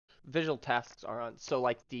visual tasks are on. So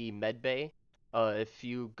like the med bay, if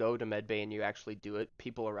you go to med bay and you actually do it,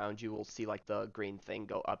 people around you will see like the green thing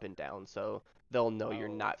go up and down, so they'll know you're Oh,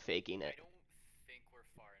 not faking I it. don't think we're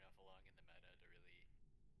far enough along in the meta to really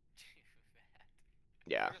do that.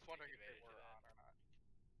 Yeah. we're just Take wondering if they advantage of were that. on or not,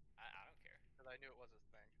 I don't care. because I knew it was a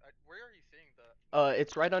thing. Where are you seeing the med bay?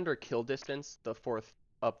 It's right under kill distance, the fourth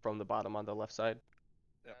up from the bottom on the left side.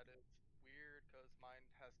 Yep. That is weird, because mine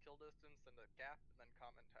has kill distance and a gap and then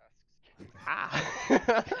common tasks. Ah.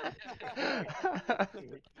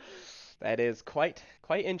 That is quite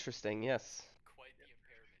interesting, yes. Quite the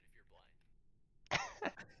impairment if you're blind.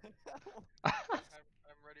 I'm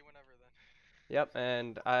ready whenever then. Yep,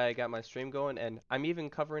 and I got my stream going, and I'm even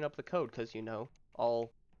covering up the code because,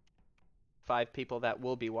 all 5 people that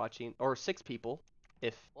will be watching, or 6 people,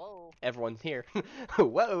 if Whoa. everyone's here.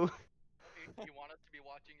 Whoa! Okay, you want us to be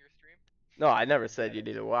watching your stream? No, I never said you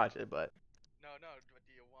need to watch it, but No, no. But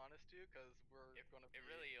do you want us to? Because we're It, gonna it be.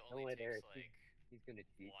 really Don't only let takes Eric. like He's gonna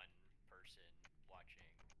cheat. one person watching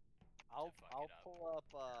I'll to fuck I'll it up. pull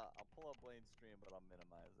up Blaine's stream, but I'll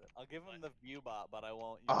minimize it. I'll give him But the view bot, but I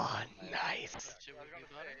won't use oh, minimize it. nice. Yeah, Should 'cause I we was gonna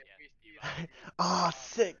be about say it? if yeah, we see Eva. that you're Oh, on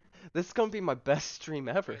sick. This is gonna be my best stream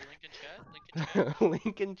ever. Wait, link in chat? Link in chat?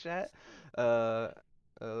 Link in chat.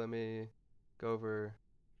 Let me go over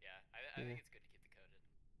Yeah, I think here. it's good to keep the code in.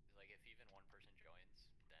 'Cause, like if even one person joins,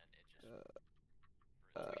 then it just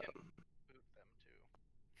Well, we ruins can it. boot them too.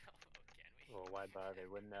 Oh, can we? Well, why bother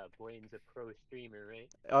when Blaine's a pro streamer, right?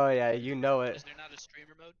 Oh yeah, you know it. Is there not a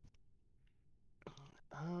streamer mode?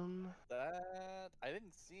 That I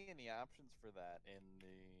didn't see any options for that in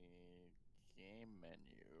the game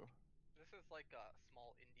menu. This is like a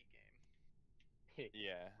small indie game.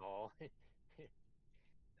 Yeah. Oh.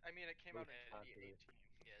 I mean, it came out in Most popular. 2018.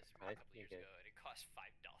 Yeah, this was made I a couple think years it. ago, and it cost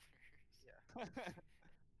 $5. Yeah,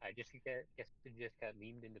 I guess it just got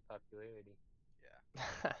memed into popularity.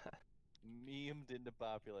 yeah. Memed into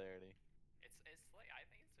popularity. It's like I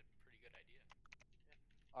think it's a pretty good idea.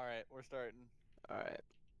 All right, we're starting. All right.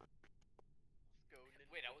 Let's go.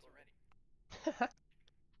 Wait, I wasn't ready.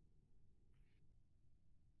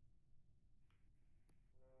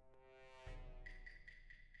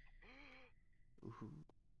 Ooh.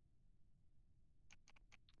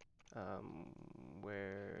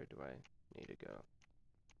 Where do I need to go?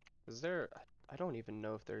 Is there? I don't even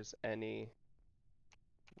know if there's any.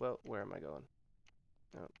 Well, where am I going?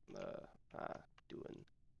 Oh, doing.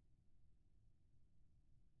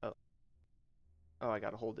 Oh, oh, I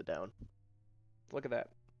gotta hold it down. Look at that.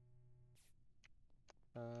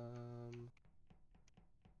 Let's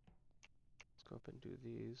go up and do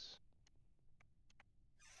these.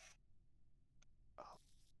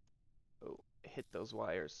 Oh, hit those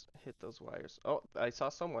wires. Hit those wires. Oh, I saw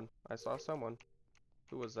someone. I saw someone.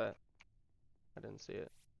 Who was that? I didn't see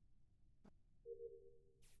it.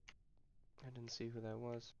 I didn't see who that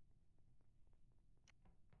was.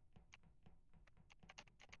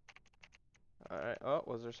 Alright. Oh,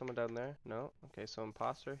 was there someone down there? No? Okay, so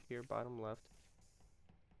imposter here, bottom left.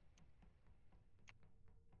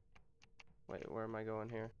 Wait, where am I going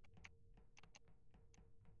here?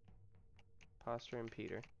 Imposter and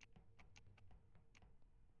Peter.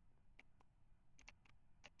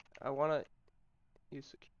 I wanna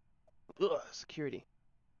use security.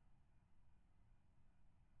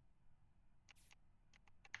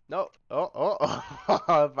 No! Oh, oh, oh! I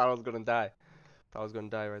thought I was gonna die. I was gonna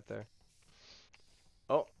die right there.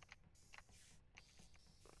 Oh.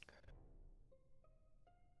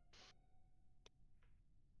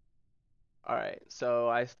 Alright, so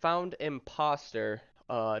I found imposter,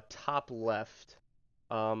 top left.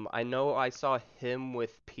 I know I saw him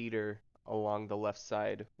with Peter along the left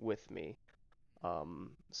side with me.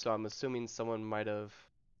 So I'm assuming someone might have,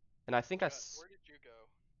 and I think Where did you go?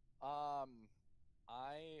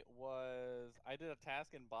 I did a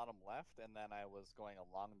task in bottom left, and then I was going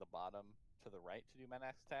along the bottom to the right to do my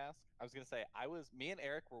next task. I was gonna say me and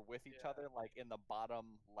Eric were with each Yeah. other, like in the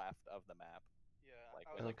bottom left of the map. Yeah, Like,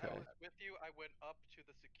 I was with like, I Okay. was with you. I went up to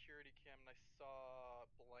the security cam and I saw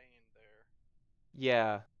Blaine there.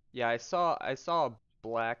 Yeah, yeah, I saw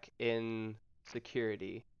Black in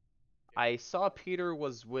security. Yeah. I saw Peter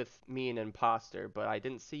was with me and imposter, but I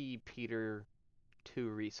didn't see Peter too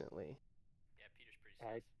recently. Yeah, Peter's pretty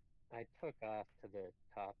I sus. I took off to the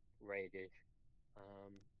top rightish.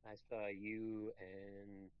 I saw you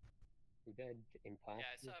and who did imposter?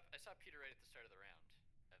 Yeah, I saw Peter right at the start of the round,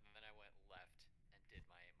 and then I went left and did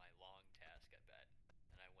my long task. I bet,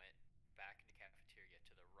 and I went back into cafeteria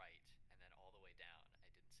to the right, and then all the way down.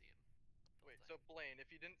 I didn't see him. Wait, so Blaine, if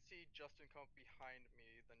you didn't see Justin come behind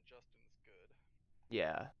me, then Justin's good.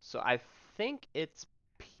 Yeah, so I think it's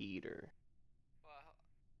Peter. Well,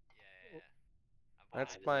 yeah.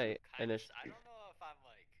 That's I'm my kind of. initial. I don't know if I'm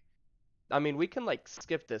like. I mean, we can like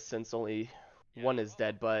skip this since only Yeah, one I is don't know if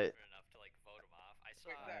dead, I'm but confident enough to like vote him off. I saw.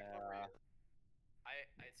 Wait, Zach, what were you?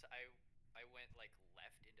 I went like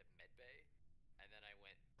left into medbay, and then I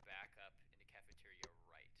went back up into cafeteria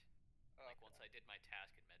right. Like Okay. once I did my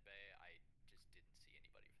task in medbay, I just didn't see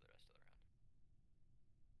anybody for the rest of the round.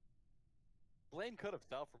 Blaine could have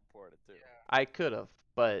self-reported too. Yeah. I could have,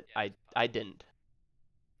 but Yeah, it's I possible. didn't.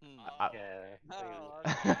 Hmm. Oh. Yeah. No,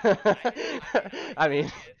 I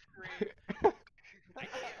mean,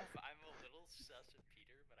 I'm a little sus with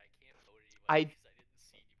Peter, but I can't vote anybody because I didn't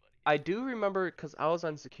see anybody. I do remember because I was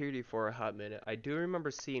on security for a hot minute. I do remember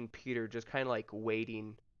seeing Peter just kind of like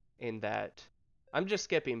waiting in that. I'm just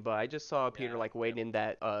skipping, but I just saw Peter Yeah, like waiting in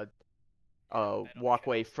that Yeah, that only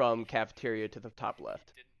walkway counts. from cafeteria to the top He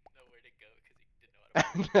left. didn't know where to go because he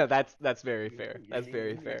didn't know how to. That's very fair. That's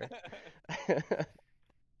very fair.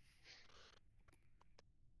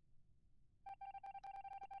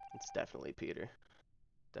 It's definitely Peter.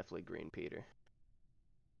 Definitely Green Peter.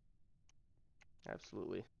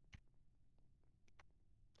 Absolutely.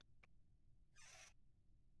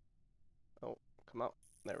 Oh, come out.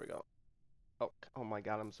 There we go. Oh my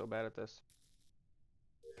God, I'm so bad at this.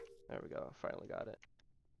 There we go. Finally got it.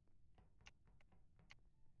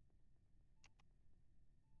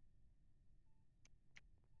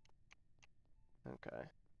 Okay.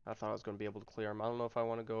 I thought I was going to be able to clear him. I don't know if I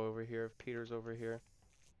want to go over here, if Peter's over here.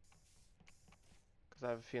 Because I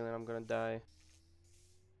have a feeling I'm going to die.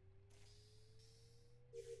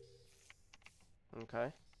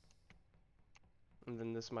 Okay. And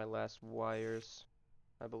then this is my last wires,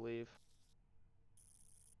 I believe.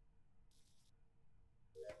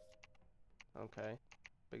 Okay.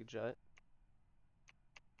 Big jet.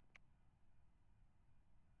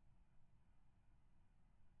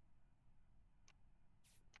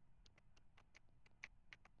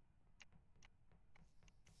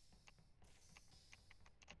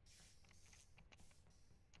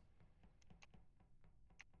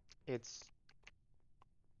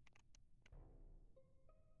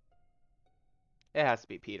 It has to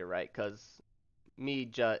be Peter, right? Because me,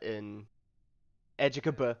 Jut, and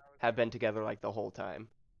Ejikaba have been together like the whole time.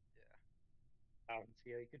 I don't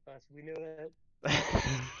see how you could possibly know that. I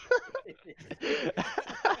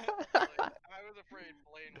was afraid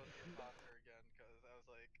Blaine was the imposter again because I was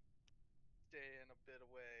like staying a bit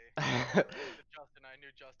away. To Justin, I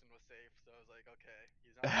knew Justin was safe, so I was like, okay,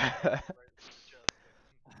 he's not right next to Justin.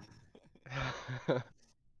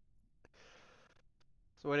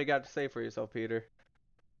 So what do you got to say for yourself, Peter?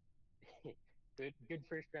 Good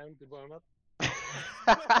first round, good warm up.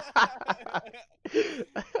 Good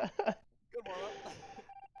warm up.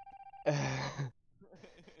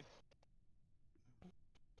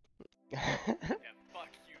 Yeah, fuck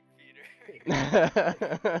you, Peter. Was I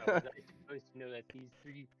supposed to know that these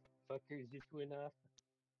three fuckers just went off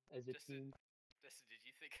as a Justin, team? Justin, did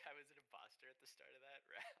you think I was an imposter at the start of that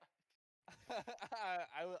round?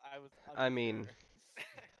 I was. I mean, unsure.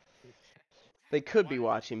 they could be Why-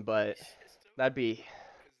 watching, but System? that'd be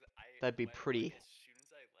 'Cause that'd be when, pretty as soon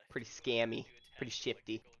as I left pretty to go over scammy, to do a pretty task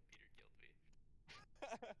shifty. electrical, and Peter killed me.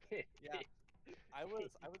 Yeah, I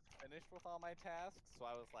was finished with all my tasks, so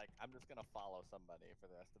I was like, I'm just gonna follow somebody for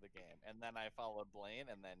the rest of the game, and then I followed Blaine,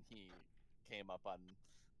 and then he came up on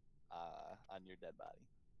your dead body.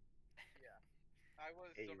 Yeah. I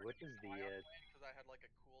was Hey, sort of what is keeping an eye the on Blaine because I had like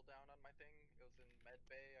a cooldown on my thing. It was in med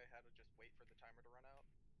bay. I had to just wait for the timer to run out.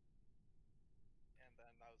 And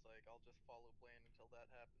then I was like, I'll just follow Blaine until that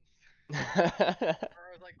happens. Or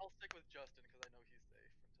I was like, I'll stick with Justin because I know he's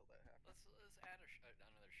safe until that happens. Let's add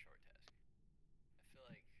another short task. I feel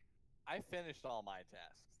like I finished all my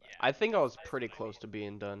tasks. Then. yeah. I think I was that's pretty what I close mean. to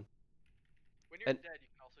being done. When you're And- dead,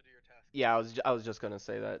 you can also do your task. Yeah, I was just gonna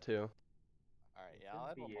say that too. All right, yeah, What I'll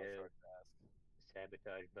add does one the, more short task.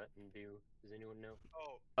 sabotage button do? Does anyone know?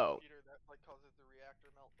 Oh. Peter, that like causes the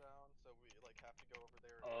reactor meltdown, so we like have to go over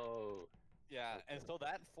there. Oh, Yeah, and Okay. so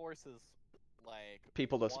that forces like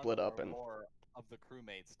People to one split up or and- more of the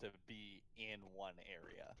crewmates to be in one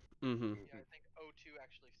area. Mm-hmm. Yeah, I think O2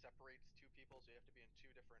 actually separates two people, so you have to be in two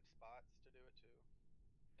different spots to do it too.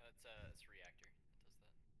 No, it's reactor that does that.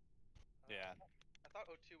 Yeah. I thought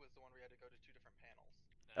O2 was the one where you had to go to two different panels.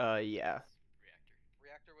 Yeah. It's reactor.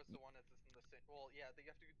 Reactor was the one that's in the same. Well, yeah, you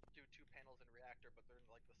have to do two panels in reactor, but they're in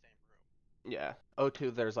like the same room. Yeah.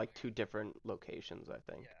 O2, there's like 2 different locations, I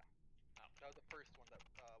think. Yeah. That was the first one that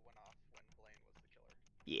went off when Blaine was the killer.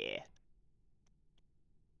 Yeah.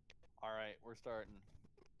 All right, we're starting.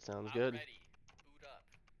 Sounds I'm good. ready. Boot up.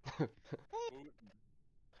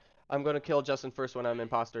 I'm gonna kill Justin first when I'm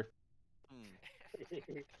imposter. Hmm.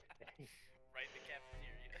 Right in the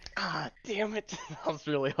cafeteria. Ah, damn it. I was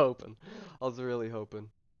really hoping. I was really hoping.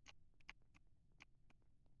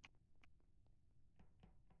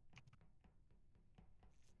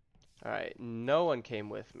 Alright, no one came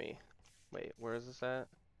with me. Wait, where is this at?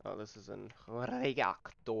 Oh, this is in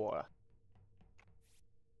Reactor.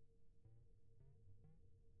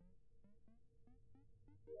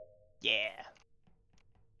 Yeah.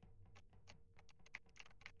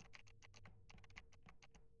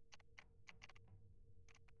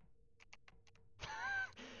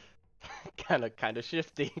 Kinda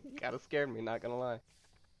shifty. Kinda scared me, not gonna lie.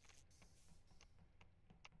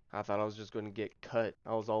 I thought I was just gonna get cut.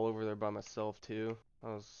 I was all over there by myself too. I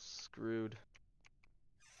was screwed.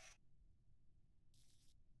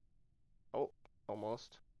 Oh,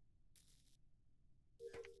 almost.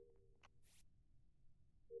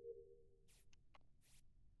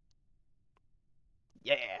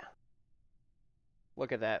 Yeah.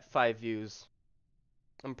 Look at that, 5 views.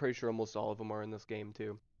 I'm pretty sure almost all of them are in this game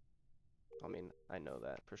too. I mean, I know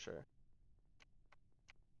that for sure.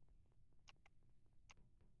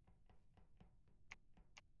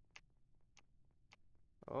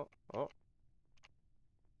 Oh, oh.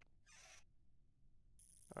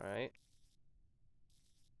 Alright.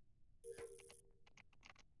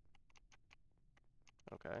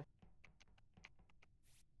 Okay.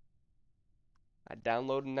 I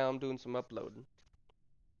downloaded, now I'm doing some uploading.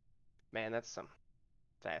 Man, that's some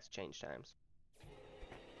fast change times.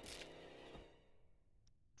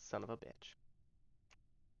 Son of a bitch.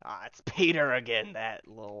 Ah, it's Peter again, that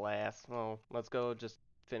little ass. Well, let's go just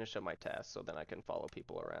finish up my task so then I can follow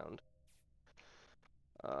people around.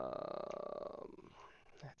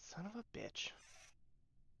 That son of a bitch.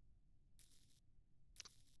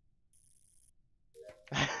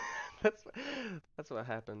 That's that's what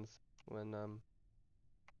happens when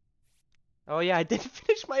Oh yeah, I didn't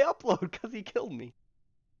finish my upload because he killed me.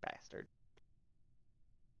 Bastard.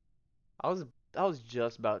 I was I was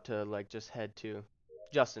just about to like just head to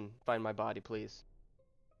Justin, find my body, please.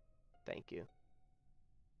 Thank you.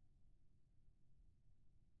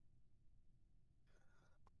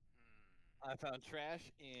 I found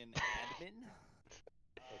trash in admin.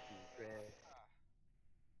 Fucking trash.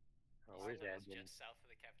 Oh, You where's said that was admin? just south of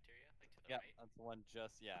the cafeteria, like to the Yep, right? that's the one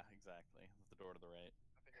just exactly. That's the door to the right.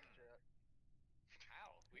 I think it's Jet.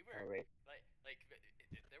 How? We were Oh, right.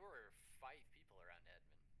 there were 5 people around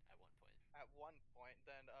admin at one point. At one point,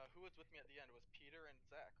 then who was with me at the end? It was Peter and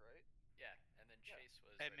Zach, right? Yeah, and then Yeah. Chase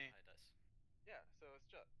was Hey, right me. behind us. Yeah, so it's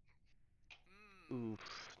Jet.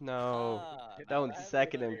 Oof, no. Ah, That now one's that's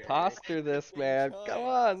second an imposter this interesting man. Come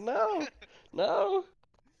on, choice. no. No.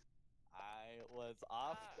 I was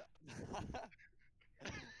off.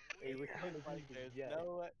 It was It's gonna be like the there's judge.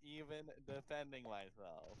 no even defending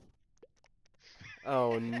myself.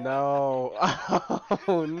 Oh no.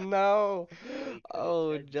 Oh no. Well, he could have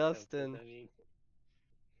Oh, judged something. Justin. I mean,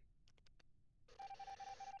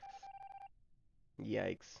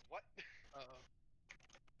 Yikes. What? Uh-oh.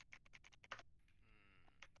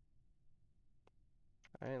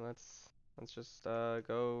 Alright, let's just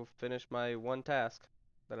go finish my one task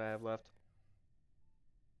that I have left.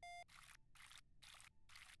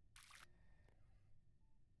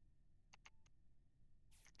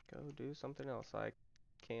 Go do something else. I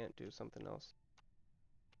can't do something else.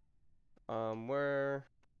 Where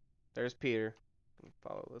there's Peter.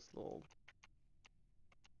 Follow this little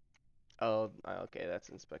Oh, okay, that's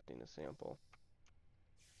inspecting a sample.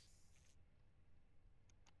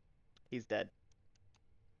 He's dead.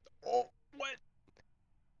 Oh, what?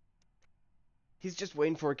 He's just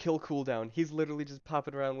waiting for a kill cooldown. He's literally just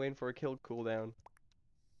popping around waiting for a kill cooldown.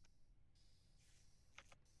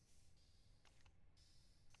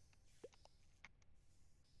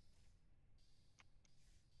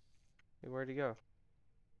 Hey, where'd he go?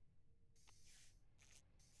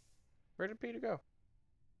 Where did Peter go?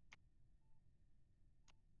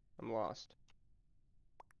 I'm lost.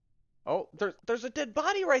 Oh, there's a dead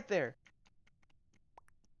body right there.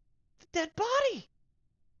 The dead body.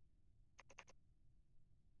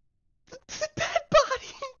 The dead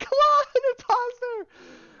body. Come on, imposter.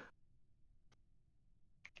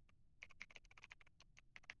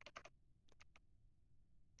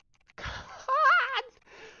 Come on.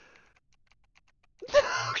 No,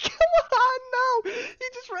 come on, no. He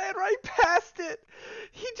just ran right past it.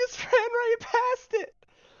 He just ran right past it.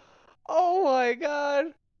 Oh my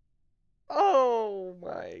god. Oh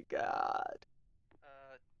my god.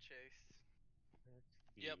 Chase. let's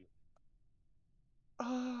Yep. see.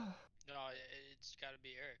 Ah. No, it's got to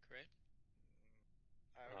be Eric, right?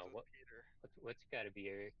 I was with What? Peter. What's got to be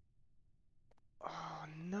Eric? Oh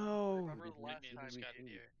no. Remember the last Minions time got we-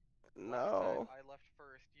 here. Last time No. I left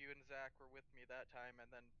first, you and Zach were with me that time,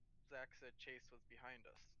 and then Zach said Chase was behind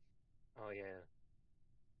us. Oh yeah.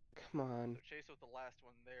 Come on. So Chase was the last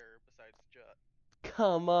one there besides Jut.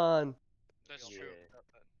 Come on. That's We all true. Yeah. broke up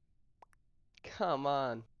then. Come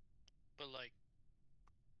on. But like,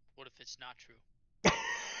 what if it's not true?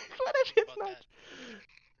 What if Think it's about not?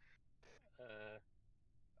 that.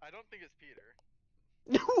 I don't think it's Peter.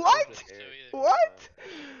 What? Wasn't So there. either. What?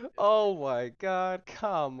 Oh my god,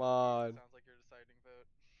 come Peter on. sounds like your deciding vote.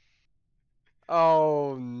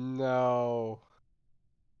 Oh no.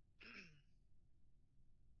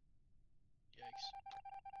 Yikes.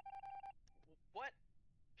 What?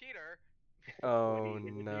 Peter? Oh What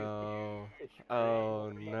do you do? no. You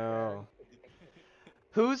Oh crazy no. bastard.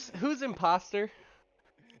 Who's imposter?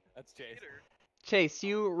 That's Chase. Peter? Chase,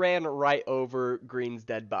 you ran right over Green's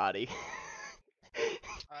dead body.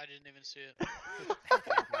 I didn't even see it.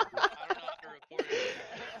 I don't know how to report it.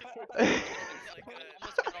 It's like I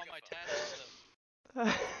must get all my tasks though.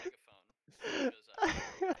 megaphone shows up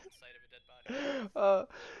in sight of a dead body.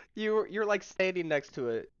 You're like standing next to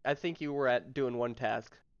it. I think you were at doing one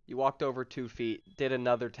task. You walked over 2 feet, did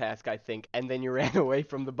another task, I think, and then you ran away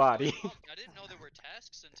from the body. I didn't know there were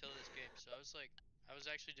tasks until this game, so I was like, I was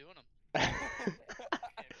actually doing them.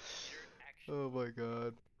 And Peter actually Oh my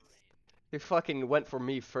god. brained. He fucking went for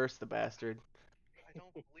me first, the bastard. I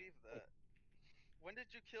don't believe that. When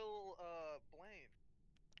did you kill Blaine?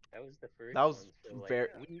 That was the first That was one. So like very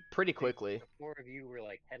we pretty the- quickly. The 4 of you were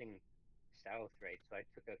like heading south, right? So I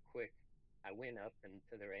took a quick. I went up and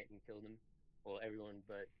to the right and killed him. Well, everyone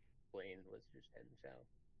but Blaine was just heading south.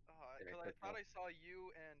 Then I Because I took thought off. I saw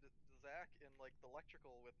you and Zach in like the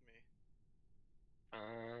electrical with me.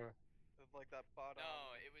 With, like that bottom.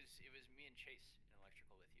 No, it was me and Chase in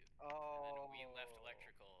electrical with you. Oh. And then we left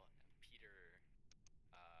electrical, and Peter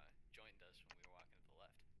joined us when we were walking to the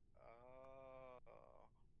left. Oh.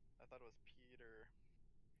 I thought it was Peter.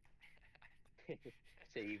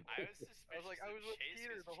 So you. I was suspicious like, I was of with Chase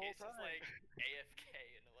Peter 'cause the whole Chase was time. like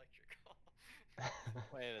AFK in electrical.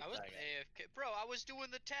 Wait a I wasn't second. AFK. Bro, I was doing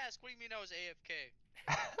the task. What do you mean I was AFK?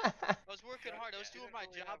 I was working hard. I was Yeah, doing you my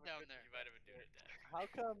didn't really job have a down good there. You might have been doing a task. How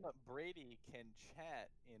come Brady can chat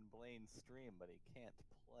in Blaine's stream but he can't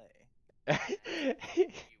play?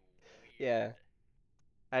 Yeah.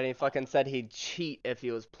 And he fucking said he'd cheat if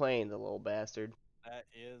he was playing, the little bastard. That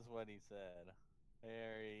is what he said.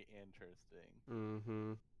 Very interesting.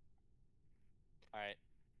 Mm-hmm. Alright.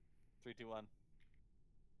 3, 2, 1.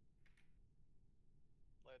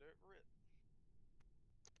 Let it rip.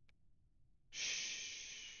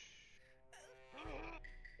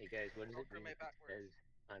 Hey guys, what does Oh, it mean crewmate if it backwards. says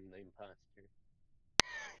I'm the imposter?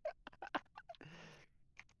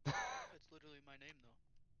 That's literally my name, though.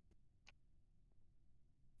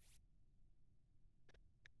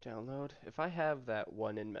 Download. If I have that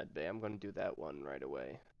one in medbay, I'm gonna do that one right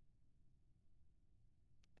away.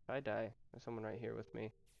 If I die, there's someone right here with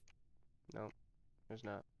me. No, there's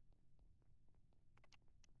not.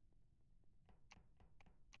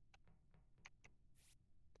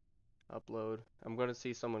 Upload. I'm gonna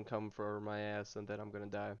see someone come for my ass and then I'm gonna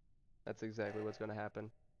die. That's exactly what's gonna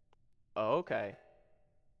happen. Oh, okay.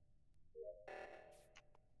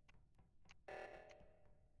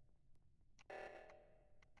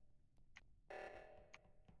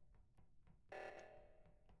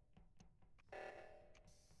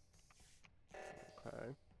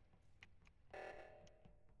 Okay.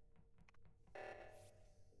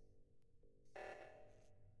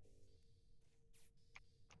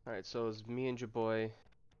 Alright, so it's me and Jaboy.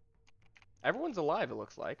 Everyone's alive, it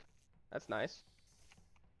looks like. That's nice.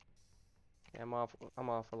 Yeah, I'm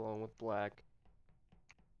off alone with Black.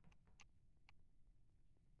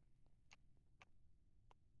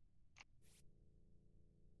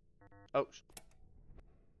 Oh,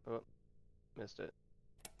 oh, missed it.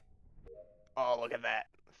 Oh, look at that.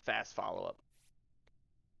 Fast follow-up.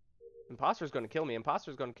 Imposter's gonna kill me.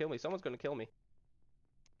 Imposter's gonna kill me. Someone's gonna kill me.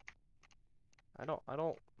 I don't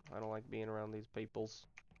like being around these peoples.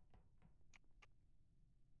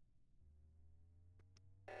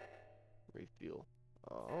 Refuel.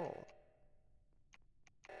 Oh.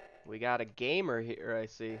 We got a gamer here, I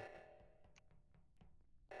see.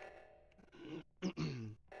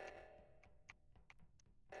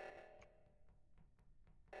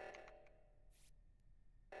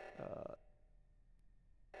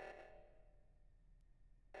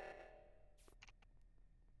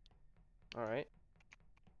 Alright.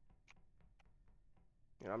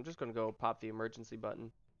 Yeah, I'm just gonna go pop the emergency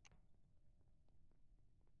button.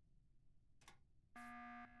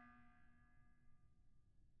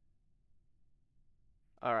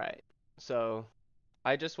 Alright, so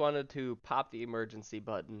I just wanted to pop the emergency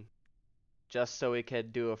button just so we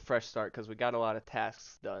could do a fresh start because we got a lot of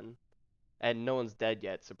tasks done. And no one's dead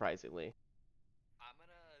yet, surprisingly. I'm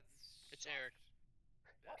gonna. It's Eric.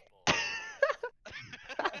 That's bull.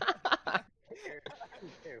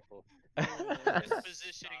 Careful. His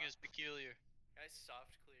positioning is peculiar. Can I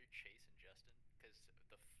soft clear Chase and Justin? Because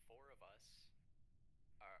the four of us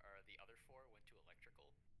are the other four went to electrical,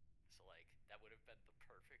 so like that would have been the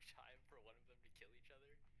perfect time for one of them to kill each other.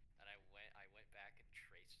 And I went back and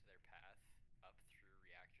traced their path up through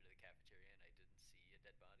reactor to the cafeteria, and I didn't see a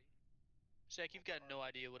dead body. Shaq, you've got no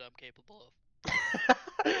idea what I'm capable of.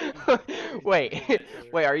 Wait,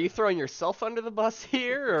 are you throwing yourself under the bus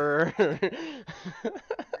here, or? Read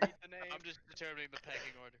the name. I'm just determining the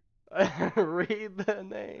pecking order. Read the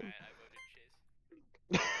name.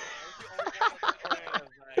 Alright, I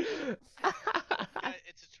voted Chase.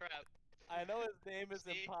 It's a trap. I know his name is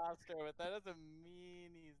See? Imposter, but that doesn't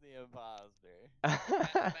mean he's the imposter.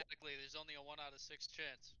 Mathematically, there's only a 1 out of 6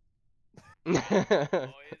 chance.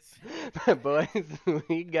 Boys,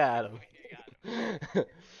 we got him. We got him.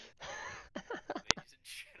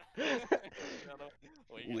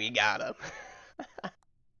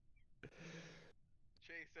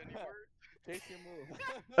 Chase, any word? Chase your move.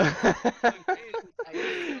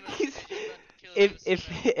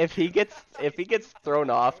 if he gets thrown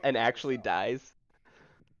off and actually dies,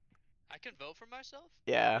 I can vote for myself?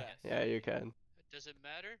 yeah, Yes. yeah, you can. Does it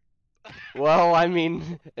matter? Well, I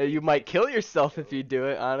mean, you might kill yourself if you do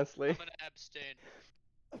it, honestly. I'm gonna abstain.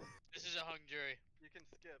 This is a hung jury. You can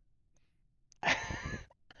skip.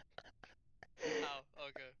 Oh,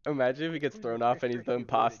 okay. Imagine if he gets thrown off and he's the You voted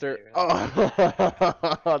imposter. there,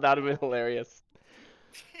 Oh, that'd have been hilarious.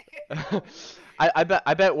 I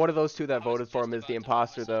bet one of those two that I was voted for him just is the about to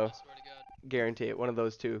vote imposter, myself, though. I swear to God. Guarantee it. One of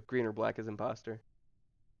those two, green or black, is imposter.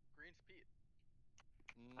 Green's Pete.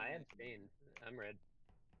 I abstain. I'm red.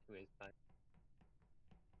 Wait, fine.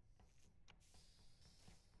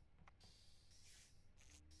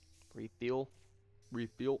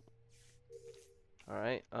 Refuel.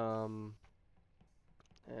 Alright, and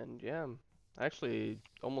yeah, actually,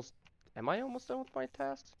 am I almost done with my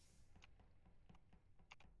tasks?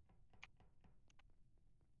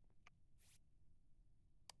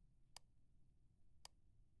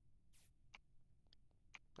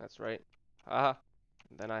 That's right. Haha.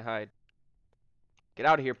 Then I hide. Get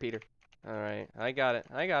out of here, Peter. Alright, I got it.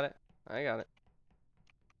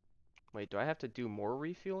 Wait, do I have to do more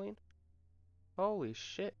refueling? Holy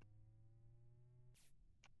shit.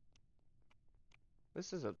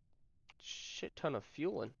 This is a shit ton of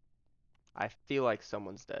fueling. I feel like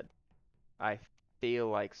someone's dead.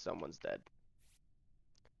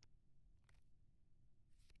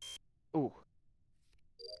 Ooh.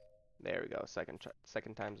 There we go.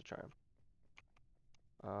 Second time's a charm.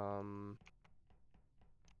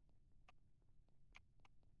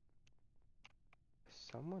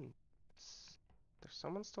 There's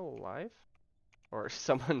someone still alive? Or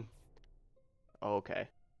someone... Oh, okay.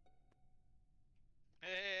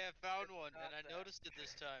 Hey, I found one, and I noticed it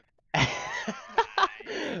this time.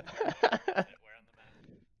 Where on the map?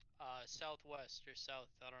 Southwest or south,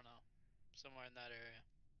 I don't know. Somewhere in that area.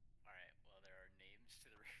 Alright, well there are names to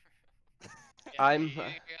the river. Yeah, I'm- you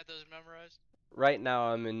got those memorized? Right now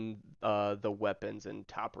I'm in the weapons in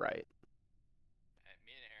top right.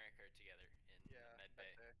 Me and Eric are together in Yeah, Med Bay.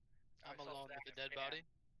 okay. I'm I saw alone with the Zach dead scan. body.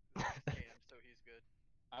 Zach scanned, so he's good.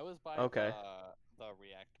 I was by Okay. the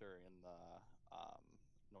reactor in the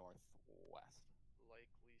northwest.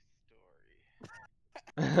 Likely story.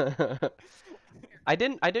 I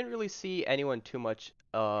didn't really see anyone too much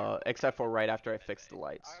except for right after I fixed the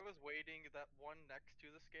lights. I was waiting. That one next to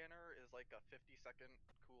the scanner is like a 50-second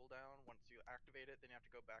cooldown. Once you activate it, then you have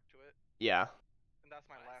to go back to it. Yeah. And that's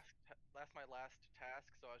my Nice. last task.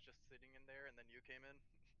 So I was just sitting in there, and then you came in.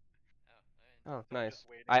 Oh, Oh, alright. So I was nice. just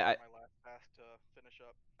waiting I for my last task to finish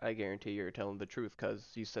up. I guarantee you're telling the truth because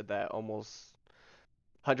you said that almost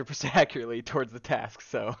 100% accurately towards the task,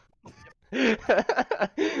 so.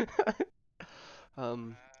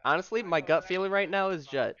 Honestly, I my know gut exactly feeling right what now you is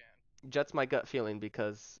saw Jet. scan. Jet's my gut feeling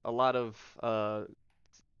because a lot of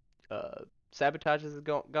sabotage has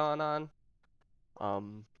gone on.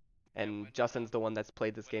 And when, Justin's the one that's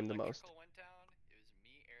played this when game the most. electrical went down, it was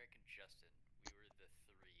me, Eric, and Justin. We were the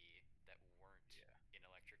three that weren't in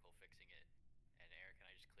electrical fixing it, and Eric and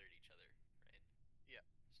I just cleared each other, right? Yeah.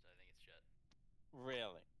 So I think it's Jet.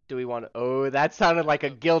 Really? Do we want to? Oh, that sounded like a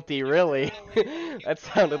guilty, really. That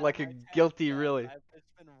sounded like a guilty, really. It's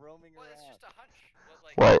been roaming Well, it's around. just a hunch.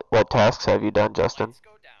 Well, like, What tasks have you done, Justin? lights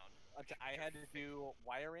go down. I had to do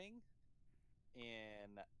wiring,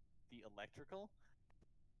 in the electrical.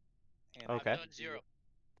 And Okay. I've done 0.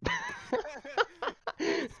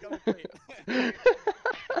 It's gonna wait. I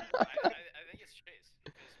think it's Chase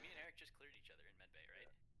because me and Eric just cleared each other in medbay, right?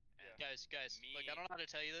 And Guys, look, I don't know how to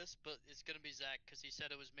tell you this, but it's gonna be Zach because he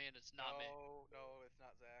said it was me and it's not me. No, it's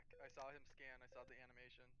not Zach. I saw him scan. I saw the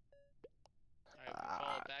animation. Alright, we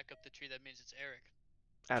follow back up the tree. That means it's Eric.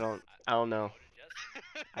 I don't know. voted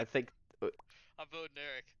Justin. I think. I'm voting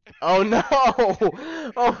Eric. Oh no!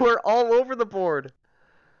 Oh, we're all over the board.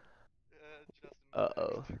 Justin.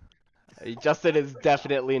 Uh-oh. Justin is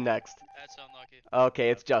definitely next. That's unlucky. Okay,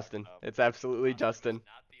 it's Justin. It's absolutely Imposter Justin. was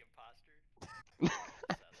not the imposter.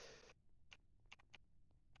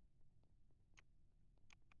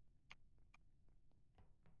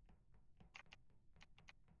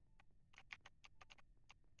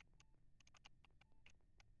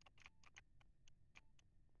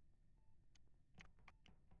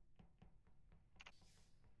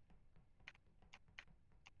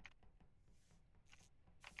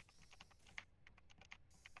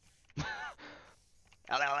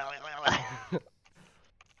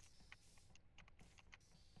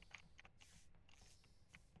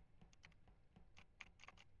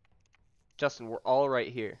 Justin, we're all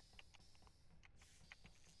right here.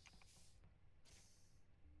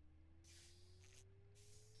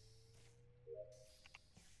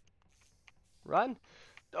 Run!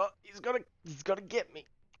 Oh, he's gonna get me.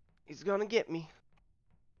 He's gonna get me.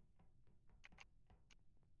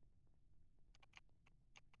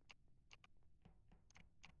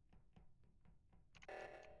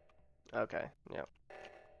 Okay, yep.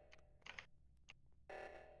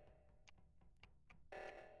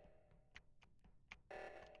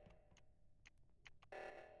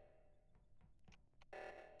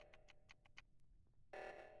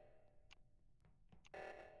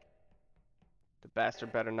 The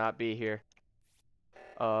bastard better not be here.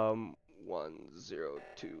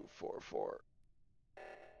 10244.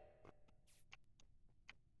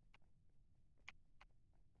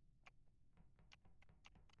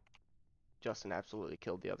 Justin absolutely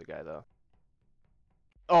killed the other guy though.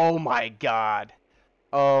 Oh my god.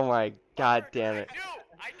 Oh my god damn it.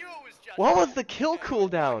 I knew it was Justin. What was the kill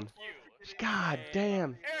cooldown? Fuck you. God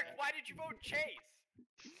damn. Eric, why did you vote Chase?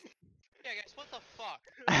 Yeah, guys, what the fuck?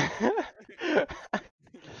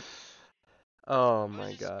 Oh I my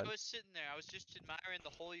was god. I was sitting there. I was just admiring the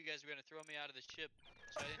hole you guys were gonna throw me out of the ship.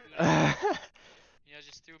 So I didn't do anything. You guys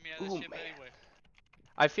just threw me out of the Ooh, ship man. anyway.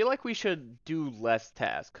 I feel like we should do less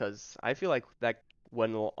tasks because I feel like that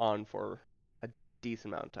went on for a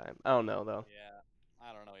decent amount of time. I don't know though. Yeah,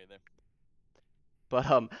 I don't know either. But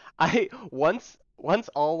I once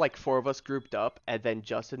all like 4 of us grouped up and then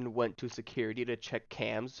Justin went to security to check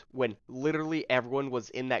cams when literally everyone was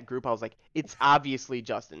in that group. I was like, it's obviously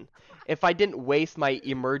Justin. If I didn't waste my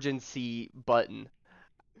emergency button,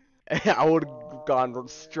 I would have gone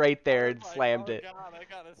straight there and slammed it. Oh god, I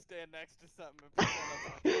gotta stand next to something and pretend I'm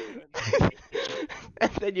not doing it.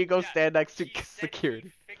 And then you go Yeah, stand next to he said security.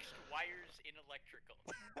 He fixed wires in electrical.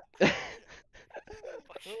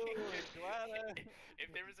 Oh, glad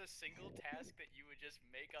If there was a single task that you would just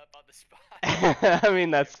make up on the spot. I mean,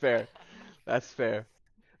 that's fair. That's fair.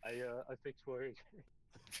 I fixed words.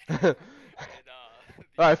 And,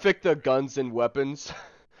 I picked the guns and weapons.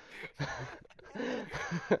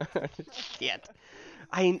 Shit.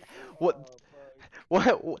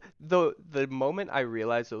 The moment I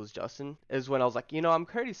realized it was Justin is when I was like, I'm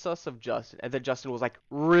pretty sus of Justin, and then Justin was like,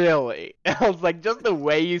 really? And I was like, just the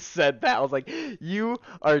way you said that, I was like, you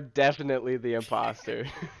are definitely the imposter.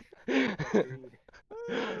 Thanks for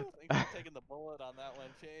taking the bullet on that one,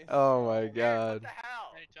 Chase. Oh my Eric, god. what the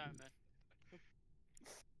hell? Anytime, man.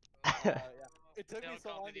 Yeah. It took They me don't so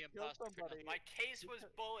call long me to the kill imposter for somebody. My case was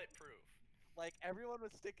bulletproof. Like everyone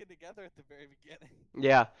was sticking together at the very beginning.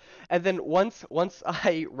 Yeah, and then once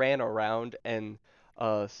I ran around and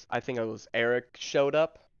I think it was Eric showed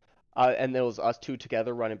up, and it was us two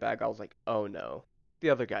together running back. I was like, oh no, the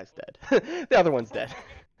other guy's dead. The other one's dead.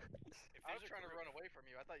 I was trying to run away from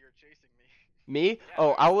you. I thought you were chasing me. Me? Yeah,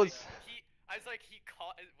 Oh, I was. I was like, he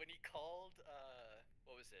called when he called.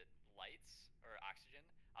 What was it? Lights or oxygen?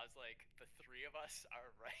 I was like, the 3 of us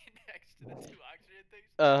are right next to the 2 oxygen things.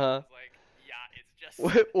 I Uh-huh. was like, yeah, it's just.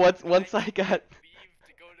 Once I got. Leave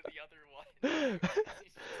to go to the other one. He's just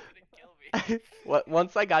gonna kill me.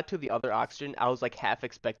 Once I got to the other oxygen, I was like half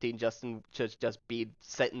expecting Justin to just be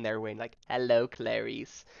sitting there waiting like, "Hello,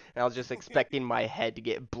 Clarice," and I was just expecting my head to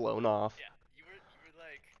get blown off. Yeah, you were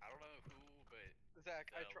like, I don't know who, but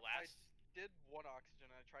Zach, I last. did 1 oxygen.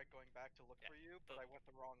 I tried tried going back to look Yeah, for you, but I went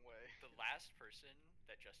the wrong way. The last person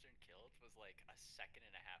that Justin killed was like a second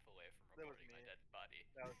and a half away from That was reporting my me. dead body.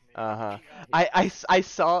 That was me. Uh-huh. He got I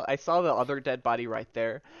saw the other dead body right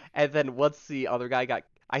there, and then once the other guy got,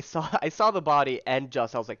 I saw the body and I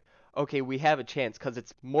was like, okay, we have a chance because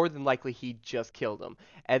it's more than likely he just killed him.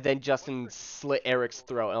 And then Justin slit Eric's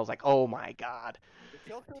throat, and I was like, oh my god. The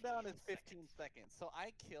kill cooldown is 15 seconds. So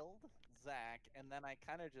I killed Zach, and then I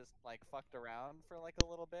kind of just like fucked around for like a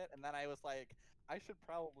little bit, and then I was like, I should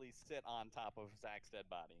probably sit on top of Zach's dead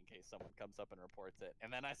body in case someone comes up and reports it.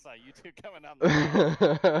 And then I saw you two coming down the stairs.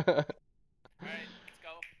 Alright, let's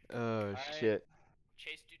go. Oh Alright. shit.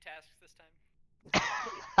 Chase, do tasks this time.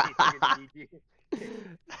 You're gonna need you.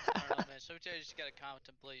 I don't know, man. Sometimes you just gotta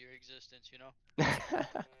contemplate your existence, you know?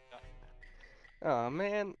 Oh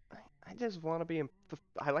man, I just want to be.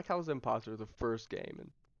 I like how I was imposter the first game,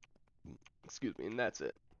 and excuse me, and that's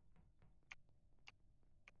it.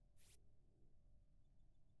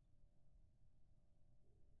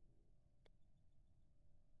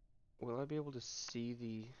 Will I be able to see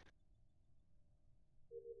the?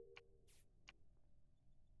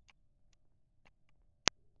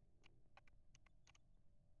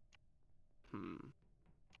 Hmm.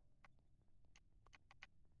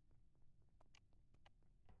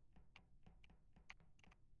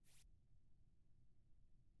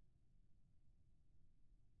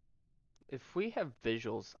 If we have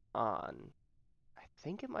visuals on, I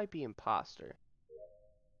think it might be imposter.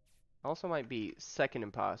 Also might be second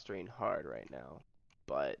impostering hard right now,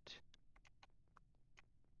 but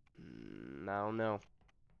I don't know.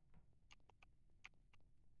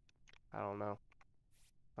 I don't know.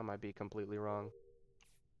 I might be completely wrong.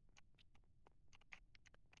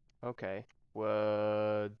 Okay.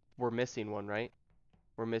 We're missing one, right?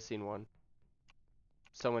 We're missing one.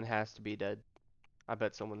 Someone has to be dead. I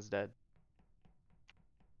bet someone's dead.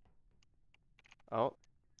 Oh.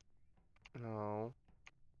 No.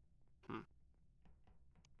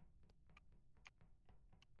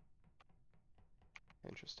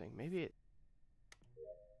 Interesting. Maybe it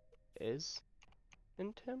is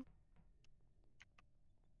in Tim?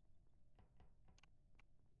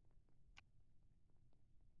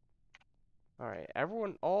 Alright,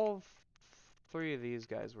 everyone, three of these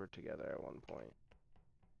guys were together at one point.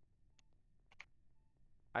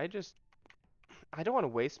 I don't want to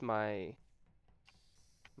waste my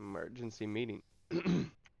emergency meeting.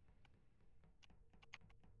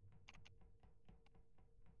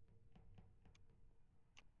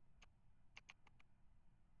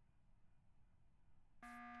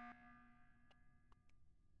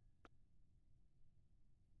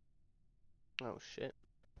 Oh shit.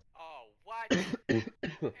 Oh, what?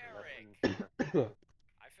 Eric!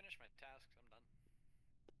 I finished my tasks, I'm done.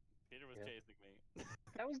 Peter was Yeah. chasing me.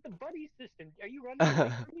 That was the buddy system. Are you running away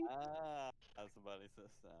from me? That's the buddy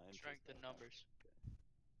system. Strength in numbers.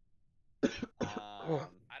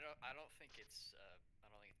 I don't think it's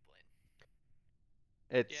Blaine.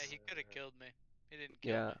 It's Yeah, he could have killed me. He didn't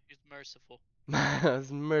kill yeah. me. He's merciful.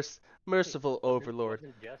 Merciful It overlord.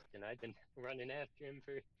 wasn't Justin. I've been running after him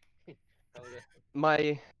for.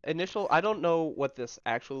 My initial, I don't know what this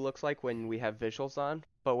actually looks like when we have visuals on,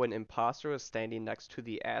 but when Imposter was standing next to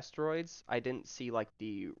the asteroids, I didn't see like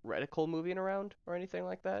the reticle moving around or anything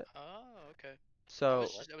like that. Oh, okay.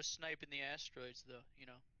 So, I was sniping the asteroids, though, you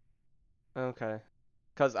know. okay.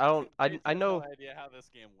 Cause I Paige has know, no idea how this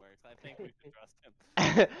game works. I think we should trust him.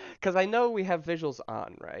 cause I know we have visuals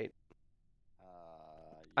on, right?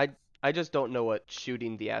 Yes. I just don't know what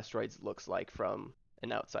shooting the asteroids looks like from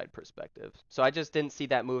an outside perspective. So I just didn't see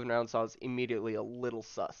that moving around, so I was immediately a little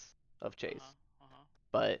sus of Chase. Uh-huh.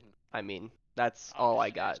 But I mean, that's I'm all just I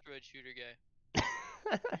an got. asteroid shooter guy.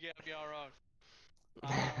 You got me all wrong.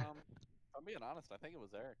 I'm being honest. I think it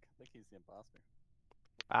was Eric. I think he's the imposter.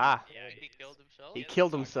 Ah, Yeah, He killed himself? he hasn't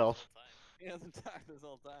killed talked this himself. whole time. He hasn't talked this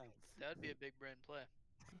whole time. That'd be a big brain play.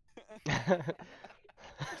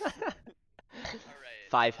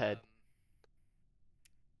 Alright. Five head.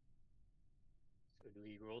 So do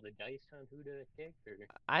we roll the dice on who to pick, or?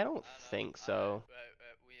 I don't I don't know. think so.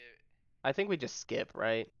 We I think we just skip,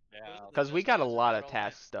 right? Yeah. Those are the Because we best got a guys I've lot got of all day.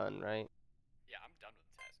 tasks done, right? yeah, I'm done with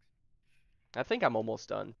the tasks. I think I'm almost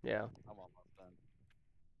done. Yeah. I'm almost done.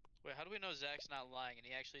 Wait, how do we know Zach's not lying and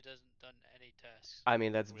he actually doesn't done any tasks? I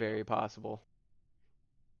mean, that's We very don't. possible.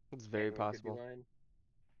 It's very Everyone could be possible. lying.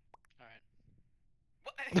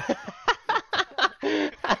 What?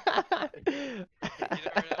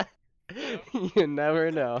 You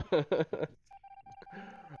never know.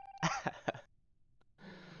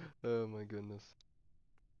 Oh my goodness.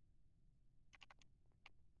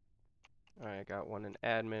 Alright, I got one in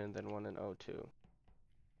admin and then one in O2.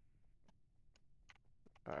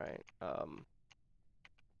 All right. All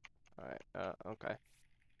right. Okay.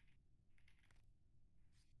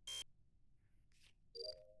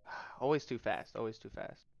 Always too fast. Always too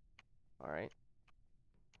fast. All right.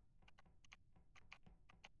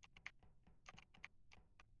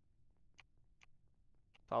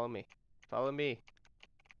 Follow me. Follow me.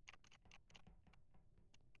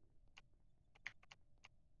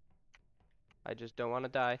 I just don't want to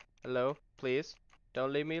die. Hello? Please?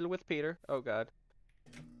 Don't leave me with Peter. Oh god.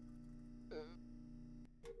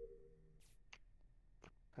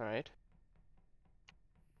 Alright.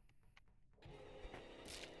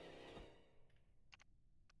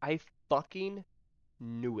 I fucking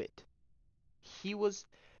knew it. He was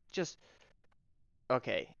just...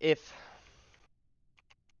 Okay, if...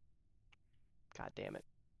 God damn it.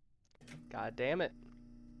 God damn it.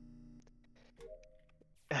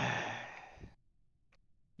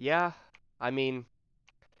 Yeah, I mean,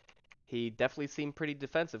 he definitely seemed pretty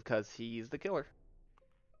defensive because he's the killer.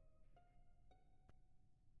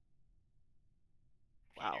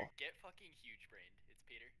 Peter, Wow. get fucking huge brained. It's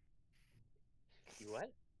Peter. You what?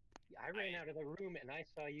 I ran out of the room and I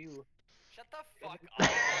saw you. Shut the fuck up.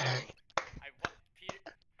 Peter.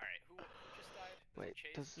 All right, who just died? Was Wait, it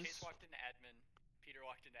Chase? does Chase this... walked into admin. Peter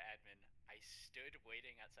walked into admin. I stood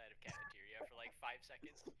waiting outside of cafeteria for like 5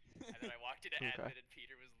 seconds, and then I walked into Okay. admin and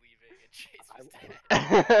Peter was leaving and Chase was dead.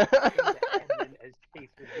 And as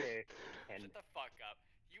Chase was there, and Shut the fuck up.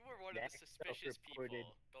 You were one of the Zach suspicious people self-reported.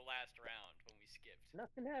 the last round when we skipped.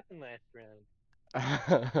 Nothing happened last round.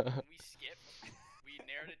 When we skipped, we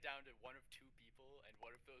narrowed it down to one of 2 people, and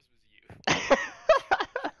one of those was you.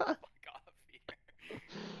 Fuck off, Peter.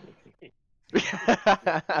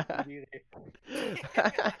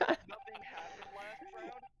 Nothing happened last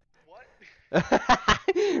round? What?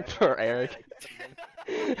 Poor Eric.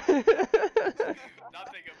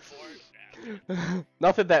 Nothing important happened.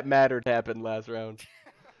 Nothing that mattered happened last round.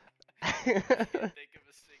 Can't think of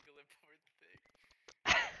a single important thing.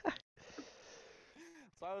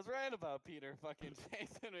 So I was right about Peter fucking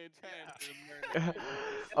chasing me trying to murder.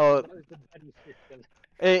 Oh, That was the buddy system.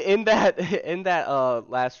 in that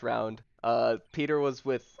last round, Peter was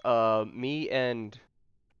with me and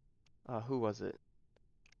who was it?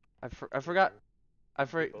 I forgot.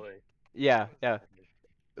 Boy. Yeah, yeah.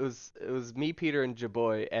 It was me, Peter, and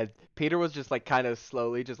Jaboy, and Peter was just like kind of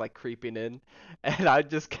slowly just like creeping in, and I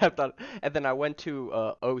just kept on. And then I went to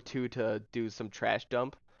O2 to do some trash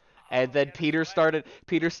dump, and then yeah, Peter that's right.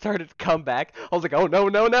 started to come back. I was like, oh no,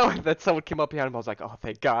 no, no! And then someone came up behind him. I was like, oh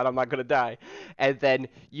thank God, I'm not gonna die. And then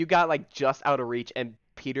you got like just out of reach, and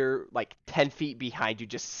Peter like 10 feet behind you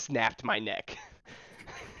just snapped my neck.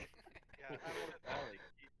 Yeah, I was at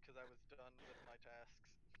because I was done with my tasks.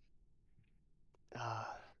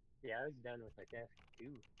 Yeah, I was done with my task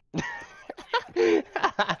too.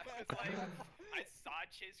 I saw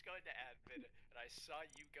Chase go into admin, and I saw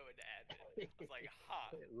you go into admin. I was like,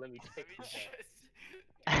 huh. Let me Let take me this out. just.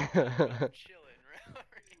 I'm chilling right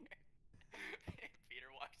over here.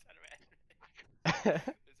 Peter walks out of admin.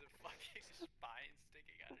 There's a fucking spine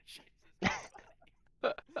sticking out of Chase's body.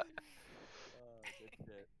 Oh, good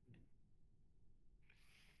shit.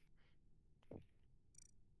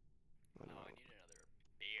 Oh, I need another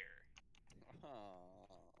beer. Oh.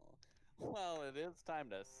 Well, it is time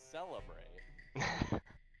to celebrate.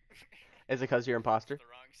 Is it because you're imposter? That's the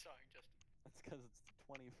wrong song, Justin. That's because it's the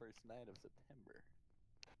 21st night of September.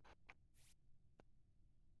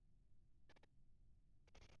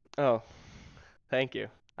 Oh, thank you.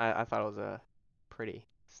 I thought it was a pretty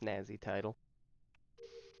snazzy title.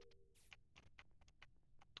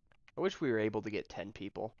 I wish we were able to get 10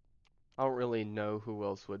 people. I don't really know who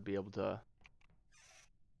else would be able to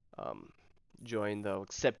join though,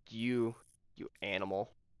 except you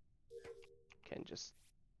animal. Can just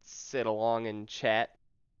sit along and chat,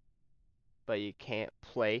 but you can't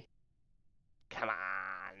play. Come on.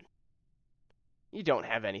 You don't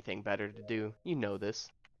have anything better to do. You know this.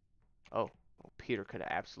 Oh, well, Peter could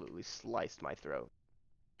have absolutely sliced my throat.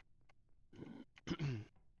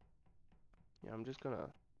 Yeah, I'm just gonna...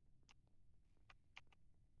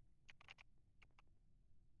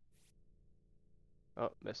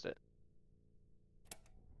 Oh, missed it.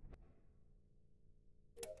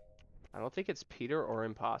 I don't think it's Peter or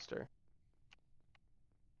imposter.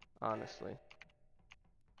 Honestly.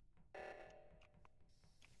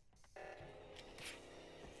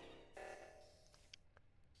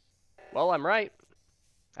 Well, I'm right.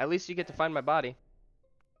 At least you get to find my body.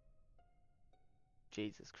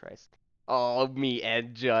 Jesus Christ. Oh, me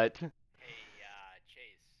and Jut. Hey,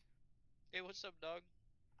 Chase. Hey, what's up, dog?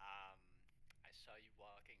 I saw you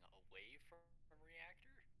walking away from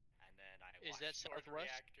reactor, and then I Is that walked toward the southwest?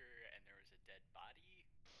 reactor and there was a dead body.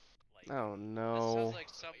 Like, Oh That no. sounds like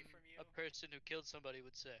away something from you. a person who killed somebody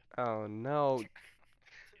would say. Oh no.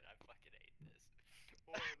 Dude, I fucking hate this.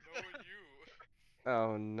 Oh no, you.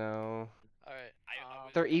 Oh no. All right. I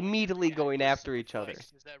was They're going in immediately going reactor. after each other.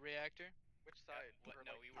 Southwest, is that reactor? Which Yeah, side? what, Or,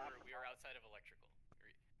 no, like, we top were or we were bottom? outside of electrical.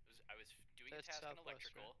 I was doing a That's task in southwest,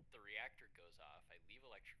 electrical. The reactor goes off. I leave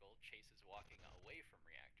electrical. Chase is walking away from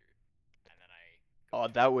reactor, and then I. Go Oh,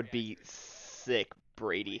 to that the would be reactor, sick,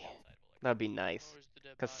 Brady. right outside of That'd be electrical. nice. Where's the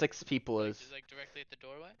dead Cause body? 6 people Like, is like directly at the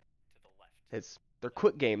doorway? To the left. they're Like,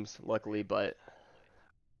 quick games, luckily, but hallway.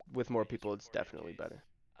 with more Yeah, he's people, it's reported, definitely Chase. better.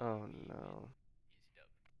 Oh We no. win. Easy dub.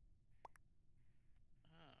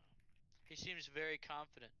 Oh. He seems very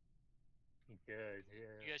confident. He does,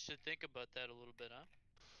 You yeah. guys should think about that a little bit, huh?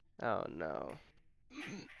 Oh no.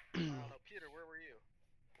 I don't know. Peter, where were you?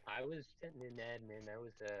 I was sitting in admin. I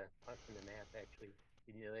was punching the map actually.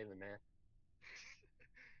 Did you lay the map?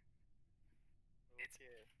 It's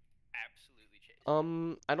Okay. absolutely Chase.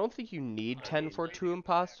 I don't think you need I 10 mean, for Maybe 2 in the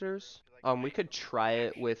imposters. reactor, 'cause I We can't could remember. try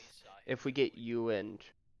it Actually with saw him if we before get you and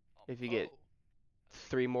if you get Oh.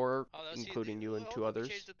 3 more, Oh, that's including you and hold 2 on, we others,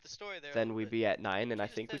 changed up the story there a then little we'd bit. be at 9, and I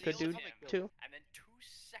Just think we said could he'll do come and kill 2. And then 2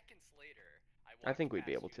 seconds later, I I walked think we'd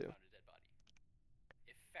be past able you to. and found a dead body.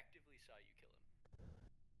 Effectively saw you kill him.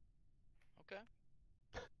 Okay.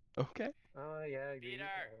 Okay. Oh yeah, I agree.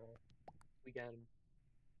 Peter! We got him.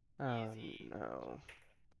 Oh Easy. no.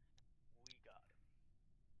 We got him.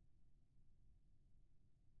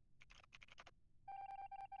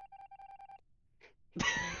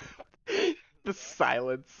 The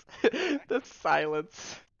silence. The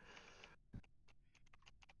silence.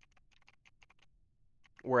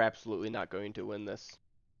 We're absolutely not going to win this.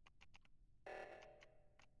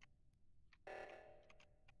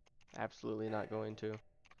 Absolutely not going to.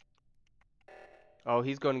 Oh,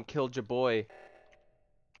 he's going to kill Jaboy.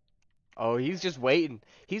 Oh, he's just waiting.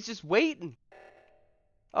 He's just waiting.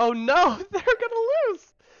 Oh no, they're gonna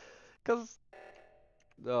lose. Cause,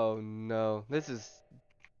 oh no, this is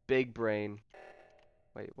big brain.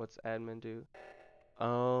 Wait, what's admin do?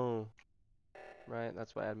 Oh, right,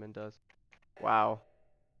 that's what admin does. Wow.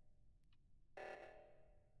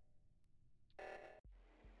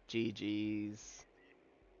 GG's.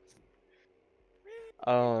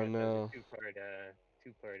 Oh That was no. a two-part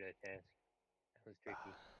task. That was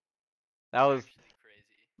tricky. That was Actually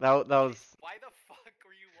crazy. that was Chase, why the fuck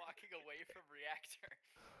were you walking away from reactor?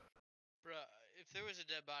 Bruh, if there was a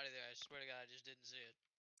dead body there, I swear to God, I just didn't see it.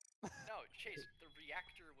 No, Chase, the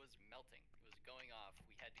reactor was melting. It was going off.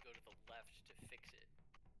 We had to go to the left to fix it.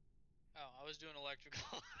 Oh, I was doing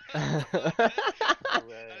electrical. So,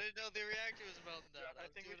 I didn't know the reactor was melting down. I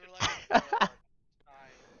was think we doing should electrical.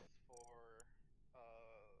 signs for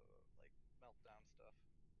like meltdown stuff.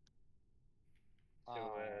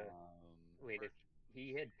 So, wait, if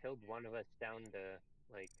he had killed one of us down to,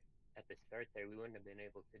 like, at the start there, we wouldn't have been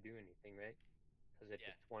able to do anything, right? Because if Yeah.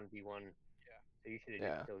 it's 1v1, Yeah. so you should have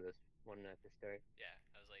Yeah. just killed us one at the start. Yeah,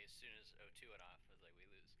 I was like, as soon as O2 went off, I was like, we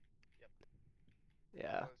lose.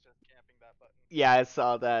 yeah. I was just camping that button. Yeah, I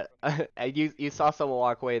saw that. You saw someone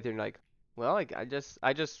walk away, then you're like, well, I'll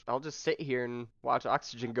just sit here and watch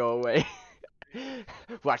oxygen go away.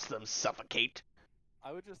 Watch them suffocate.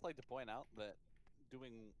 I would just like to point out that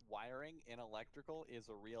doing wiring in electrical is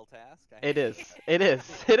a real task. It is. It is.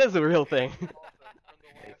 It is a real thing. Also, from the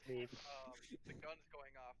last, see. the gun's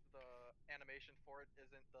going off. The animation for it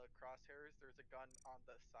isn't the crosshairs. There's a gun on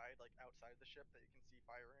the side, like outside the ship, that you can see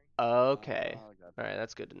firing. Okay. Oh, gotcha. All right,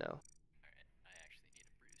 that's good to know. Alright, I actually need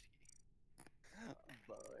a brewski.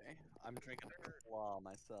 Boy, I'm drinking a claw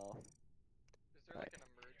myself. Is there like an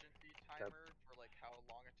emergency timer for like how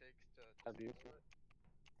long it takes to Have you- disable it?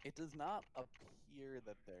 It does not appear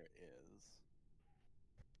that there is.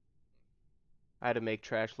 I had to make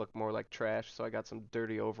trash look more like trash, so I got some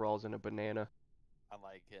dirty overalls and a banana. I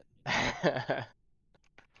like it.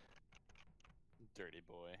 Dirty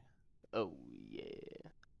boy. Oh yeah.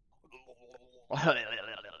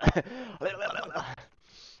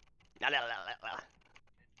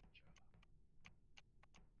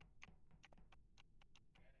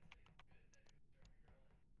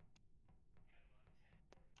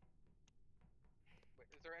 Wait,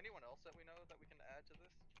 is there anyone else that we know that we can add to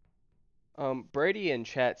this? Brady in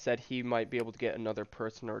chat said he might be able to get another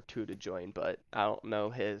person or 2 to join, but I don't know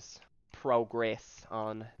his progress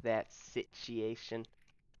on that situation.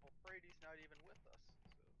 Well, Brady's not even with us.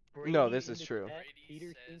 So. No, Brady this in is the true. chat, Brady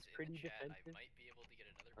Peter says seems in pretty the chat, defensive. I might be able to get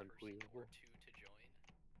another person Unbelievable. or 2 to join.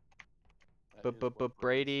 That is what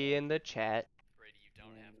Brady said. in the chat. Brady, you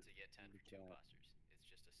don't have to get 10 in the for 2 chat. imposters. It's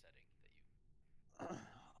just a setting that you...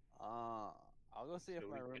 I'll go see if So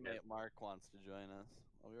my we could have- roommate Mark wants to join us.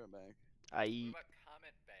 I'll be right back. What I about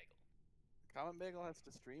Comment Bagel? Common Bagel has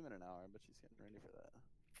to stream in an hour, but she's getting ready for that.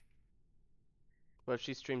 what if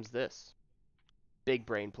she streams this? Big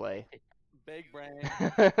brain play. Big brain. She I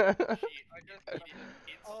just got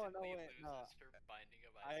instantly Oh, no, wait, loses no. her Binding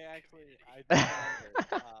of I Isaac actually, community. I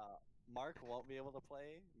just remembered. Mark won't be able to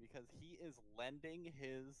play because he is lending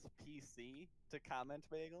his PC to Comment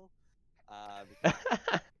Bagel.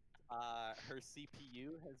 Because her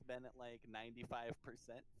CPU has been at like 95%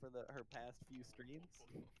 for her past few streams.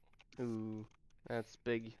 Ooh, that's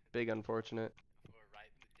big unfortunate. We're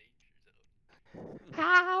right in the danger zone.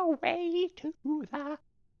 Highway to the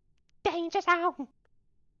danger zone.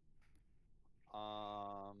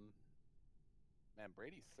 Man,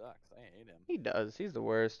 Brady sucks. I hate him. He does. He's the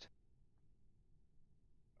worst.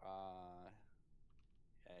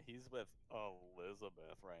 Yeah, he's with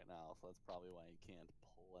Elizabeth right now, so that's probably why he can't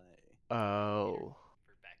play. Oh.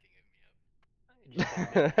 For backing me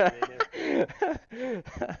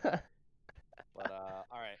up. But all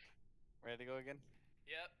right, ready to go again?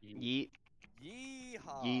 Yep. Yeet.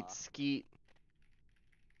 Yeehaw! Yeet skeet.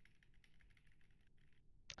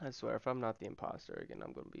 I swear, if I'm not the imposter again,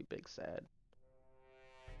 I'm gonna be big sad.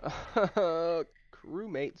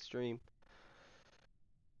 Crewmate stream.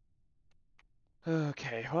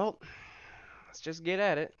 Okay, well, let's just get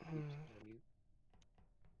at it.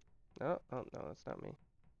 Oh, no, that's not me.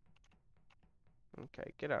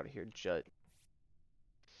 Okay, get out of here, Jut.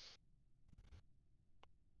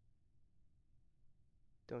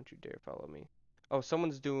 Don't you dare follow me. Oh,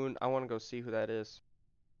 someone's doing. I want to go see who that is.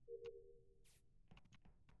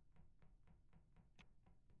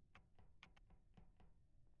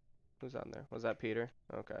 Who's on there? Was that Peter?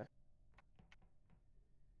 Okay.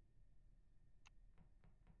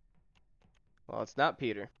 Well, it's not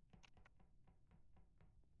Peter.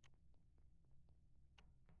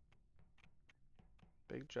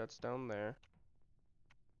 Big Jut's down there.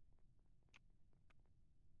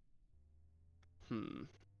 I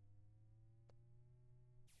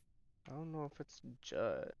don't know if it's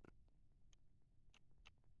Jut.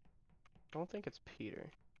 I don't think it's Peter.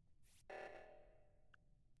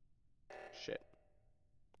 Shit.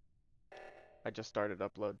 I just started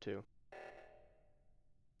upload too.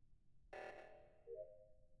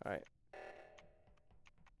 Alright.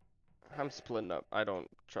 I'm splitting up. I don't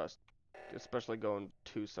trust. Especially going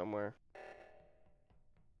to somewhere.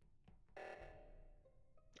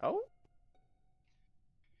 Oh?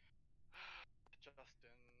 Justin.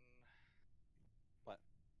 What?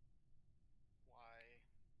 Why?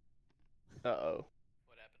 Uh-oh.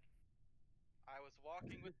 What happened? I was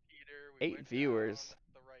walking with Peter. We 8 went viewers.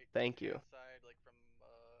 down the right Thank you. side, like from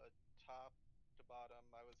top to bottom.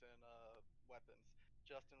 I was in weapons.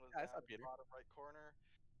 Justin was Yeah, I down saw in the Peter. bottom right corner.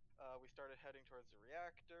 We started heading towards the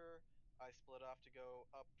reactor. I split off to go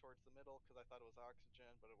up towards the middle because I thought it was oxygen,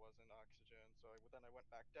 but it wasn't oxygen. So then I went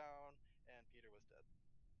back down, and Peter was dead.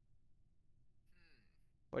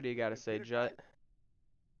 What do you gotta Did say, Peter Jut? die?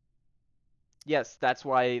 Yes, that's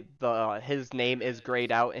why his name is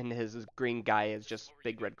grayed out and his green guy is just What were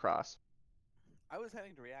you big red cross. I was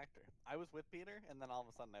heading to reactor. I was with Peter, and then all of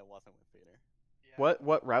a sudden I wasn't with Peter. Yeah.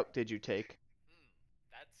 What route did you take?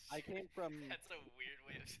 That's I came from that's a weird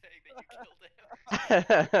way of saying that you killed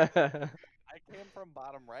him. I came from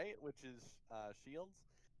bottom right, which is shields,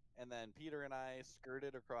 and then Peter and I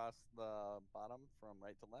skirted across the bottom from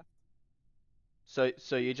right to left.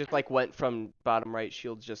 So you just like went from bottom right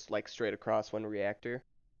shields just like straight across when reactor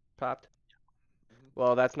popped? Mhm.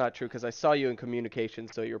 Well, that's not true because I saw you in communication,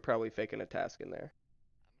 so you're probably faking a task in there.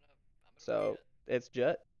 I'm gonna So it's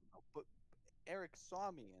Jut. But Eric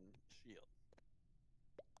saw me in shield.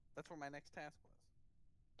 That's where my next task was.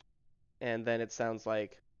 And then it sounds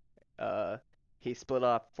like he split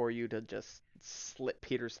off for you to just slit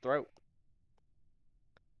Peter's throat.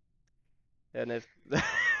 And if You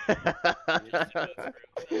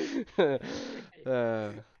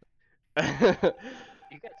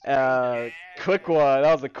got quick one.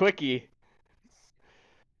 That was a quickie.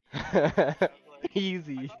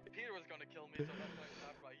 Easy. I thought Peter was gonna kill me, so that's why I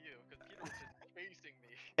stopped by you, because Peter was just chasing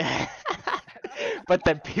me. But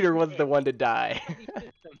then Peter was the one to die.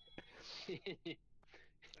 And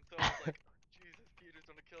so I was like, Jesus, Peter's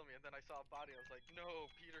gonna kill me. And then I saw a body. I was like, no,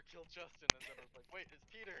 Peter killed Justin. And then I was like, wait, it's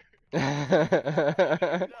Peter.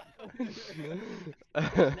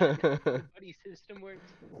 buddy system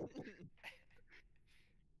works.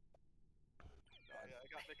 Yeah, I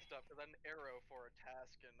got mixed up because I had an arrow for a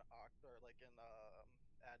task in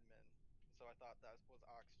admin. So I thought that was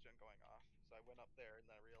oxygen going off. So I went up there and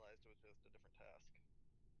then I realized it was just a different task.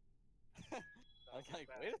 I was was like,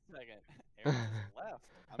 bad. wait a second. Aaron just left.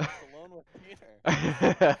 I'm just alone with Peter.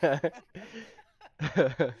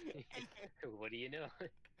 What do you know?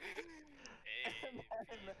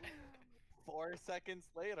 And then 4 seconds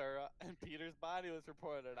later, and Peter's body was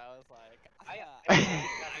reported. I was like, I ah. got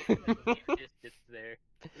some distance there.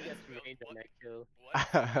 We got some range on that kill. What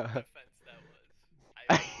fucking defense that was.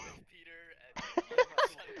 I was with Peter and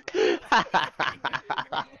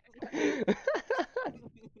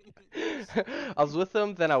I was with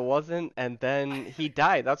him, then I wasn't, and then he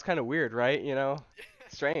died. That's kind of weird, right? You know,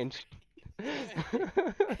 strange.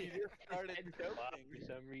 Peter started Head fell off choking. for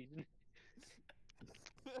some reason.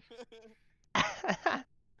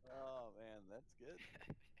 Oh man, that's good.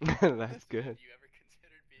 That's good. Have you ever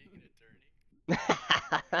considered being an attorney?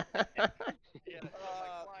 Yeah, so my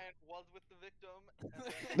Uh, client was with the victim, and then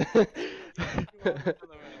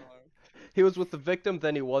He was with the victim,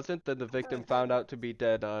 then he wasn't, then the victim found out to be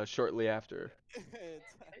dead shortly after.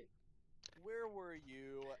 Where were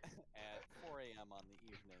you at 4 a.m. on the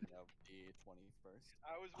evening of the 21st?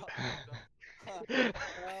 I was with the victim.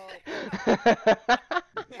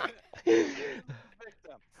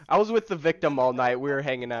 Victim. I was with the victim all No, night. We were at the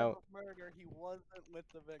hanging time out. of Murder, he wasn't with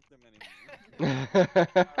the victim anymore.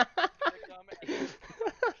 Victim, and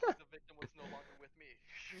then the victim was no longer with me.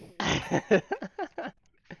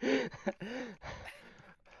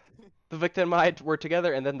 The victim and I were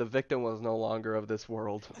together, and then the victim was no longer of this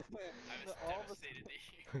world. I was All of a devastated to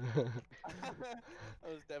hear. I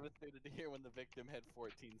was devastated to hear when the victim had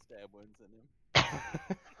 14 stab wounds in him.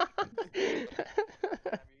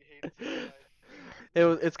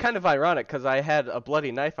 It's kind of ironic because I had a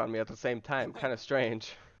bloody knife on me at the same time. Kind of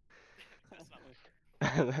strange. That's not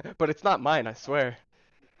my But it's not mine, I swear.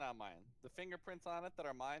 It's not mine. The fingerprints on it that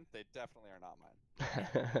are mine, they definitely are not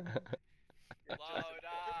mine. Load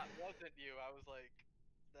up. It wasn't you. I was like,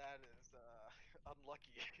 that is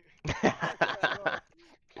unlucky.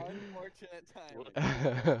 Unfortunate timing. I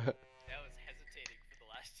was hesitating for the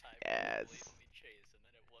last time. Yes. Blatantly Chase, and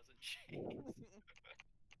then it wasn't Chase.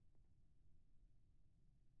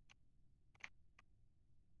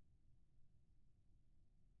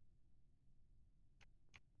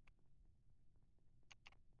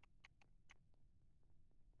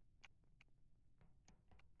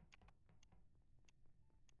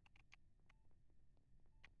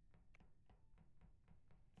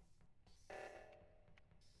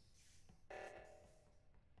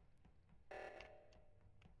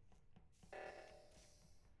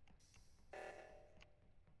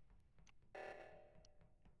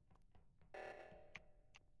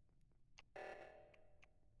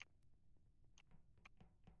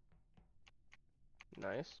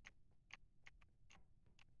 Nice.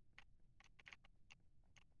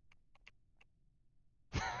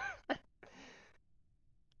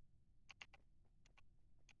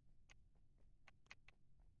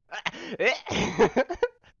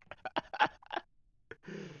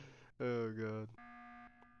 Oh god.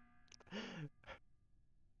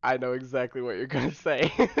 I know exactly what you're gonna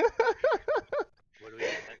say. What do we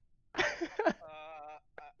got?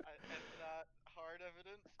 It's not hard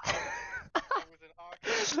evidence. It was an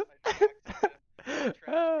auction. I took accident.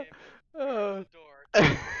 Trash came in through the door.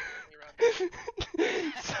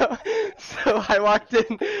 So I walked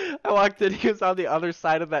in, he was on the other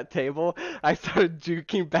side of that table. I started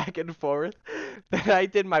juking back and forth. Then I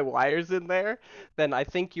did my wires in there. Then I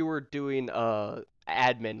think you were doing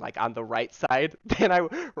admin like on the right side. Then I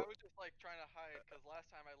was just like trying to hide because last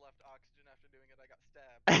time I left oxygen after doing it, I got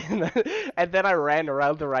stabbed. and then I ran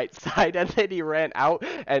around the right side, and then he ran out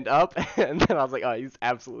and up, and then I was like, oh, he's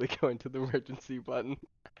absolutely going to the emergency button.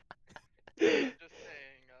 Just saying.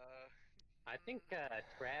 I think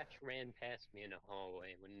Trash ran past me in a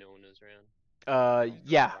hallway when no one was around.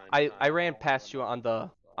 Yeah, I Fine. ran past you on the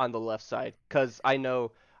left side, cause I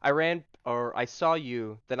know I saw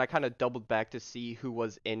you, then I kind of doubled back to see who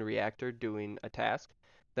was in reactor doing a task.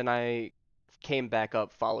 Then I came back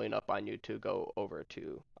up following up on you to go over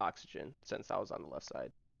to oxygen since I was on the left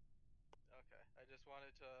side. Okay, I just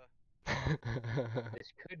wanted to.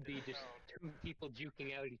 This could be just two people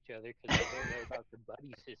juking out each other because they don't know about the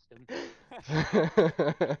buddy system. Peter,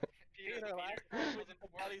 last time with the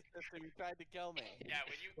buddy system, you tried to kill me. Yeah,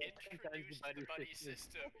 when you Sometimes introduced the the buddy buddy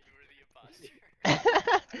system, you were the imposter.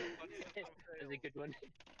 That's a good one.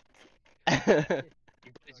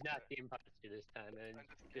 It's not the imposter this time, and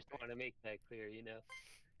just want to make that clear, you know.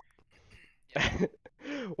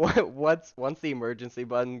 Once the emergency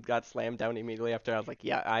button got slammed down immediately after, I was like,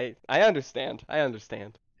 yeah, I understand. I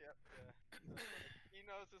understand. Yep, yeah. He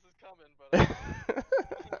knows this is coming, but.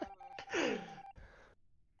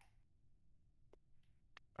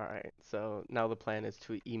 Alright, So now the plan is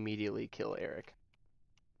to immediately kill Eric.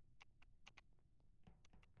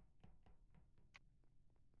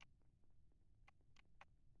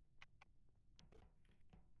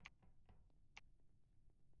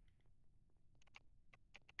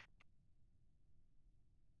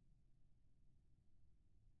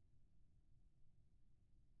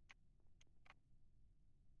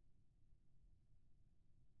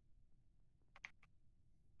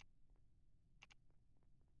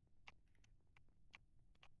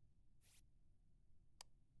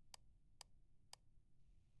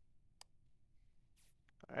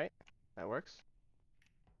 All right, that works.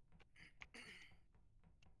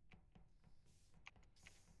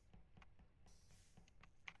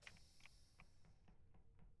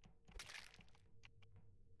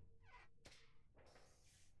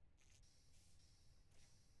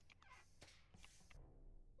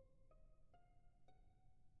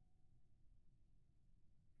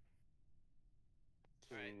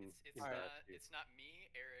 Alright, it's Alright. it's not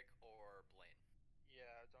me, Eric, or Blaine. Yeah,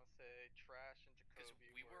 don't say Trash and Because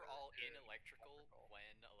Jacoby. we were all in electrical when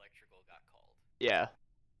electrical got called. Yeah.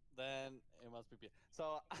 Then it must be Peter.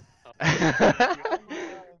 So It's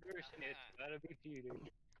gotta be Peter.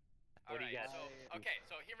 What do you Alright, got? so okay,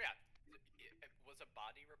 so hear me out. Was a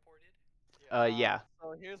body reported? Yeah.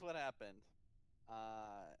 So here's what happened.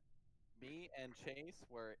 Me and Chase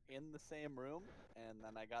were in the same room, and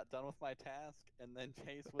then I got done with my task, and then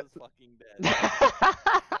Chase was fucking dead. So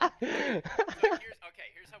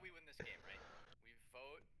here's how we win this game, right? We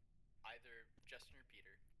vote either Justin or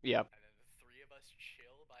Peter. Yep. And then the three of us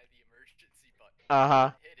chill by the emergency button.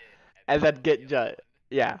 Uh-huh. Hit it. And then get reveal Jut.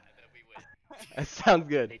 one, Yeah. And then we win. That sounds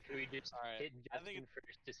good. Hey, can we just Alright, hit I think Justin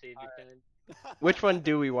first to save your time? Which one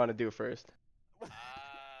do we want to do first?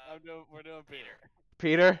 We're doing Peter.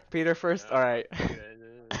 Peter? Peter first? No, All right.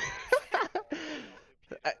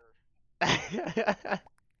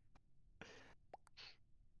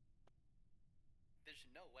 There's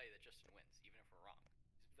no way that Justin wins, even if we're wrong.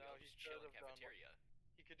 'Cause we No, all he just chill should in have done what- cafeteria.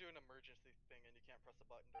 He could do an emergency thing, and you can't press a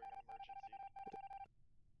button during an emergency.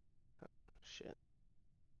 Shit.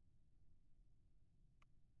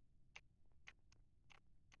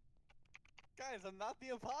 Guys, I'm not the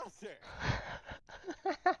imposter.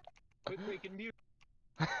 Quick, we can mute.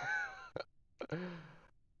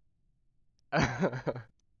 Okay.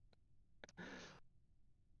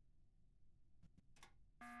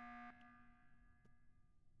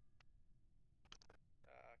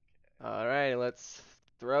 All right, let's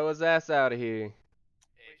throw his ass out of here.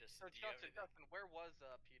 Hey, Wait, just so do you have Justin, anything? Justin, where was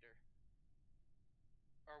Peter?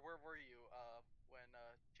 Or where were you when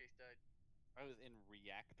Chase died? I was in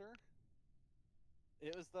reactor.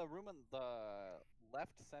 It was the room in the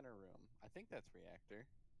left center room. I think that's reactor.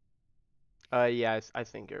 Yeah, I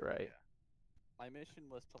think you're right. My mission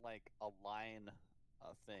was to like align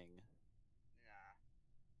a thing. Nah.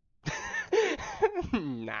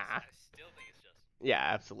 Nah. I still think it's Justin. Yeah,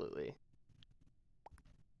 absolutely.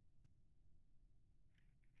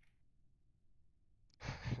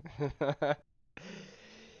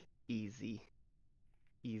 Easy.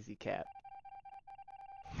 Easy cap.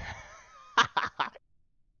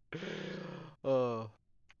 Oh.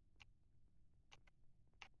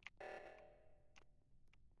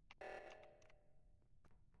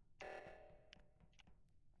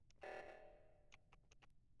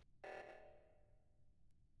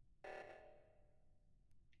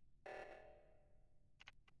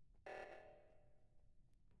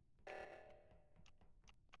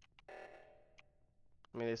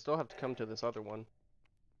 I mean, they still have to come to this other one.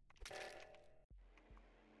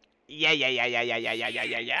 Yeah. You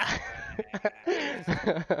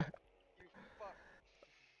fuck.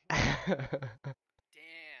 Damn.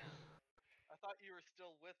 I thought you were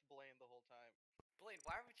still with Blaine the whole time. Blaine,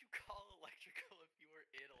 why would you call electrical if you were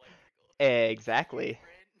in electrical? Exactly.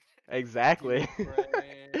 Brain? Exactly.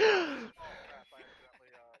 Oh crap! I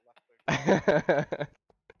accidentally left the.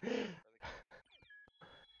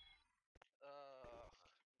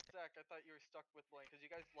 Zach, I thought you were stuck with Blaine because you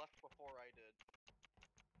guys left before I did.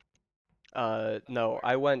 No, Where?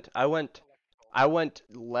 I went Electrical.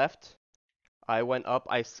 left. I went up.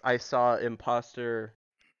 I saw imposter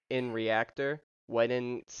in reactor. Went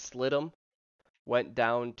in, slid him. Went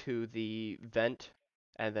down to the vent,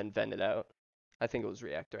 and then vented out. I think it was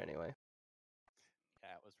reactor anyway. Yeah,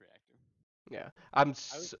 it was reactor. Yeah.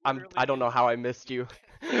 was I literally don't know in how I missed you.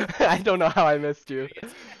 I don't know how I missed you.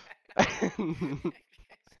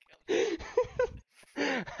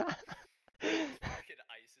 Fucking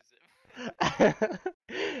ices him.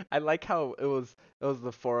 I like how it was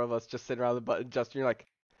the four of us just sitting around the button. Justin, you're like,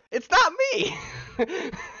 it's not me.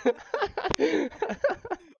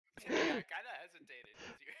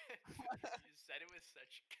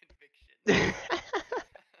 It's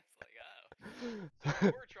like, oh. So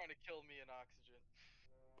you were trying to kill me in oxygen.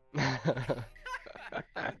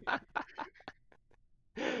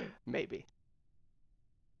 Maybe.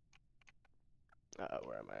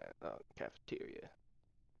 Where am I at? Oh, cafeteria.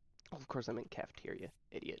 Of course I'm in cafeteria,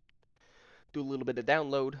 idiot. Do a little bit of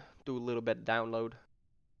download.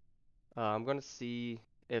 I'm gonna see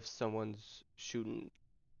if someone's shooting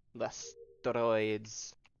the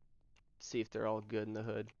steroids. See if they're all good in the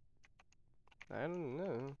hood. I don't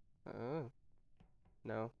know.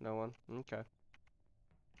 No, no one. Okay.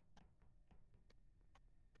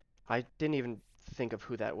 I didn't even think of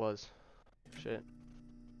who that was. Shit.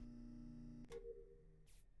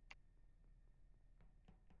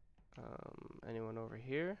 Anyone over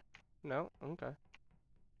here? No? Okay.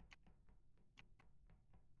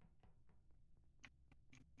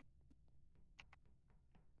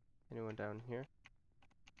 Anyone down here?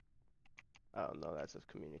 Oh no, that's if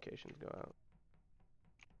communications go out.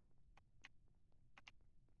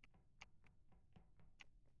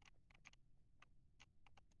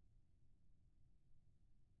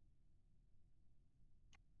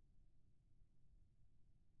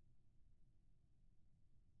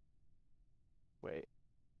 Wait.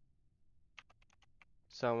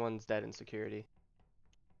 Someone's dead in security.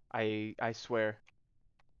 I swear.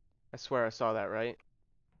 I swear I saw that, right?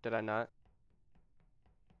 Did I not?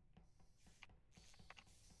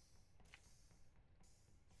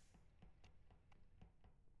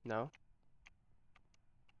 No?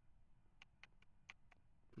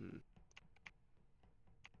 Hmm.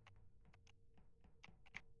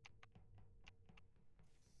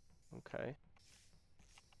 Okay.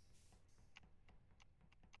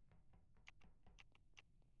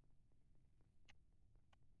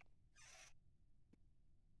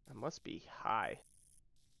 I must be high.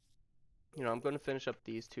 You know, I'm gonna finish up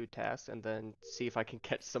these two tasks and then see if I can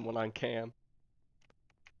catch someone on cam.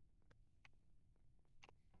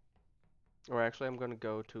 Or actually, I'm gonna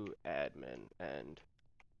go to admin and...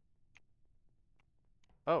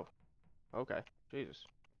 Oh, okay. Jesus.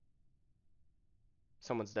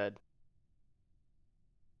 Someone's dead.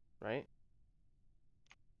 Right?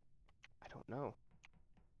 I don't know.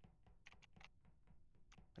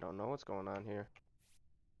 I don't know what's going on here.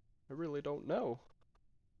 I really don't know.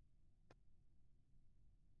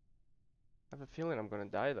 I have a feeling I'm gonna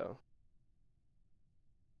die though.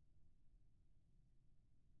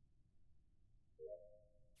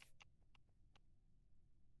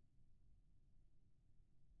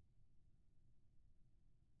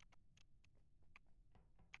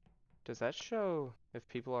 Does that show if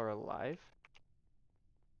people are alive?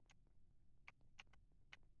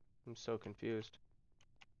 I'm so confused.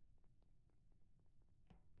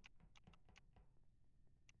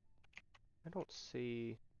 I don't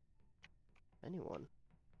see anyone.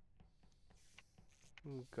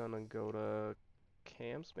 I'm gonna go to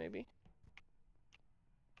cams maybe?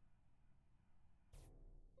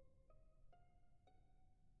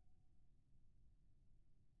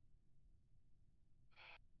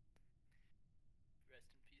 Rest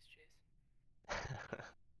in peace, Chase.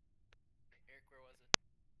 Eric, where was it?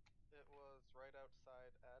 It was right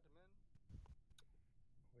outside admin.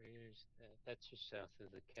 Where's that? That's just south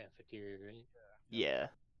of the cafeteria, right? Yeah.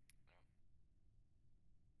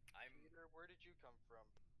 Peter, where did you come from?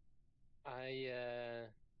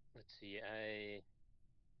 Let's see,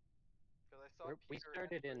 Because I saw we Peter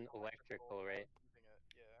started entering in electrical, right? using it.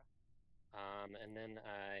 Yeah. And then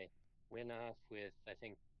I went off with, I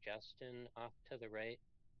think, Justin off to the right.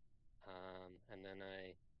 And then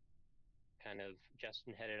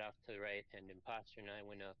Justin headed off to the right, and Imposter and I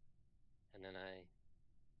went up. And then I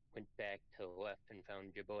went back to the left and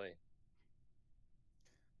found your boy.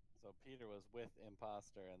 So Peter was with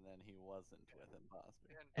Imposter, and then he wasn't with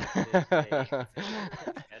Imposter.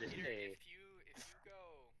 That is Peter, a if you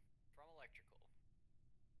go from electrical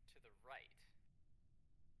to the right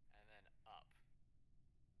and then up,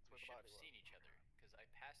 we should have seen each other because I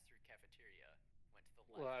passed through cafeteria, went to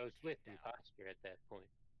the left. Well, I was with down. Imposter at that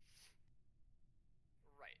point.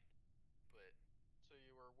 Right, but so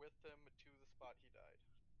you were with him to the spot he died.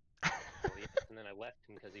 Well, yes, and then I left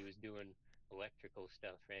him because he was doing electrical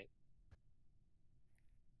stuff, right?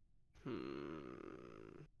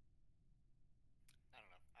 Hmm. I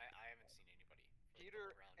don't know. I haven't seen anybody.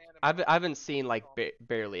 Peter and I haven't seen like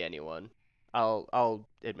barely anyone. I'll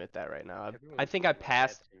admit that right now. I think I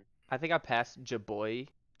passed Jaboy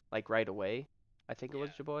like right away. I think it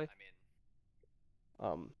was Jaboy. I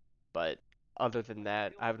mean, But other than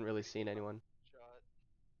that, I haven't really seen anyone.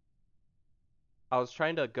 I was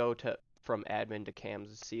trying to go from admin to cams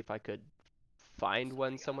to see if I could find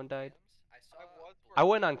when someone died. I saw were I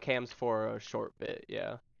went you on were- cams for a short bit,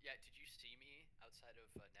 yeah. Yeah, did you see me outside of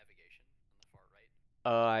navigation on the far right?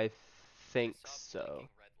 I 'Cause think I saw a so. blinking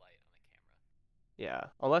red light on the camera. Yeah.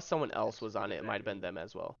 Unless someone else That's was on what it, does it that might have been mean? them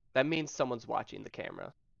as well. That means someone's watching the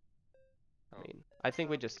camera. I Oh. mean, I think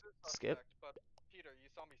we just Peter's skip. suspect, but Peter, you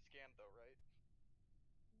saw me scan though, right?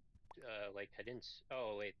 Like I didn't.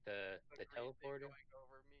 Oh wait, the green thing teleporter. going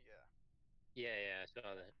over me, yeah. Yeah, I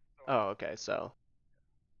saw that. So Oh, okay, so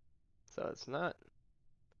it's not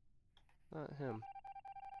him.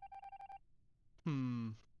 Hmm.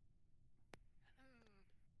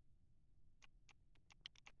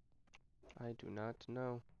 I do not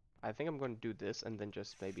know. I think I'm going to do this and then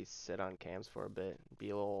just maybe sit on cams for a bit. Be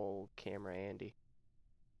a little camera Andy.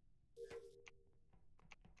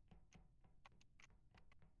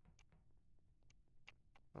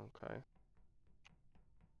 Okay.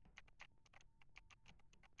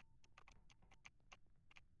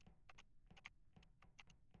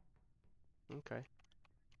 Okay.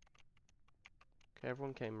 Okay,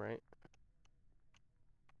 everyone came right.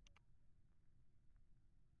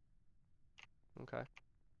 Okay.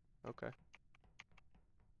 Okay.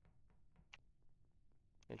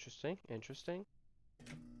 Interesting. Interesting.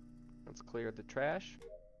 Let's clear the trash.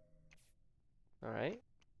 Alright.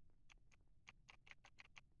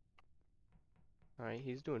 Alright,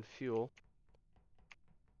 he's doing fuel.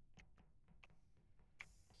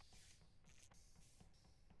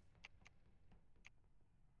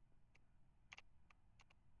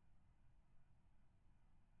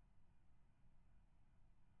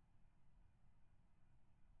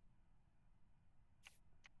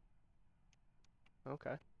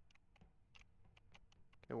 Okay.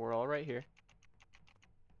 Okay, we're all right here.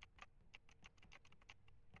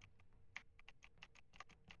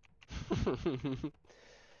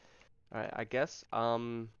 Alright, I guess,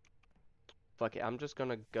 fuck it, I'm just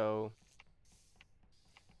gonna go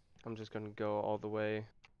all the way.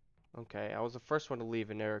 Okay, I was the first one to leave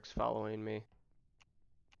and Eric's following me.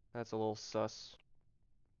 That's a little sus.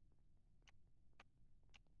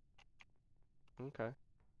 Okay.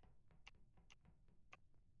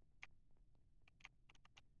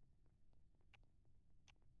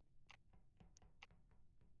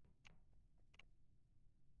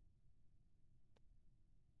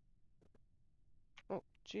 Oh,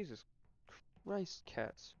 Jesus Christ,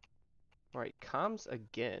 cats. Alright, comms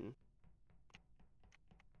again.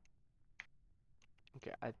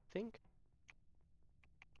 Okay, I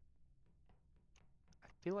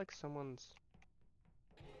feel like someone's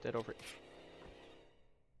dead over.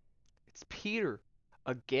 It's Peter.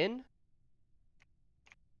 Again?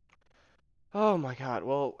 Oh my god.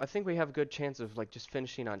 Well, I think we have a good chance of like just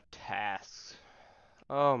finishing on tasks.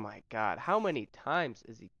 Oh my god. How many times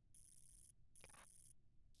is he?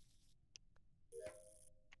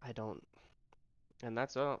 I don't. And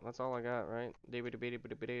that's all. That's all I got, right?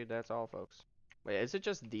 That's all, folks. Wait, is it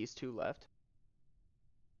just these two left?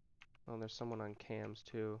 Oh, there's someone on cams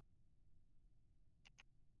too.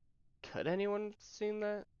 Could anyone seen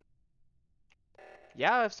that?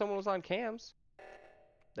 Yeah, if someone was on cams.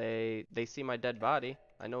 They see my dead body.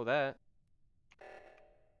 I know that.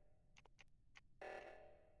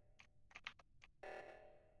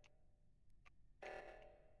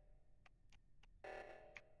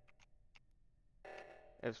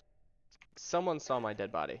 If someone saw my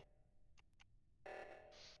dead body.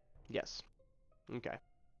 Yes. Okay.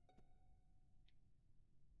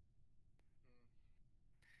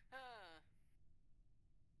 Ah,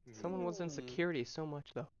 Someone was in security so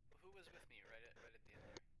much though. who was with me right at the end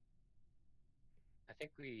there? I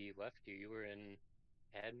think we left you. You were in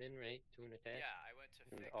admin, right? Doing a task. Yeah, I went to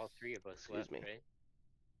And fix. all three of us Excuse left, me. right?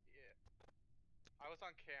 Yeah. I was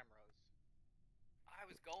on cameras. I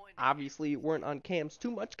was going. To Obviously, you weren't on cams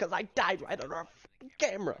too much because I died right on our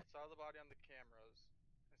camera. I saw the body on the cameras,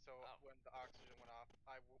 and so Oh. when the oxygen went off,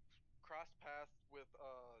 I crossed paths with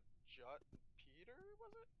Jut and Peter, was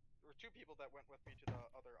it? There were two people that went with me to the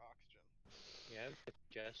other oxygen. Yeah, I was with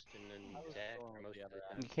Justin and I was Zach going for with most the of the other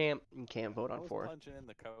time. You can't vote I on was fourth. punching in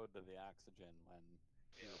the code to the oxygen when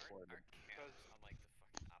he Yeah, reported. our cameras on like the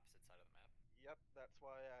fucking opposite side of the map. Yep, that's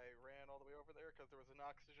why I ran all the way over there, because there was an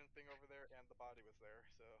oxygen thing over there and the body was there.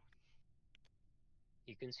 So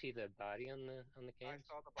You can see the body on the I cams.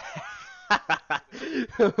 saw the body.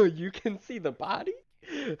 You can see the body?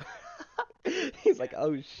 He's like,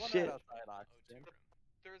 oh One right shit. outside O2 oxygen. room.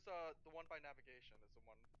 There's the one by navigation is the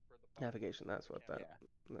one for the body. Navigation, that's what Yeah.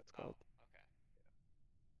 that's Oh, called. okay.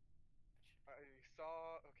 I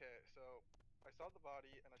saw. Okay, so I saw the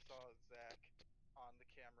body and I saw Zach on the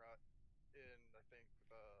camera. I think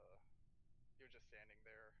he was just standing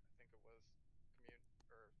there. I think it was commute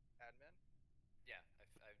or admin. Yeah, I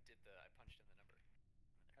punched in the number.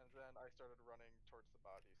 And then I started running towards the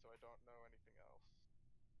body, so I don't know anything else.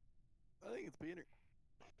 I think it's Peter.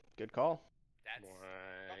 Good call. That's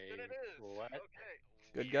Justin it is! What? Okay.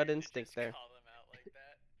 Good gut weird to instinct just there. call them out like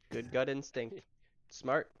that. Good gut instinct.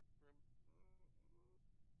 Smart.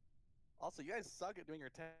 Also, you guys suck at doing your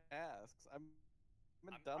tasks. I've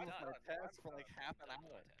been I'm done with done. my tasks I'm for like done. half an Done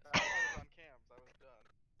with hour. my task. I was on cams, I was done.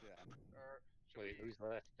 Yeah. Or should Wait, we who's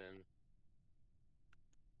left then?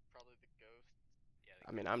 probably the ghost? Yeah,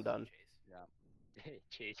 I mean, I'm done. Chase.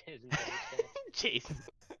 Chase hasn't done his task. Jeez.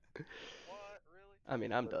 What? Really? I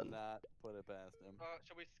mean, I'm Would done. not put it past him.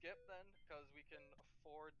 Should we skip then? Because we can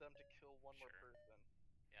afford them to kill one more Sure. person.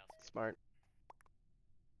 Yeah, I'll skip. Smart.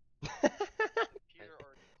 Peter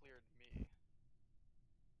already cleared me.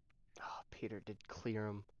 Oh, Peter did clear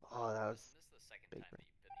him. Oh, that was Listen, this is the second big time brain. that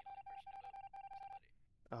you've been the only person to vote somebody.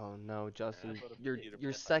 Oh no, Justin, I voted for you're Peter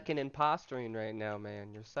you're both times. second impostering right now,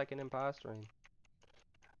 man. You're second impostering.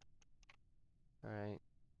 All right,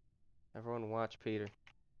 everyone, watch Peter.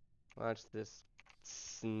 Watch this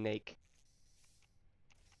snake.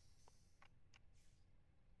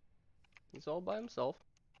 He's all by himself,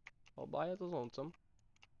 all by his lonesome.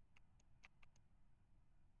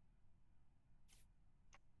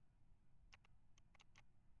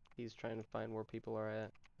 He's trying to find where people are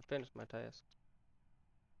at. I finished my task.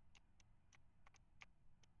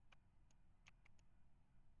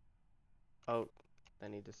 Oh,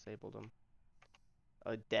 then he disabled him.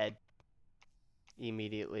 Dead.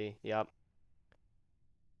 Immediately. Yep.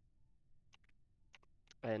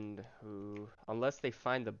 And who, unless they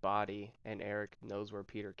find the body and Eric knows where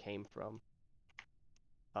Peter came from.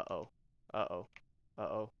 Uh-oh. Uh-oh.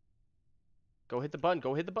 Uh-oh. Go hit the button.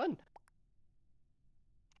 Go hit the button.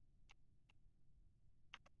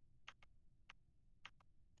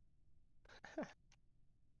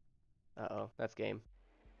 Uh-oh. That's game.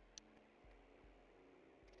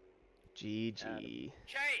 GG.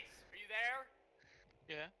 Chase, are you there?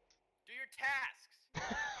 Yeah. Do your tasks.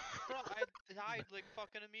 Bro, I died like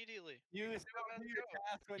fucking immediately. You still do your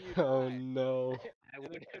task when you Oh die. no. I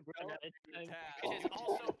would have run out of Your time. task. Which has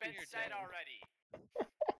also been You're said dead. already.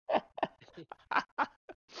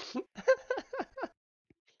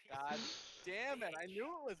 God damn it! I knew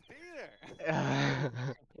it was Peter.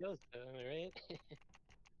 Kills them, right?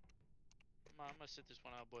 I'm gonna sit this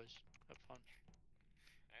one out, boys. Have fun.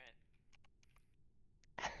 Alright.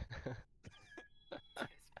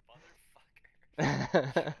 This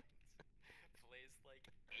motherfucker plays like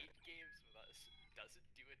 8 games with us, doesn't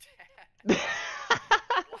do a task.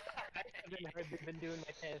 I haven't hardly been doing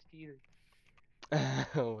my task either.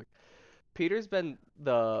 Oh, Peter's been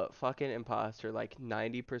the fucking imposter like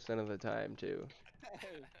 90% of the time too.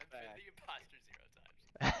 I've been Fact. the imposter 0 times.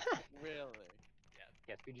 Really?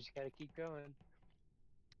 Guess we just gotta keep going.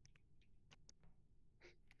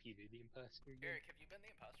 Peter the imposter again. Eric, have you been the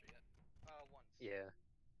imposter yet? Once. Yeah.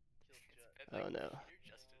 Killed It's Jet. been Oh, like no. Peter,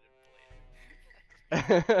 Justin, and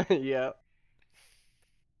Blaine. Yep.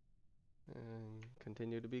 And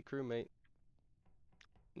continue to be crewmate.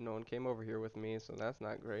 No one came over here with me, so that's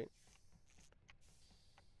not great.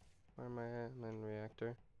 Where am I at? I'm in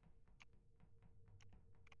reactor.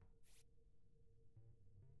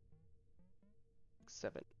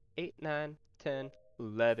 Seven, 8, 9, 10,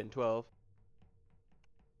 11, 12.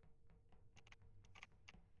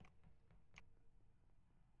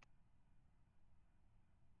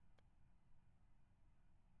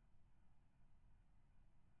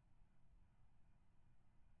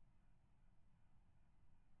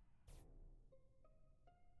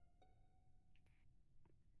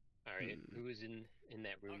 Alright, who was in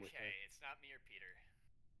that room with Okay, me? it's not me or Peter.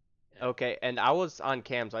 Yeah. Okay, and I was on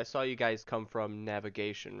cams. I saw you guys come from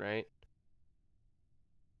navigation, right?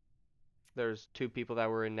 There's 2 people that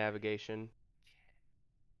were in navigation.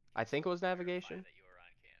 I think it was Clarify navigation. that you were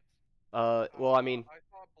on cams. Well, I mean, I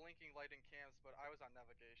saw blinking light in cams, but I was on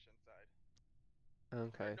navigation side.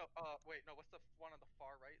 okay. No, wait, no, what's the one on the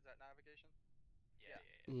far right? Is that navigation? Yeah,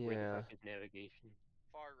 yeah, yeah. Where the Yeah. fuck is navigation?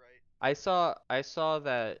 Far right. I saw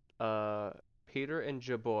that Peter and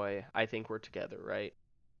Jaboy I think were together, right?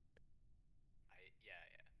 Yeah,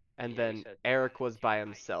 yeah. And Yeah, we then said Eric Dude, was by I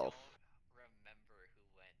himself. don't remember who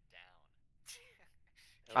went down.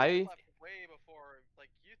 I left way before, like,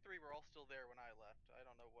 you 3 were all still there when I left. I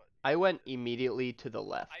don't know what. I went immediately to the Well,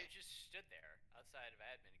 left. I just stood there outside of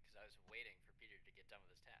admin because I was waiting for Peter to get done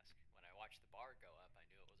with his task. When I watched the bar go up, I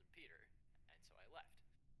knew it wasn't Peter, and so I left.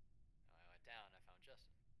 When I went down, I found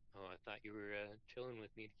Justin. Oh, I thought you were chilling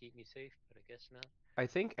with me to keep me safe, but I guess not. I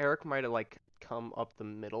think Eric might have like come up the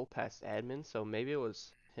middle past admin, so maybe it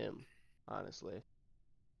was him, honestly.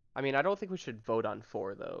 I mean, I don't think we should vote on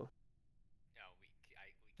 4 though. No, we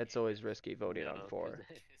It's can't always guess. risky voting on No, 'cause 4.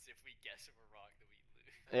 Because if we guess and we're wrong, then we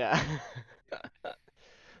lose. Yeah.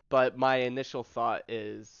 But my initial thought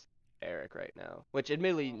is Eric right now, which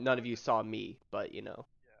admittedly none of you saw me, but you know.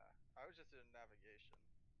 Yeah, I was just in navigation.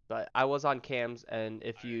 But I was on cams, and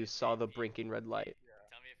if you Alright, saw the Pete, blinking red light. Yeah.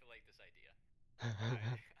 tell me if you like this idea.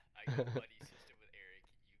 I go buddy system with Eric,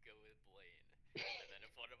 you go with Blaine, and then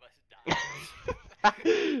if one of us dies,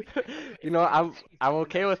 You know, I'm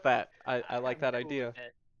okay with that. I like that I'm cool with idea.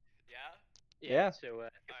 that. yeah? Yeah. So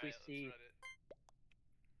if we Alright, see, let's run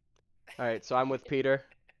it. All right, so I'm with Peter.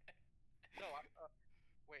 No,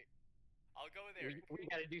 wait. I'll go with Eric. we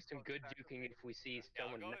gotta do some good juking if we see Yeah, I'll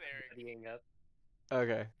someone go not with Eric. buddying up.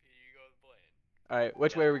 Okay. You go with Blaine. All right,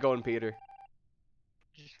 which way are we going, Peter?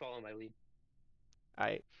 Just follow my lead. All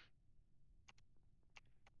right.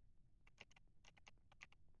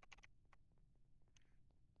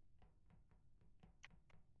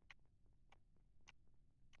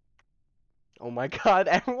 Oh my God,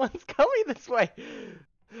 everyone's coming this way.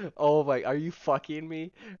 Oh my, are you fucking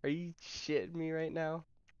me? Are you shitting me right now?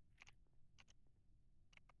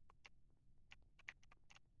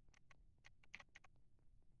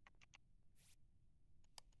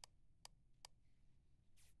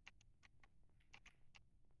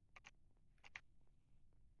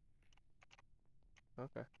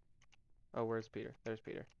 Okay. Oh, where's Peter? There's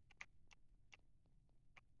Peter.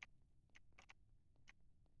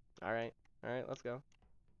 All right. All right, let's go.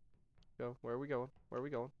 Go. Where are we going? Where are we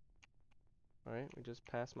going? All right, we just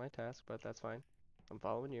passed my task, but that's fine. I'm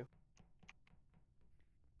following you.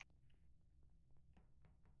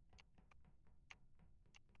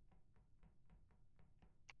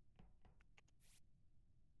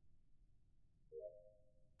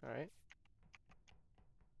 All right.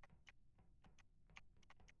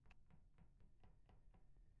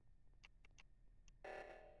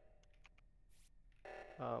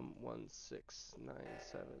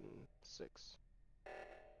 16976.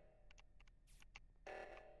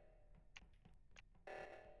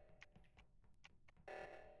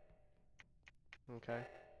 Okay.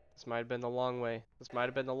 This might have been the long way. This might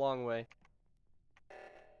have been the long way.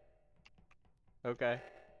 Okay.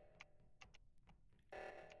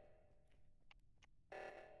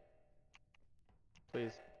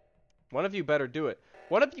 Please. One of you better do it.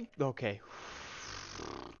 One of you. Okay.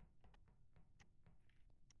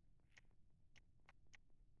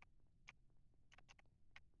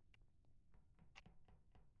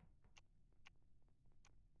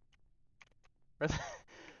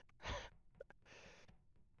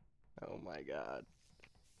 Oh my God.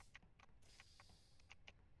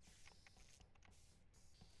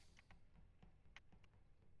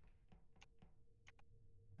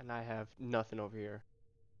 And I have nothing over here.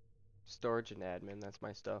 Storage and admin, that's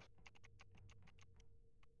my stuff.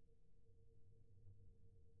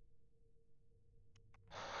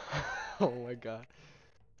 Oh my God.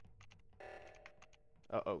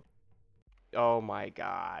 Uh-oh. Oh my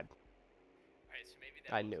God. Alright, so maybe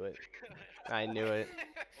that I was knew it. good. I knew it.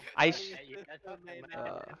 I sh- That's what May might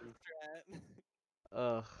not happen. Trent.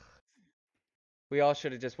 Ugh. We all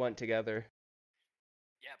should have just went together.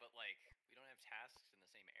 Yeah, but like, we don't have tasks in the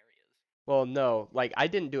same areas. Well, no, like I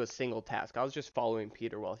didn't do a single task. I was just following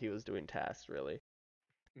Peter while he was doing tasks, really.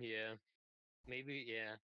 Yeah. Maybe,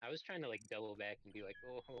 yeah. I was trying to like double back and be like,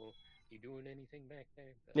 oh, you doing anything back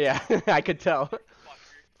there? But Yeah, I could tell. Fucker.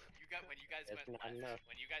 When you guys That's went not left, enough.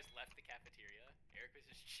 when you guys left the cafeteria, Eric was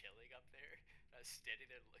just chilling up there. I was standing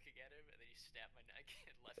there looking at him, and then he snapped my neck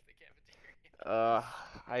and left the cafeteria.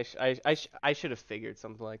 I should have figured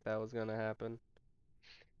something like that was gonna happen.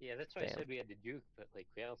 yeah, that's why I Damn. said we had to juke, but like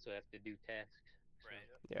we also have to do tasks. So. Right.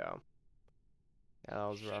 Yeah. Yeah, that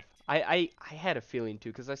was rough. I had a feeling too,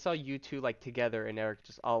 because I saw you two like together and Eric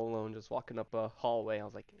just all alone, just walking up a hallway. I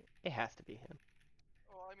was like, it has to be him.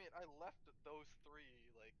 Well, I mean, I left those three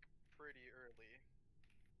like pretty early,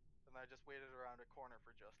 and I just waited around a corner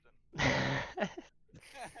for Justin.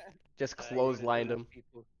 Just You're one of clotheslined those him.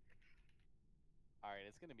 people. Alright,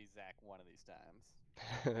 it's gonna be Zach one of these times.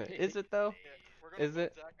 Is it though? Yeah, we're gonna Is vote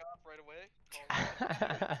it? Zach off right away. Call it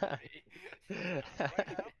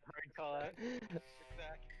right now. Hard call out. It's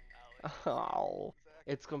Zach. Oh, Zach.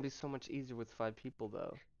 it's gonna be so much easier with 5 people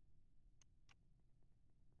though.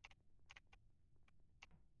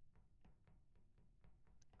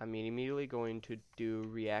 I'm immediately going to do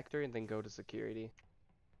reactor and then go to security.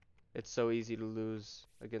 It's so easy to lose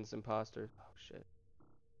against imposters. Oh shit.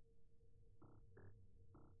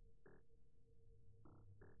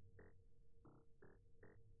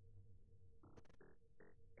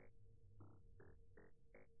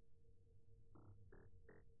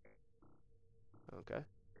 Okay.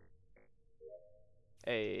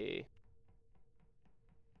 Hey.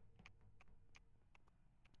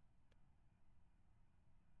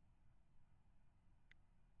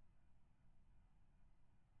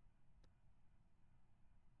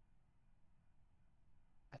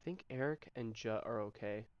 I think Eric and Jut are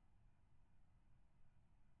okay.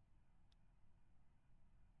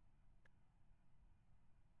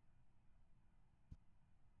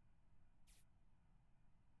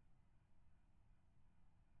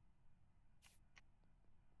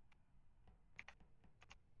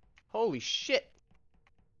 Holy shit!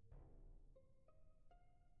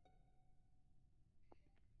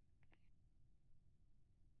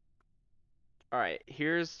 Alright,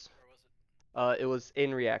 here's Or was it? it was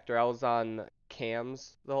in reactor. I was on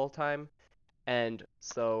cams the whole time, and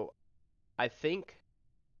so I think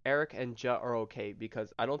Eric and Jut are okay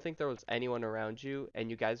because I don't think there was anyone around you, and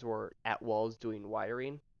you guys were at walls doing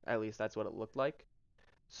wiring. At least that's what it looked like.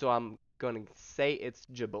 So I'm gonna say it's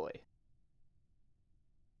Jaboy.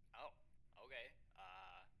 Oh, okay.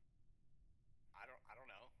 I don't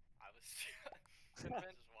know. I was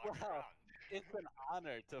just walking Wow. around. It's an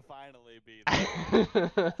honor to finally be there.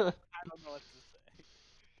 I don't know what to say.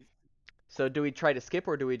 So do we try to skip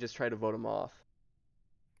or do we just try to vote him off?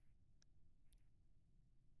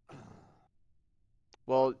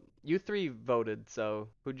 Well, you three voted, so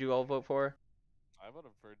who'd you all vote for? I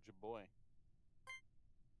voted for Jaboy.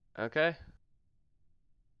 Okay.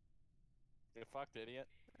 Get fucked, idiot.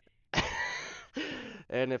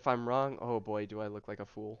 And if I'm wrong, oh boy, do I look like a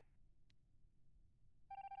fool.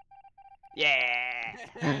 Yeah!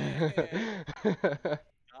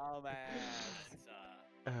 Dumbass. It's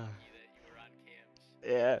Uh, lucky that you were on cams.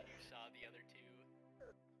 yeah. And you saw the other two.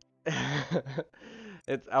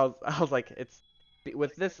 I was like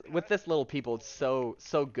with this little people, it's so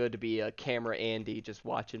good to be a camera Andy just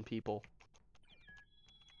watching people.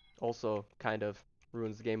 Also kind of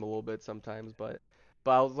ruins the game a little bit sometimes, but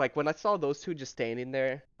I was like when I saw those two just standing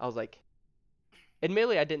there, I was like,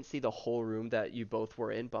 admittedly I didn't see the whole room that you both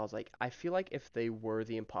were in, but I was like, I feel like if they were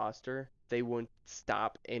the imposter, they wouldn't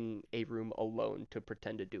stop in a room alone to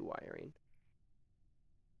pretend to do wiring.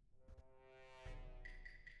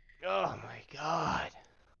 Oh my god.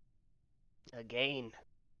 Again.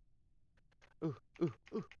 Ooh, ooh,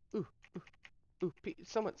 ooh, ooh, ooh, ooh.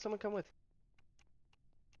 Someone come with.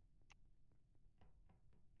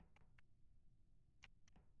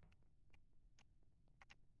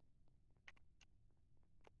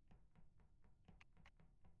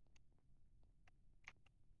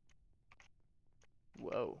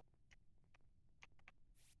 Whoa.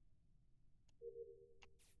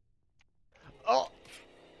 Oh!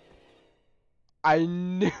 I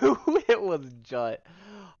knew it was Jut.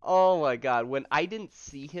 Oh my god, when I didn't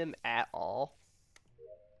see him at all.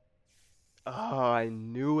 Oh, I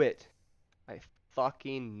knew it. I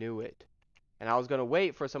fucking knew it. And I was gonna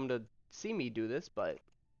wait for someone to see me do this, but...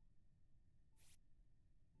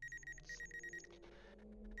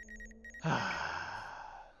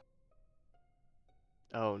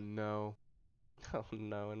 Oh no. Oh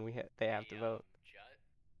no, and they have to Hey, vote. Jut,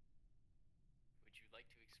 would you like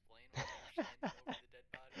to explain why you're standing over the dead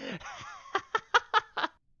body?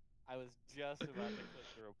 I was just about to click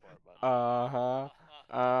the report button. Uh-huh.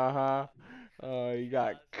 Uh-huh. Oh, you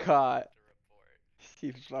got Just caught. about to report.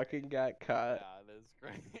 You fucking got caught. Yeah, it is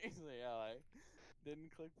crazy. Yeah, I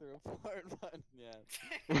didn't click the report button yet.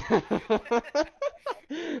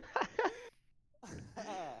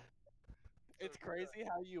 It's crazy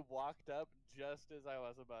how you walked up just as I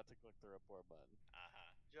was about to click the report button.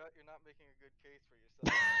 Jut, you're not making a good case for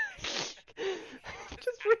yourself.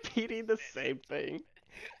 Just repeating the same thing.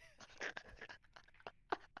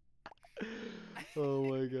 Oh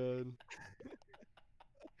my god.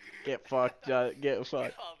 Get fucked, get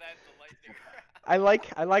fucked. Call that the lightning round.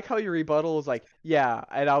 I like how your rebuttal was like, yeah,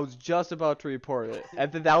 and I was just about to report it.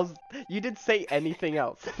 And then that was you didn't say anything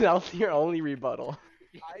else. That was your only rebuttal.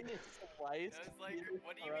 I sliced I was like, Peter's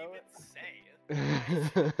what do you throat. even say?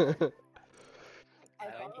 I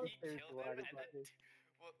Like, thought he there's killed a lot him, of and then, fucking-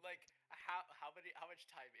 like, how much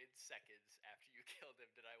time in seconds after you killed him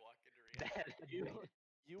did I walk into reality?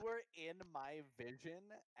 You were in my vision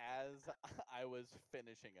as I was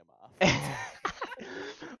finishing him off.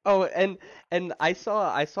 Oh, and I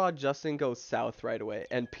saw Justin go south right away,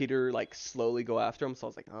 and Peter like slowly go after him. So I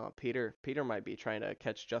was like, oh, Peter might be trying to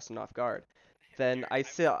catch Justin off guard. Then I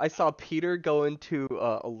saw Peter go into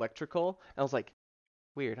electrical, and I was like,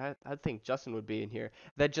 weird. I think Justin would be in here.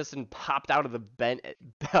 Then Justin popped out of the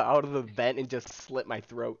vent and just slit my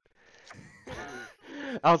throat.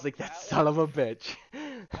 I was like, that son of a bitch.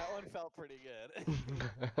 That one felt pretty good.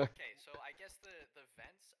 Okay, so I guess the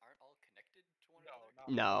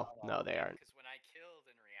No, not no, all. they aren't. Because when I killed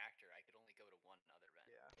in reactor, I could only go to one other vent.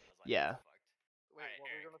 Yeah. I was like, Yeah. I'm fucked. Wait, Alright, what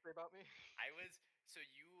were you Eric. gonna say about me? I was so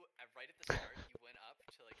you right at the start. You went up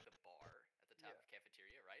to like the bar at the top Yeah. of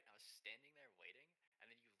cafeteria, right? And I was standing there waiting, and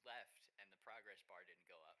then you left, and the progress bar didn't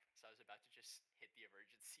go up. So I was about to just hit the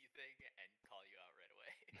emergency thing and call you out right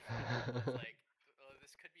away. I was like, well,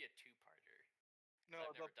 this could be a two-parter. 'Cause No,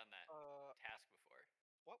 I've never done that task before.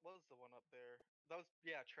 what was the one up there? That was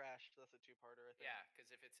trashed. That's a two-parter, I think. Yeah,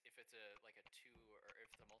 because if it's a like a two or if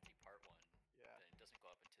it's a multi-part one, Yeah. then it doesn't go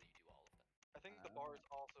up until you do all of them. I think the bar is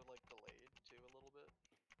also like delayed too a little bit.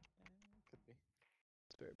 Could be.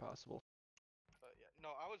 It's very possible. But yeah,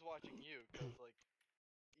 no, I was watching you because like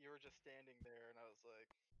you were just standing there, and I was like,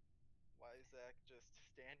 why is Zach just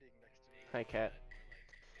standing next to me? Hi, Cat. More like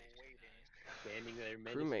patient, Waiting. Standing there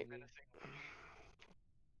Crewmate. menacing me. Menacingly.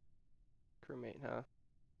 Crewmate, huh?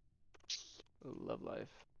 Love life.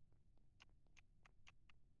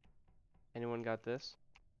 Anyone got this?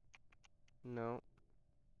 No.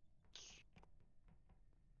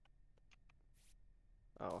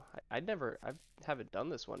 Oh, I haven't done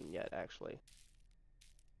this one yet, actually.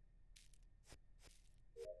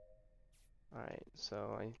 Alright,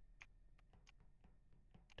 so I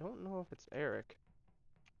don't know if it's Eric.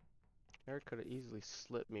 Eric could have easily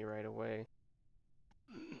slipped me right away.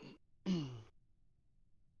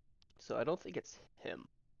 So I don't think it's him.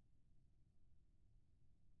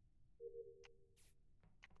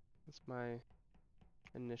 That's my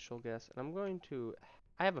initial guess. And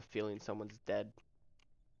I have a feeling someone's dead.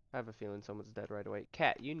 I have a feeling someone's dead right away.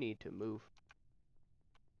 Cat, you need to move.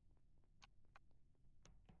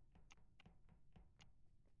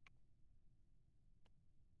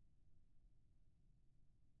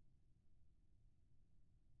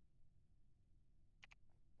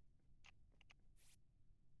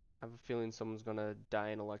 I have a feeling someone's gonna die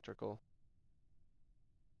in electrical.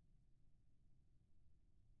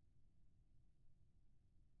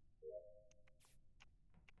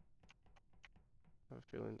 I have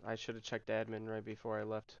a feeling I should have checked admin right before I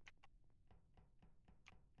left.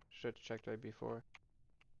 Should have checked right before.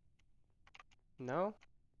 No?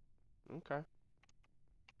 Okay.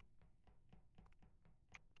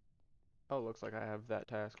 Oh, looks like I have that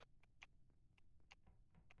task.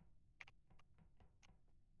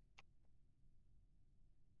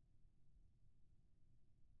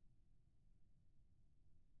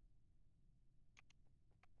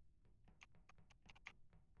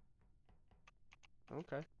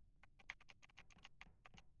 Okay.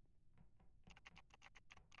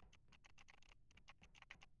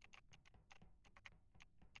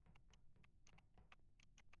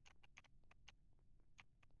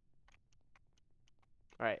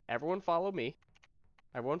 Alright, everyone follow me.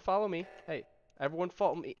 Everyone follow me. Hey, everyone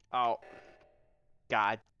follow me. Oh.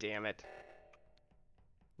 God damn it.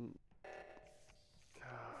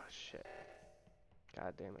 Oh, shit.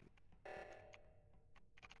 God damn it.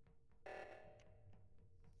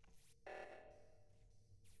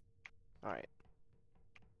 Alright.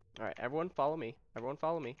 Alright, everyone follow me. Everyone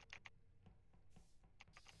follow me.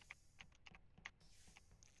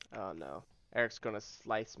 Oh no. Eric's gonna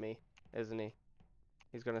slice me, isn't he?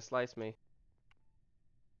 He's gonna slice me.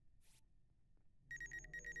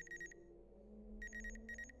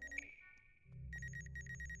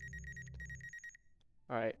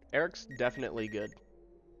 Alright, Eric's definitely good.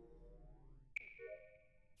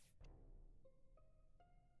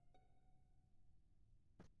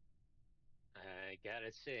 I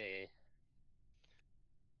gotta say.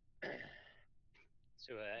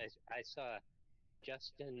 So I saw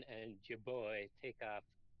Justin and Jaboy take off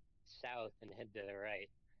south and head to the right.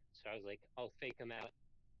 So I was like, I'll fake them out,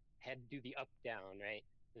 head do the up down, right,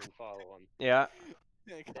 and then follow them. Yeah.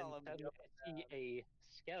 They Then call him the suddenly up I see a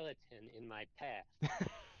skeleton in my path.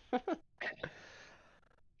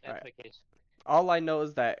 That's Alright. like a All I know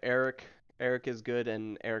is that Eric is good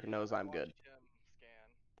and Eric knows I I'm good. watched him scan,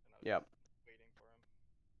 and I was Yep. just waiting for him.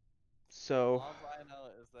 So All I know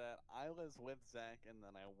is that I was with Zach and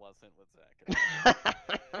then I wasn't with Zach.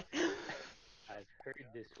 I've heard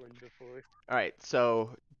this one before. Alright,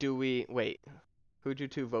 so wait, who'd you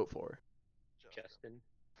two vote for? Justin.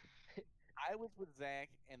 I was with Zach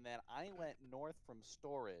and then I went north from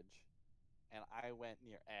storage and I went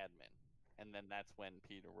near admin. And then that's when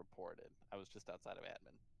Peter reported. I was just outside of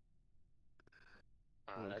admin.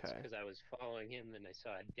 That's Okay. because I was following him and I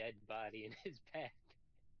saw a dead body in his path.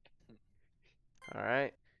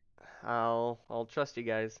 Alright. I'll trust you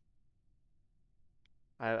guys.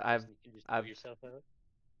 I've You can just I've vote yourself out.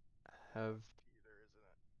 Peter, isn't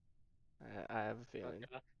it? I have a feeling.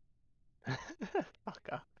 Fuck off. Fuck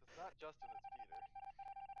off. It's not Justin, it's Peter.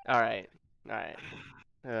 Alright. Alright.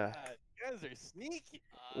 God, you guys are sneaky.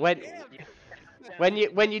 When Damn.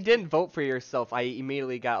 when you didn't vote for yourself, I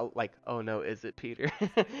immediately got like, oh no, is it Peter? I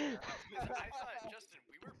thought, Justin,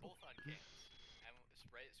 we were both on Kings, and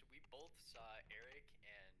right, so we both saw Eric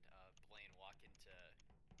and Blaine walk into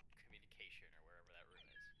communication or wherever that room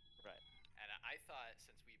is. Right. And I thought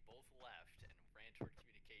since we both left and ran toward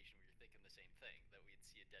communication, we were thinking the same thing, that we'd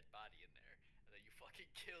see a dead body in there, and then you fucking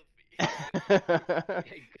killed me.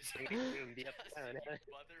 The uptown, huh?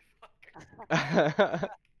 Motherfucker.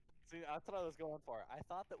 See, that's what I was going for. I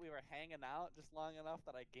thought that we were hanging out just long enough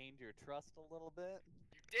that I gained your trust a little bit.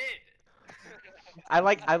 You did. I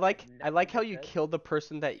like how you killed the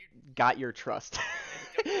person that got your trust.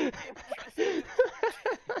 You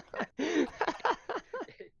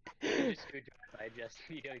just go drive by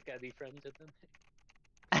Justin. You don't gotta be friends with them.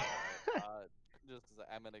 Just as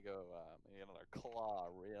I'm gonna go get another claw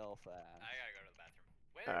real fast. I gotta go to the bathroom.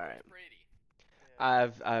 Where's Alright. Brady? I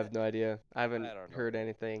have no idea. I haven't I don't know. heard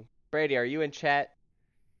anything. Brady, are you in chat?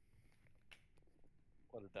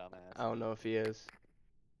 What a dumbass. I don't know if he is.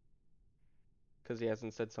 Cause he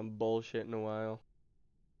hasn't said some bullshit in a while.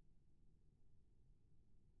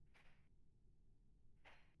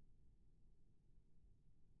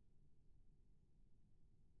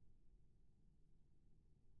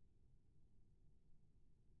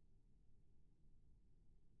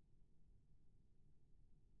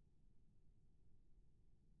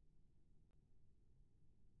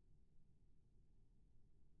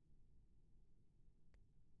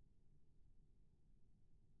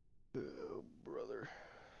 Oh, brother.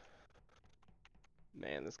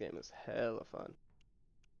 Man, this game is hella fun.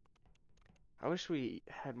 I wish we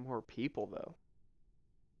had more people, though.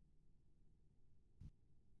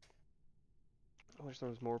 I wish there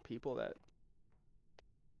was more people that...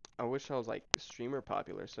 I wish I was, like, streamer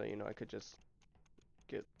popular, so, you know, I could just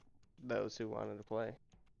get those who wanted to play.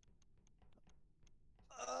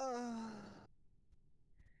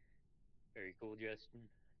 Very cool, Justin.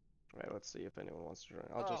 Right, let's see if anyone wants to join.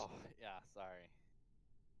 I'll just... yeah, sorry.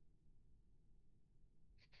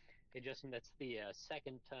 Hey, Justin, that's the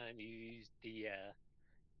second time you used the, I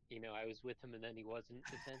was with him and then he wasn't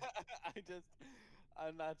defense.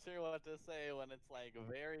 I'm not sure what to say when it's like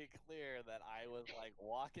very clear that I was like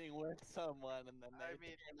walking with someone and then I they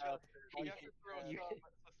mean, turn out Justin, you have to throw you-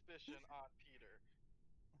 some suspicion on Peter.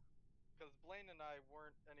 Because Blaine and I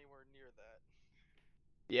weren't anywhere near that.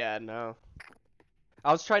 Yeah, no.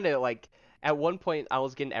 I was trying to, like... At one point, I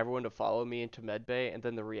was getting everyone to follow me into medbay, and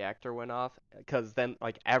then the reactor went off, because then,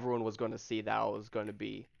 like, everyone was going to see that I was going to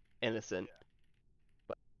be innocent.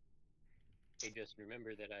 Yeah. Hey, Justin,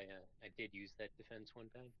 remember that I did use that defense one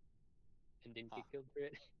time and didn't get killed for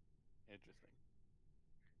it? Interesting.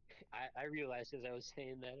 I realized as I was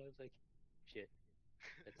saying that, I was like, shit,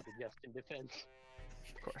 that's the Justin defense.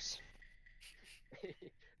 Of course. Hey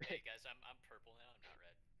guys, I'm purple now. I'm not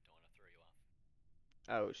red. Don't want to throw you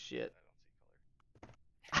off. Oh, shit.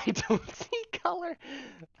 I don't see color.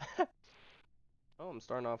 I don't see color. Oh, I'm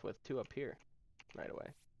starting off with 2 up here right away.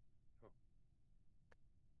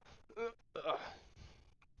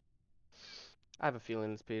 I have a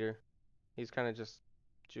feeling it's Peter. He's kind of just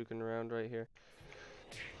juking around right here.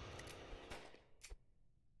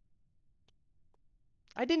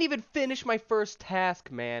 I didn't even finish my first task,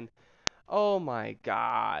 man. Oh my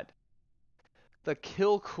god. The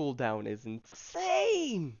kill cooldown is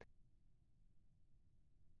insane.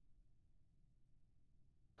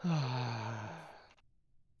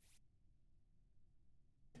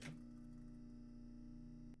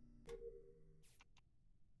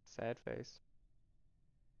 Sad face.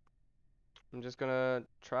 I'm just gonna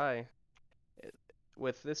try.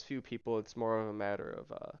 With this few people, it's more of a matter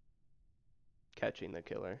of catching the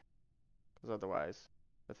killer. Because otherwise,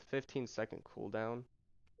 with 15-second cooldown,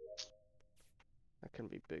 that can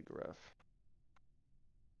be big rough.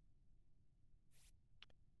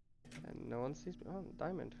 And no one sees me. Oh,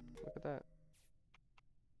 diamond. Look at that.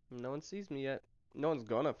 No one sees me yet. No one's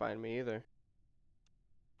gonna find me either.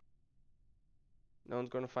 No one's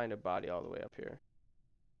gonna find a body all the way up here.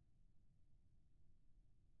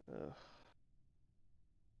 Ugh.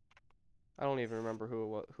 I don't even remember who it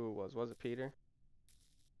was. Was it Peter?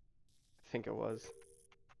 I think it was.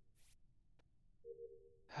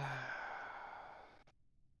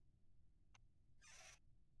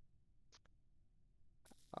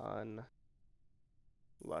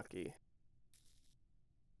 Unlucky.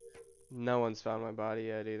 No one's found my body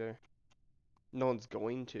yet either. No one's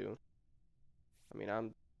going to. I mean,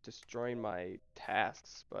 I'm destroying my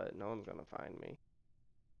tasks, but no one's gonna find me.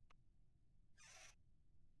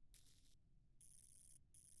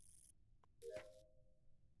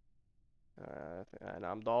 And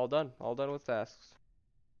I'm all done. All done with tasks.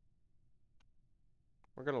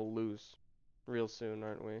 We're gonna lose real soon,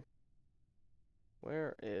 aren't we?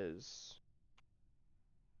 Where is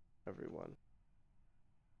everyone?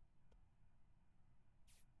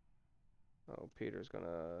 Oh, Peter's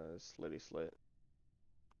gonna slitty slit.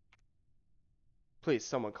 Please,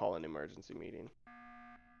 someone call an emergency meeting.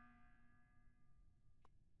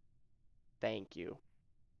 Thank you.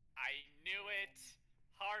 I knew it.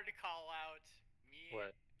 Hard to call out.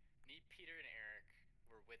 What? Me, Peter, and Eric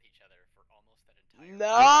were with each other for almost that entire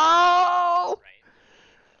No! right?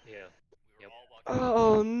 Yeah. We were Yep. all walking.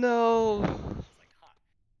 Oh no! It's like, huh?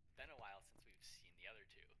 Been a while since we've seen the other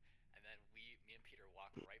two, and then me and Peter walk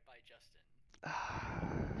right by Justin.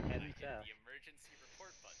 And I hit the emergency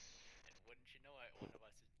report button, and wouldn't you know it, one of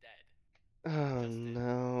us is dead. Oh Justin.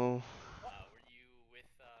 no! Were you with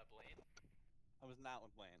Blaine? I was not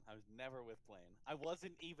with Blaine. I was never with Blaine. I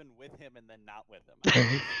wasn't even with him and then not with him. I was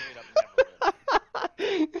just straight up never with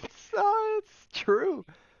him. It's true.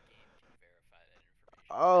 The game can verify that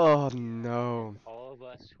information. Oh no. All of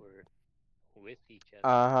us were with each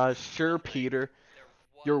other. Sure, But, like, Peter. there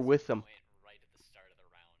You're was with a them. point right at the start of the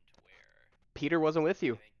round where Peter wasn't with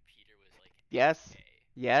you. I think Peter was like Yes. AFK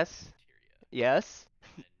Yes. cafeteria, Yes.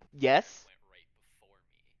 and then Yes. Eric went right before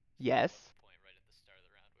me. So Yes. there was a point right at the start of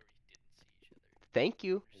the round where we didn't see each other. Thank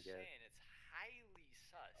you. I'm just Yeah. saying it's highly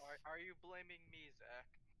sus. Are you blaming me, Zach?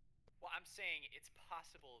 Well, I'm saying it's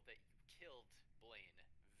possible that you killed Blaine,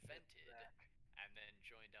 vented, Zach. and then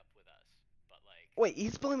joined up with us. But like, Wait,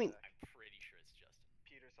 he's blaming. I'm pretty sure it's Justin.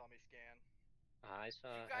 Peter saw me scan. I saw.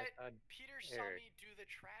 You I guys- saw. Peter saw Eric. me do the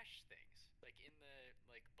trash things, like in the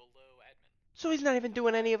below admin. So he's not even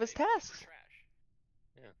doing any of his Like, tasks. Trash.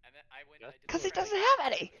 Yeah. And then I went. Just I did Because the he trash doesn't have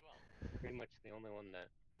as any. well. Pretty much the only one that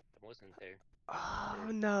wasn't there Oh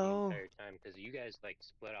the no. entire time because you guys like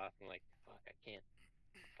split off and like fuck I can't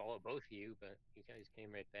follow both of you but you guys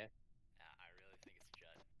came right back. I really think it's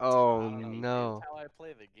Judd. Oh I don't know. no. That's how I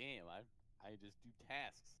play the game. I just do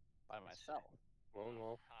tasks by myself. Lone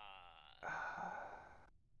Wolf.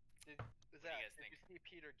 Zach, guys did think? you see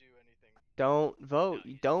Peter do anything? Don't vote. No,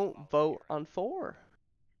 You he's just don't following vote you around. on 4.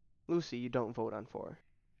 Lucy, you don't vote on 4.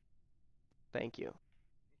 Thank you.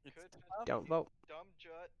 It's Could tough. Don't vote. Dumb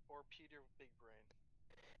Jut or Peter Big Brain?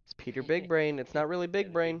 It's Peter Big Brain. It's not really Yeah, Big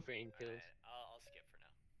the Brain. Big brain kills. Alright, I'll skip for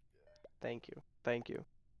now. Thank you. Thank you.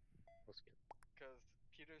 We'll skip. Because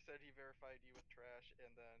Peter said he verified you with trash,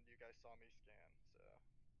 and then you guys saw me scan. So I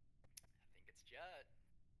think it's Judd.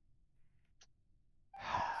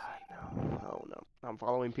 No. Oh no. I'm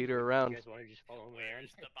following Peter around. You guys want to just follow me around?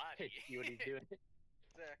 Where's the body? See what he's doing.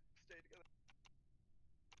 Zach, stay together.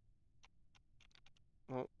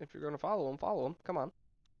 Well, if you're gonna follow him, follow him. Come on.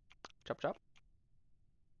 Chop chop.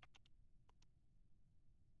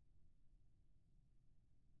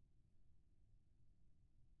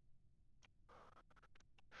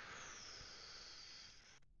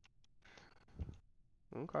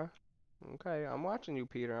 Okay. Okay, I'm watching you,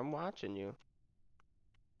 Peter. I'm watching you.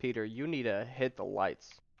 Peter, you need to hit the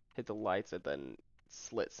lights. Hit the lights and then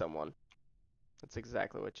slit someone. That's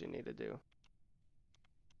exactly what you need to do.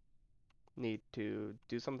 Need to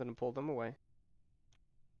do something to pull them away.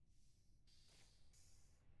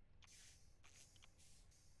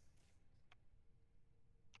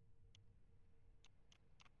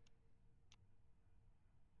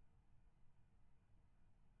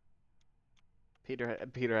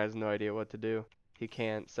 Peter has no idea what to do. He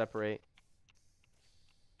can't separate.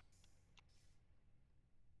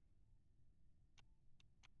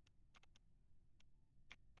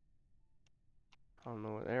 I don't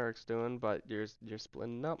know what Eric's doing, but you're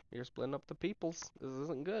splitting up. You're splitting up the peoples. This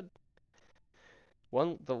isn't good.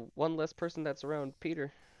 The one less person that's around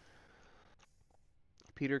Peter.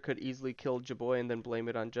 Peter could easily kill Jaboy and then blame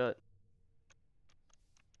it on Jut.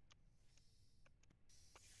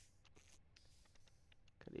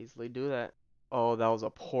 Could easily do that. Oh, that was a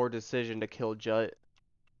poor decision to kill Jut.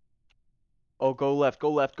 Oh, go left,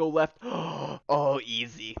 go left, go left. Oh,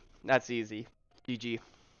 easy. That's easy. GG.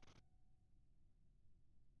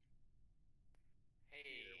 Hey,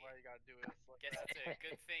 Peter, why you gotta do us like guess that? it's a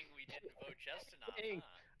good thing we didn't vote Justin off, Dang.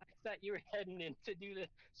 huh? I thought you were heading in to do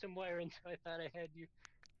some wiring, so I thought I had you.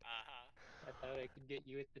 Uh-huh. I thought I could get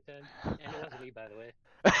you at the time. And it wasn't me, by the way.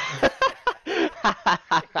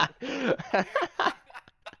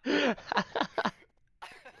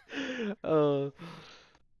 Oh,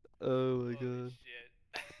 oh my Holy god.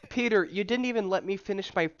 shit. Peter, you didn't even let me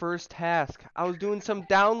finish my first task. I was doing some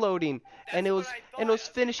downloading and it That's was what I and thought. it I was was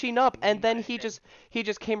like, finishing up and then "What?" he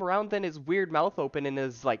just came around, then his weird mouth open and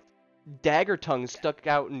his like dagger tongue stuck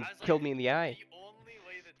out and I was killed like, me in the eye. The only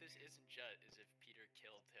way that this isn't Judd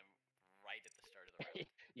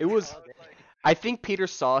It was. I was like, I think Peter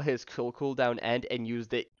saw his kill cooldown end and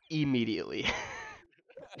used it immediately.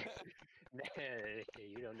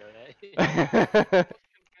 You don't know that. I was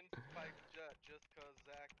convinced by Jet just because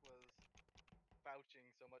Zach was vouching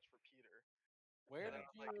so much for Peter. Where And did I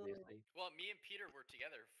was like, you? Obviously. Well, me and Peter were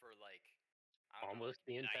together for like I don't know, Almost like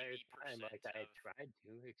the entire 90% time, like I of tried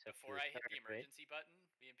to, except before for the I hit the start, right? emergency button.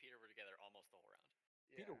 Me and Peter were together almost the whole round.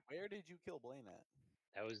 Peter, yeah. where did you kill Blaine at?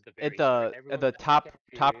 That was the At very start. at Everyone the was in top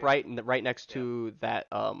cafeteria. right and right next Yeah. to that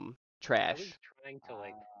I was trash. trying to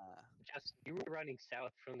like just you were running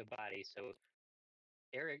south from the body, so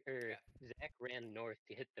Eric or Zach ran north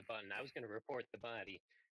to hit the button. I was gonna report the body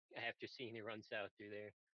after seeing you run south through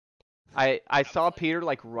there. I was saw like- Peter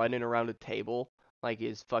like running around a table like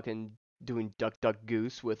he's fucking doing duck duck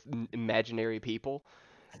goose with imaginary people,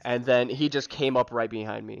 and then he just came up right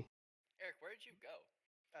behind me. Eric, where did you go?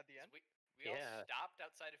 At the end, We all Yeah. stopped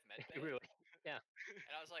outside of Medbay, You were like, yeah.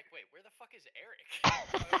 and I was like, wait, where the fuck is Eric? I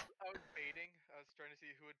was baiting. I was trying to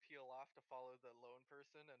see who would peel off to follow the lone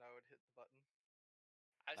person, and I would hit the button.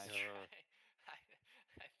 I was Nice. trying.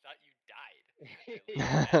 I thought you died. You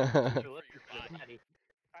were for looking your for the body. body.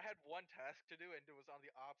 I had one task to do, and it was on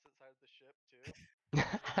the opposite side of the ship too.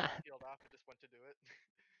 I peeled off and just went to do it.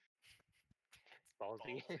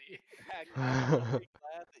 Ballsy. Ballsy. Heck, I'm really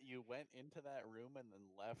glad that you went into that room and then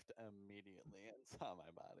left immediately and saw my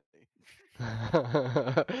body.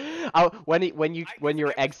 When you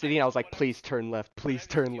were exiting, I was like, please turn left, What I please was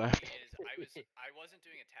turn doing left. is I wasn't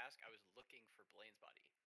doing a task. I was looking for Blaine's body.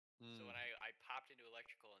 So when I popped into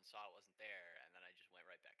electrical and saw it wasn't there, and then I just went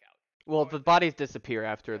right back out. Well, the bodies disappear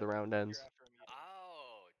after the Yeah, round you're ends. after a meeting.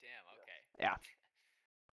 Oh, damn. Okay. Yeah.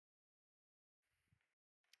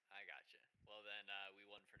 I gotcha. Well then, we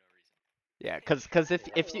won for no reason. Yeah, cause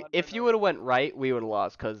if you would have went right, we would have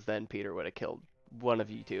lost. Cause then Peter would have killed one of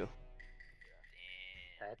you two.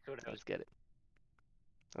 Damn. That's what I was. Let's get it.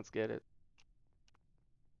 Let's get it.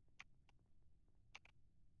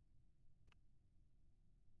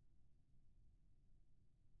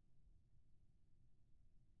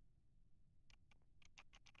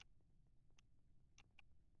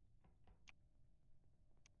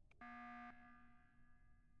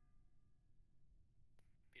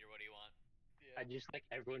 Peter, what do you want? I'd just like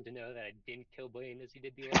everyone to know that I didn't kill Blaine as he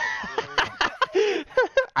did the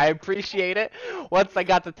I appreciate it. Once I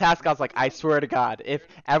got the task, I was like, I swear to God, if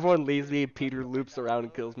everyone leaves me, Peter loops around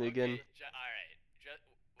and kills me again. Okay, alright.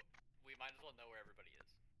 We might as well know where everybody is.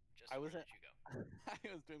 Just I where wasn't- did you go? I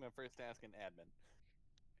was doing my first task in admin.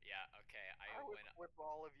 Yeah, okay. I was with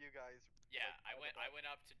all of you guys. Yeah, like, I went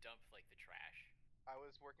up to dump like the trash. I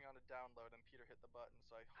was working on a download, and Peter hit the button,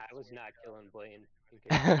 so I was swear not to God. killing Blaine.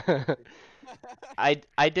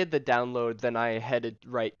 I did the download, then I headed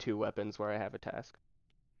right to weapons where I have a task.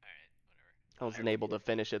 Alright, whatever. I wasn't able to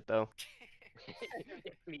finish it though.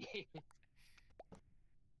 Me.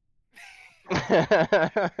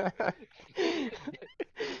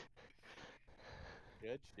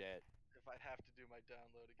 Good shit. If I have to do my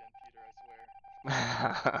download again, Peter, I swear.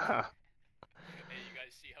 Hey, you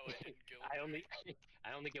guys see how I didn't kill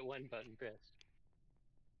I only get one button pressed.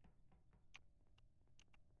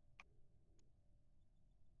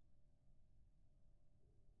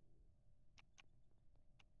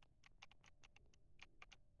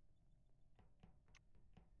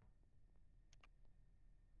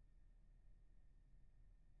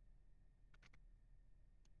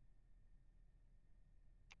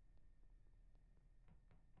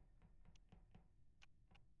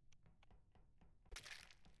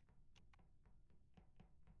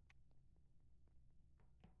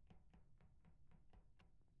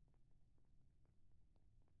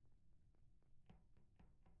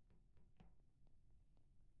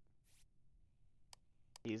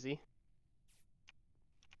 Easy.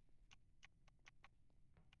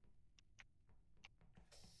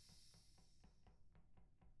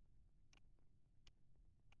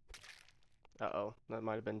 Uh-oh, that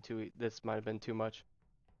might have been this might have been too much.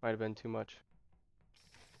 Might have been too much.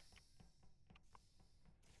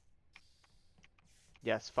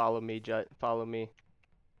 Yes, follow me, Jut. Follow me.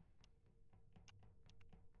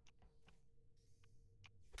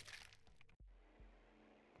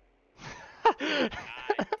 God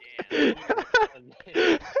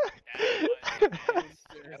damn.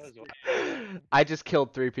 That was I just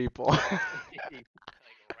killed 3 people. Like right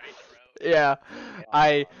in a row. Yeah.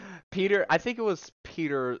 I think it was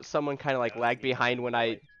Peter, someone kind of like lagged behind when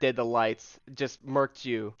I did the lights, just murked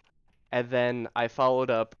you. And then I followed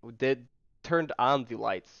up, turned on the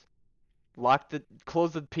lights,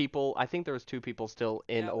 closed the people. I think there was 2 people still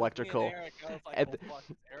in Yeah, it was me and electrical. Eric. I was like, And "Well, fuck,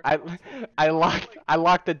 is Eric I also in here?" I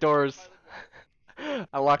locked the doors.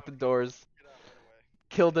 I locked the doors, Get out right away.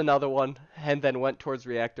 killed another one, and then went towards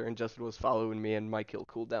reactor, and Justin was following me, and my kill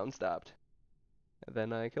cooldown stopped. And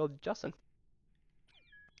then I killed Justin.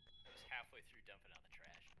 I was halfway through dumping out the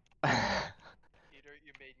trash. Peter,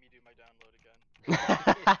 you made me do my download again.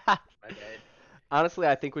 My bad. Honestly,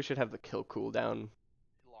 I think we should have the kill cooldown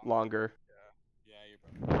longer. Yeah. Yeah, you're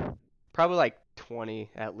probably. Probably like 20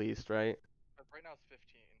 at least, right? But right now it's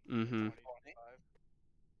 15. Mm-hmm. 20, 25.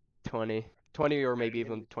 20. 20 or maybe Give me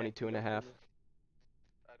even the 22 and a half. check.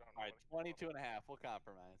 I don't know. All right, what it's 22 and a half. We'll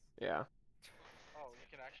compromise. Yeah. Oh, you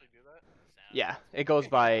can actually do that? Sounds Yeah, good. it goes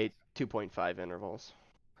by 2.5 intervals.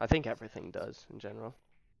 I think everything does in general.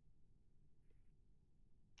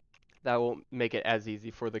 That will make it as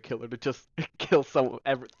easy for the killer to just kill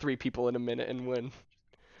three people in a minute and win.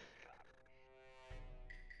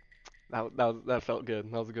 That felt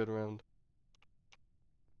good. That was a good round.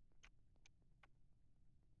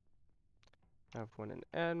 I have one in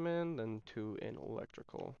admin, then two in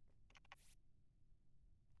electrical.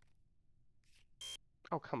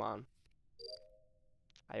 Oh, come on.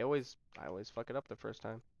 I always fuck it up the first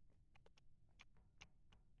time.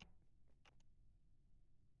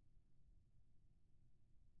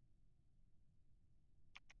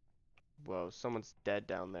 Whoa, someone's dead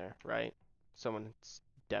down there, right? Someone's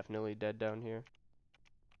definitely dead down here.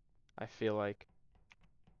 I feel like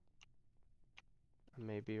I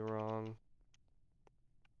may be wrong.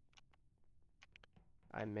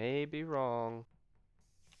 I may be wrong.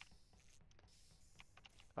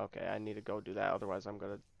 Okay, I need to go do that, otherwise I'm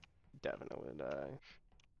gonna definitely die.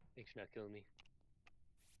 Thanks for not killing me.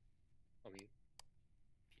 I'll be.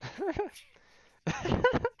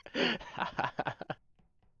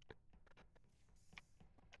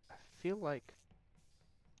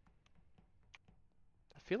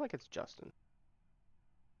 I feel like it's Justin.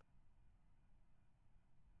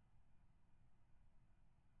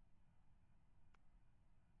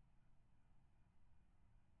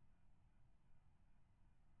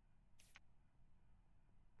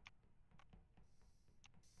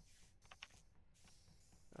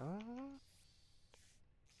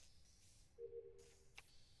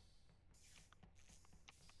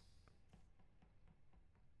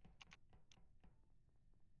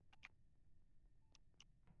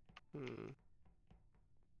 Hmm.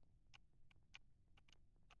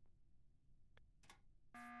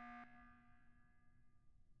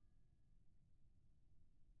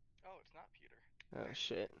 Oh, it's not Peter. Oh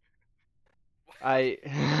shit. That's I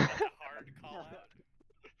a hard call out.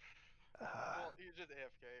 Well, he was just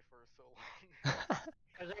AFK for so long.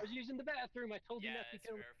 As I was using the bathroom, I told you Yeah, not to it's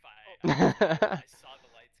kill me. verified. I saw the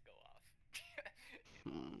lights go off. In the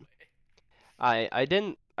Hmm. hallway. I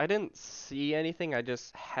didn't see anything. I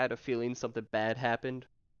just had a feeling something bad happened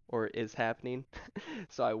or is happening.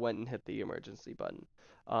 So I went and hit the emergency button.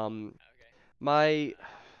 Okay. My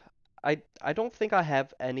I don't think I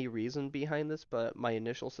have any reason behind this, but my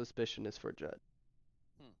initial suspicion is for Judd.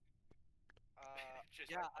 Just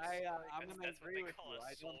Yeah, like, I'm gonna that's what agree they with call you. a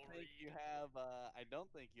I don't soul think read. you have. I don't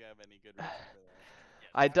think you have any good reason for that. Yeah,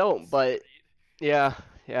 I that's called a don't, soul but read. yeah,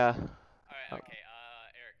 yeah. Alright, okay,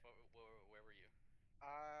 Eric, where were you?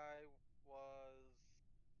 I was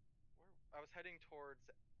I was heading towards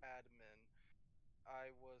admin.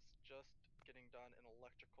 I was just getting done in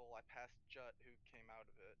electrical. I passed Jut, who came out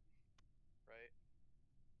of it. Right?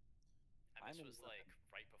 And I'm this in was like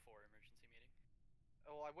right before emergency meeting?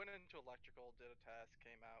 Well, I went into electrical, did a task,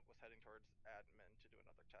 came out, was heading towards admin to do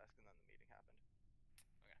another task, and then the meeting happened.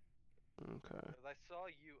 Okay. Because I saw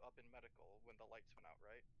you up in medical when the lights went out,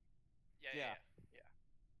 right? Yeah.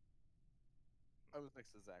 I was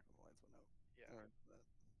next to Zach when the lights went out. Yeah.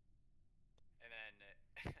 And then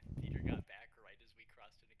Peter got back right as we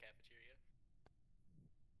crossed into cafeteria.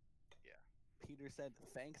 Peter said,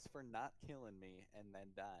 "Thanks for not killing me," and then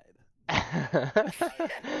died.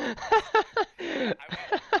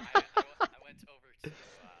 I went over to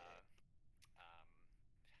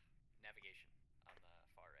navigation on the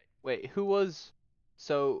far right. Wait,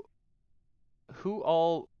 so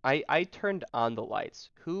I turned on the lights.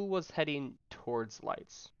 Who was heading towards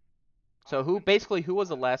lights? So who was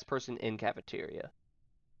the last person in cafeteria?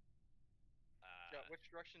 Yeah, which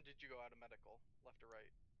direction did you go out of medical? Left or right?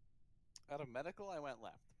 Out of medical, I went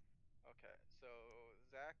left. Okay, so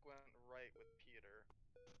Zach went right with Peter.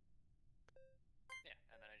 Yeah,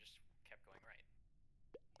 and then I just kept going right.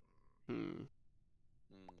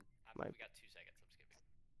 Might We got 2 seconds. I'm skipping.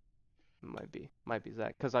 might be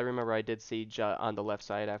Zach, because I remember I did see Jut on the left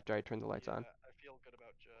side after I turned the lights on. I feel good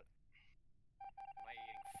about Jut. Am I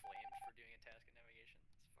getting flamed for doing a task in navigation?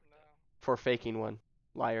 That's fucked up. For faking one,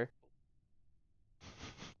 liar.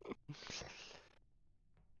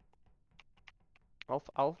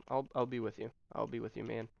 I'll be with you. I'll be with you,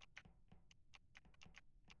 man.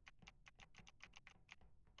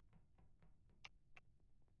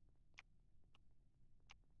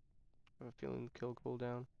 I have a feeling the kill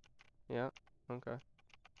cooldown. Yeah. Okay.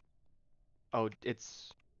 Oh,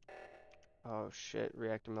 it's. Oh shit!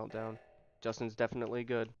 Reactor meltdown. Justin's definitely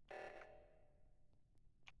good.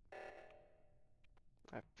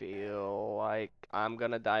 I feel like I'm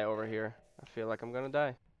gonna die over here. I feel like I'm gonna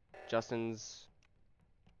die. Justin's.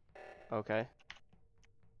 Okay.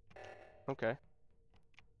 Okay.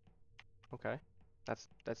 Okay.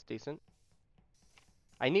 That's decent.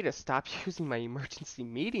 I need to stop using my emergency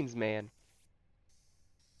meetings, man.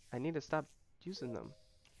 I need to stop using them.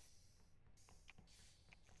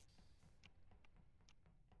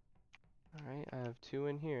 Alright, I have 2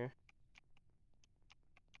 in here.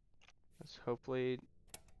 Let's hopefully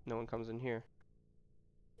no one comes in here.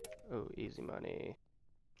 Oh, easy money.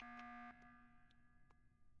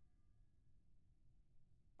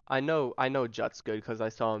 I know Jut's good because I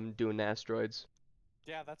saw him doing asteroids.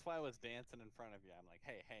 Yeah, that's why I was dancing in front of you. I'm like,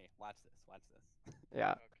 hey, watch this, watch this.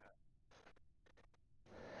 Yeah. Okay.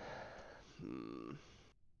 Hmm.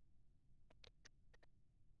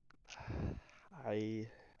 I.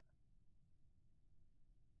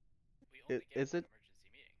 We only get Is one it? emergency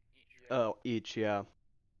meeting each. Yeah. Oh, each, yeah.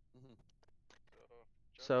 So,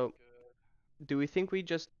 So, Jut's good. do we think we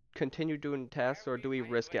just continue doing tasks or do we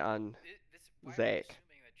risk it on Why are we Zach?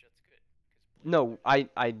 assuming that Jut's good? 'Cause No, Blaine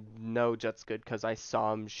I know Jut's good because I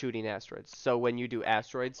saw him shooting asteroids. So when you do Right, but,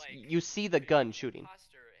 asteroids, like, you see the could gun be shooting.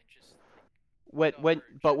 imposter and just like, But Jet when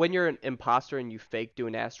could you're be an imposter and you fake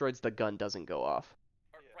doing asteroids, the gun doesn't go off.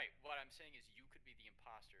 or, Yeah. right. What I'm saying is you could be the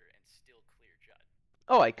imposter and still clear Judd.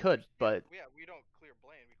 Oh, I could, but Yeah, we don't clear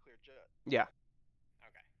Blaine, we clear Jet. yeah.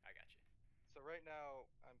 Okay, I got you. So right now,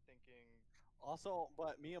 I'm thinking. Also,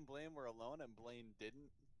 but me and Blaine were alone, and Blaine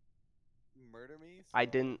didn't murder me. So I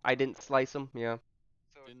didn't slice him. Yeah.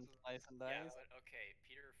 So didn't it's slice and Yeah, dice. but okay,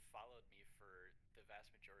 Peter followed me for the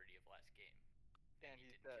vast majority of last game, and he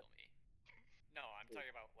he's didn't dead. kill me. No, I'm talking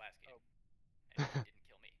about last game, Oh. and he didn't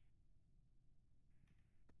kill me.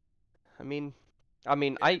 I mean,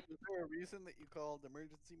 Is there a reason that you called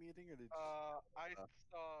emergency meeting, or did you? I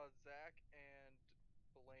saw Zach and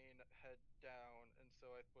Blaine head down, and so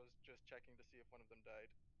I was just checking to see if one of them died.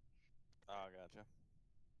 Oh, gotcha.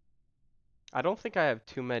 I don't think I have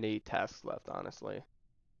too many tasks left, honestly.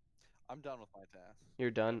 I'm done with my task.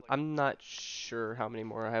 You're done? like- I'm not sure how many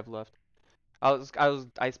more I have left.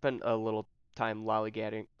 I spent a little time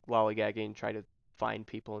lollygagging, trying to find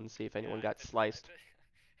people and see if anyone Yeah, got sliced.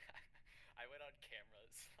 I went on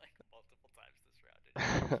cameras like multiple times this round,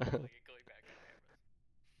 and just going back on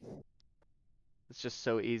cameras. It's just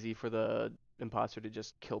so easy for the imposter to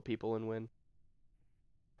just kill people and win.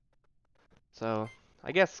 So,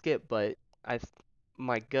 I guess skip, but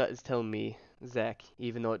my gut is telling me Zach,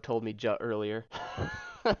 even though it told me Jut earlier.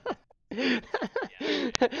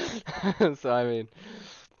 So I mean,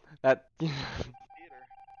 that. Peter.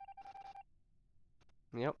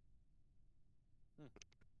 Yep.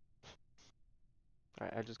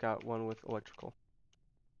 Alright, I just got one with electrical.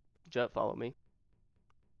 Jut, follow me.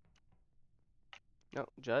 No,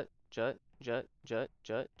 Jut.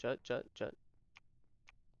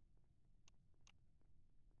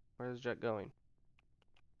 Where's Jut going?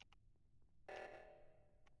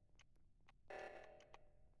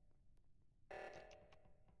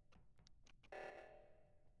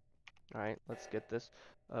 Alright, let's get this.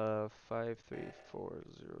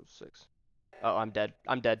 53406. Oh, I'm dead.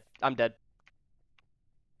 I'm dead.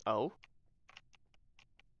 Oh.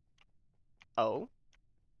 Oh.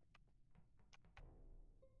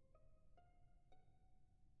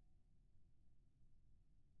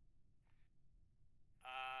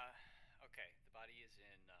 Okay, the body is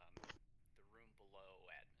in the room below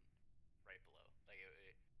admin, right below. Like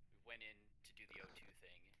we went in to do the O2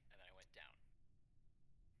 thing, and then I went down.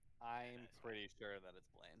 I'm pretty sure that it's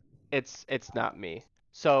Blaine. It's not me.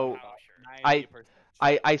 So How sure? 90%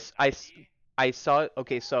 I saw.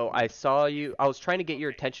 Okay, so I saw you. I was trying to get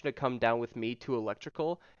your attention to come down with me to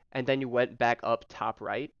electrical, and then you went back up top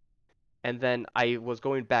right, and then I was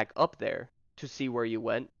going back up there to see where you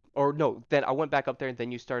went. Or no, then I went back up there, and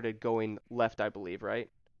then you started going left, I believe, right?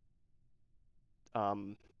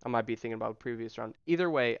 I might be thinking about a previous round. Either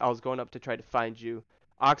way, I was going up to try to find you.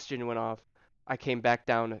 Oxygen went off. I came back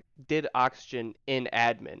down, did oxygen in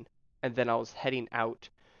admin, and then I was heading out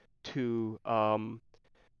to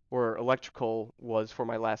where electrical was for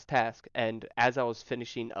my last task. And as I was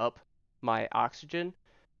finishing up my oxygen,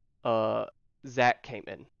 Zach came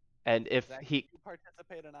in. And if Zach, he did you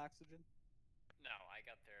participate in oxygen? No, I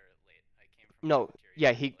got there late. I came from No, cafeteria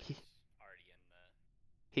yeah, was already in the.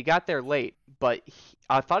 he got there late, but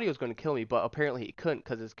I thought he was going to kill me, but apparently he couldn't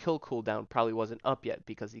because his kill cooldown probably wasn't up yet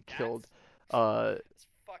because he killed That's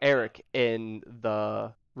fucked Eric up. in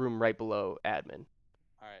the room right below admin.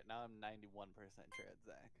 All right, now I'm 91% sure it's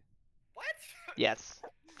Zach. What? Yes,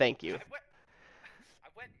 thank you. I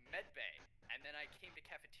went med bay, and then I came to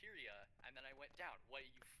cafeteria, and then I went down. What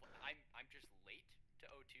you? I'm just late to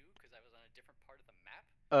O2 because I was on a different part of the map.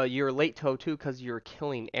 You were late to O2 because you were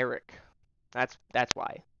killing Eric. That's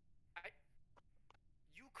why.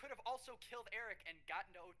 You could have also killed Eric and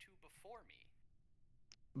gotten to O2 before me.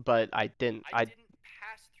 But I didn't. I didn't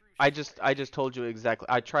pass through. I just told you exactly.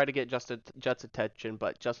 I tried to get Jet's attention,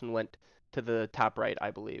 but Justin went to the top right,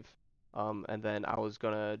 I believe. And then I was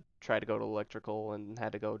gonna try to go to electrical and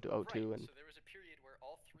had to go to O2 Right, and. so there was a period where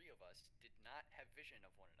all three of us did not have vision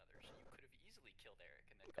of one another, so you could have easily killed Eric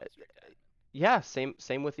and then gone straight to admin. Yeah,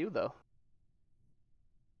 same with you though.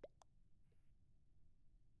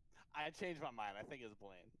 I changed my mind. I think it's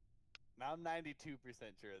Blaine. Now I'm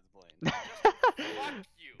 92% sure it's Blaine. Fuck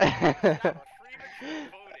you! Stop premature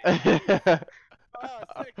voting. Oh,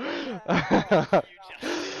 sick. Fuck you,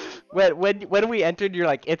 Justin. When we entered, you're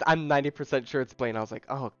like, I'm 90% sure it's Blaine. I was like,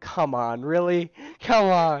 oh come on, really? Come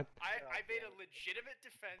on. I made a legitimate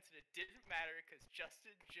defense and it didn't matter because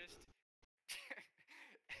Justin just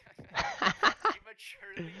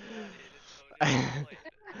prematurely voted and voted Blaine.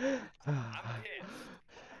 I'm pissed.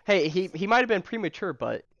 Hey, he might have been premature,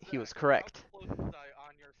 but he was correct. How close was I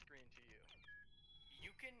on your screen to you?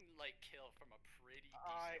 You can like kill from a pretty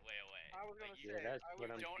decent way away. I was gonna Like, say, that's I what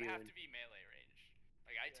was I'm don't doing. have to be melee range.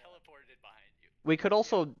 Like I Yeah. teleported behind you. We could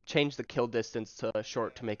also change the kill distance to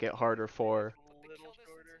short to make it harder for. a The little kill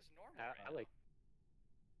shorter. distance is normal. I right like.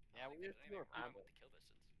 now. I don't think there's anything wrong with the kill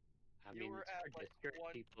distance. I You mean, were it's at hard to like search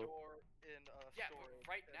one people. door in a Yeah, story. but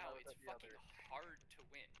right and I now was it's at the fucking other. hard to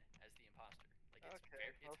win as the imposter. Like it's Okay,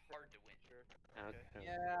 it's hard to win. Sure. Okay.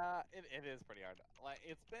 Yeah, it is pretty hard. Like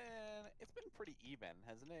it's been pretty even,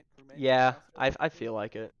 hasn't it? Crewmates Yeah, across I feel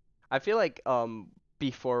like it. I feel like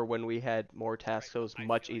before when we had more tasks, Right, it was I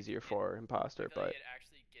much feel like easier it- for I imposter, feel like but it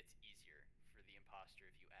actually gets easier for the imposter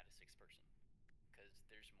if you add a sixth person, because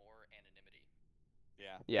there's more anonymity.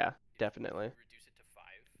 Yeah. yeah, If definitely. you reduce it to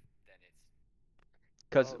 5, then it's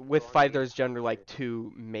Because Well, with so 5, on the there's generally like imposter-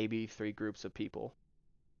 2, maybe 3 groups of people.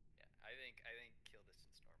 yeah. I think kill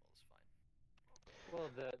distance normal is fine. Well,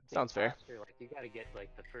 the Sounds fair. imposter, like you gotta get like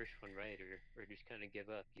the first one right, or just kind of give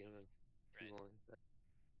up. You know, Right. move on, but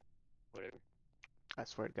whatever. I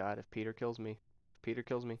swear to God, if Peter kills me,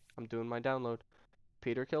 I'm doing my download.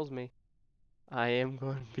 Peter kills me, I am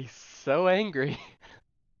going to be so angry.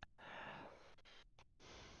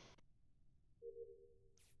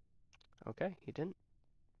 Okay, he didn't.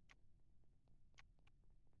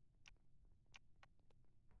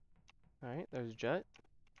 Alright, there's Jet.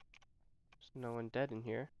 There's no one dead in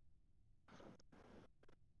here.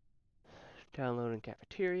 Downloading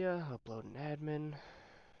cafeteria, uploading admin.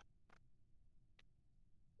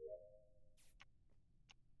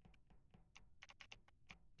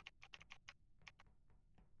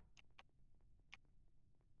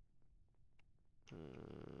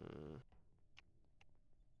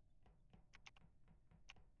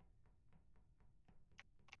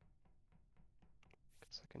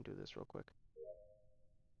 Guess I can do this real quick.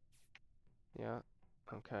 Yeah,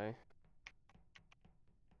 okay.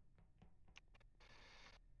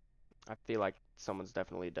 I feel like someone's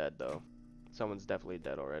definitely dead though. Someone's definitely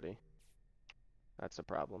dead already. That's a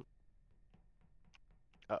problem.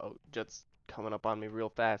 Uh-oh, Jet's coming up on me real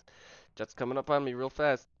fast. Jet's coming up on me real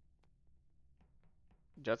fast.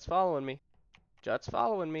 Jet's following me. Jet's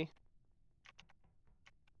following me.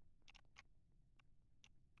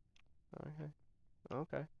 Okay.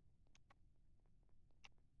 Okay.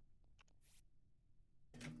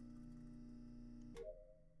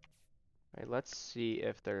 Alright, let's see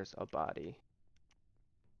if there's a body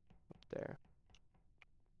up there.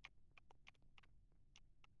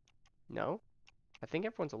 No? I think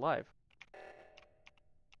everyone's alive.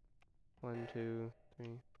 1, 2,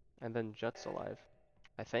 3. And then Jut's alive.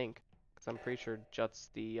 I think. Because I'm pretty sure Jut's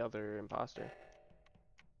the other imposter.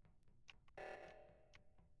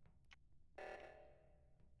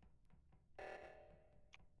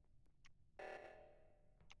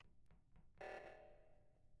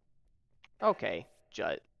 Okay,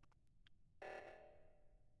 Jut.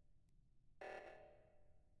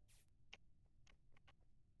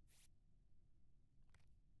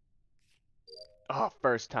 Oh,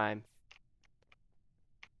 first time.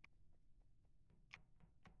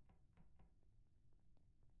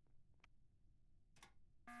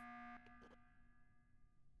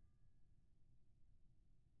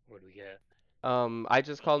 What do we get? I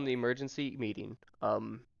just called an emergency meeting.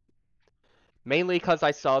 Mainly because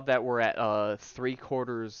I saw that we're at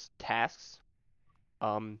 3/4 tasks.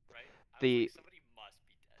 Um, Right? I was the like, somebody must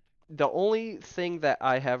be dead. the only thing that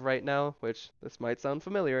I have right now, which this might sound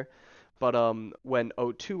familiar, but when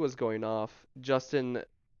O2 was going off, Justin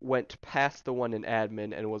went past the one in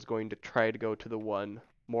admin and was going to try to go to the one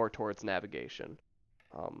more towards navigation.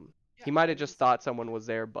 Yeah, He might I have just mean, thought someone was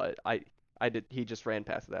there, but he just ran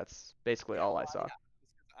past it. That's basically all I well, saw. yeah,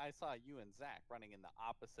 it's 'cause I saw you and Zach running in the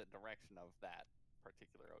opposite direction of that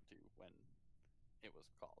particular O2 when it was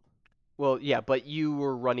called. Well, yeah, but you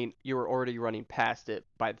were already running past it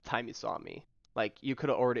by the time you saw me. Like you could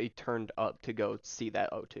have already turned up to go see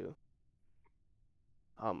that O2.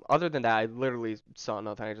 Other than that, I literally saw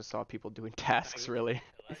nothing. I just saw people doing tasks, really.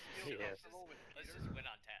 Let's, I feel yeah, comfortable with let's Peter. just win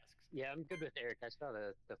on tasks. Yeah, I'm good with Eric. I saw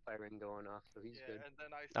the firing going off, so he's Yeah, good. and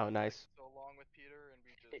then I Oh, spent nice. like so long with Peter, and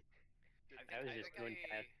we just I didn't. think I was I, just think doing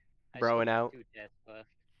I, tasks. I Broing still got out. 2 tasks left.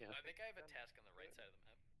 Yeah. I think I have a task on the right side of the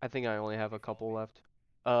map. I think I only have a You follow couple me? left.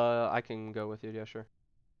 I can go with you. Yeah, sure.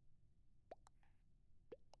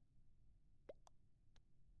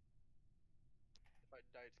 If I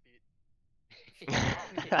died speed.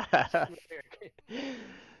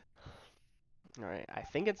 All right. I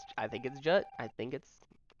think it's Jut. I think it's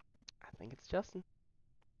Justin.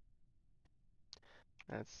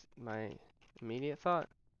 That's my immediate thought.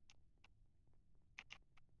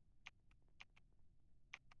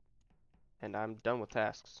 And I'm done with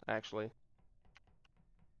tasks, actually.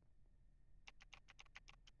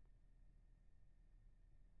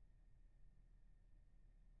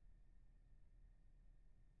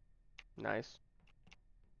 Nice.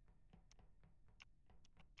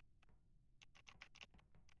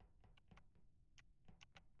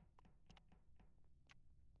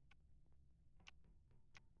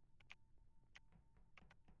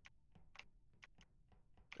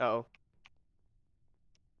 Uh-oh.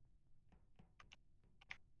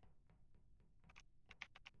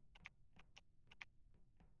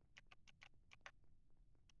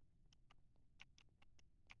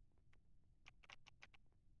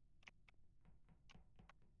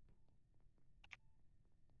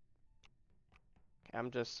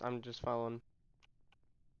 I'm just following.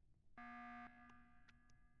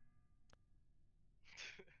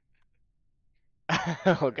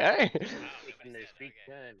 Okay. Wow, Taking their nobody's sweet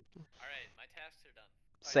dead. Okay. time. Alright, my tasks are done.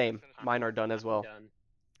 Same. finished with Mine mine. are done as I'm well. done.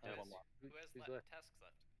 I have Who one has, more. who has Who's left? tasks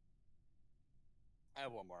left? I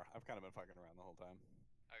have one more. I've kind of been fucking around the whole time.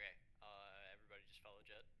 Okay, everybody just follow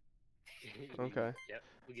Jet. Okay. Yep.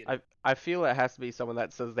 We get it. I feel it has to be someone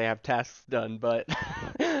that says they have tasks done, but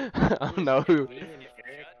I don't know who. Me and If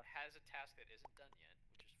Eric. Jet has a task that isn't done yet,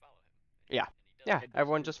 just follow him. Yeah. And he does Yeah, it.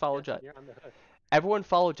 everyone just follow Justin, Jut. you're on the hook. Everyone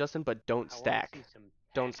follow Justin, but don't I wanna stack. see some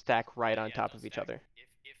Don't tasks. stack right Yeah, on yeah, top don't of each stack. other.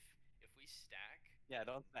 If we stack, Yeah,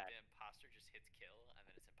 don't stack. the imposter just hits kill, and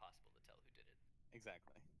then it's impossible to tell who did it.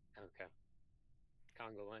 Exactly. Okay.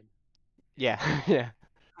 Congo line. Yeah, yeah.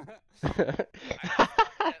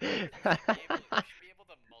 I just thought that like, you should be able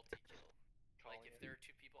to multi-kill. Like if there are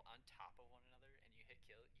 2 people on top of one another and you hit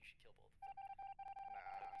kill, you should kill both of them.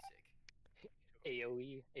 That'd be sick.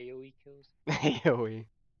 AoE kills. AoE.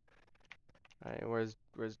 Alright,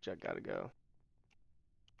 where's Jut gotta go?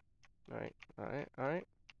 Alright.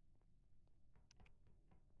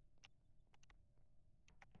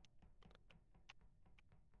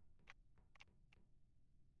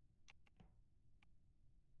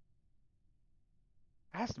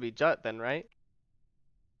 It has to be Jut then, right?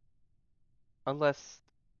 Unless...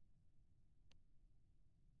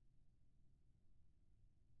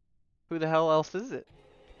 Who the hell else is it?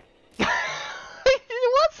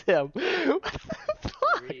 It was him! What the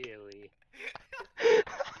fuck? Really?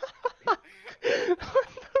 What the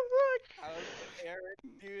fuck? How did Eric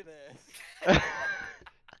do this?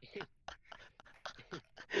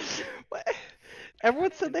 What?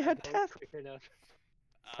 Everyone said they had tasks. Quick enough.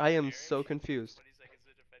 I am Eric, so confused. 20 seconds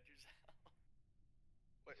to defend yourself.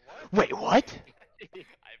 Wait, what? Wait, what?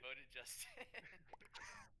 I voted Justin.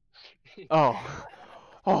 Oh.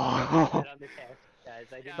 Get Oh. on the task, guys.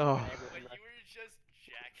 I didn't Yeah, Oh. want when everyone you were just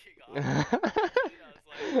jacking off, I was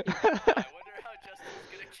like, I wonder how Justin's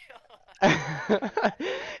gonna kill.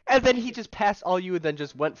 And then he just passed all you and then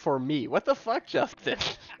just went for me. What the fuck, Justin?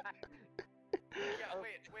 Yeah,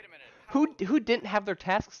 wait a minute. Who didn't have their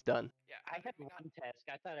tasks done? Yeah, I had one task.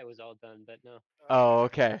 I thought I was all done, but no. Oh,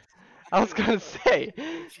 okay. I was gonna say.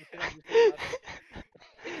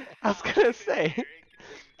 I was gonna say.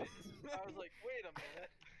 I was like, wait a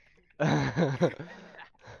minute. Okay.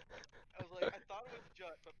 I was like, I thought it was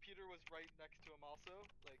Jut, but Peter was right next to him also.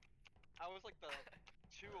 Like, I was like the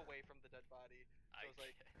 2 away from the dead body. So I was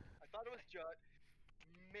like, I thought it was Jut,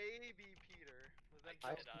 maybe Peter. But then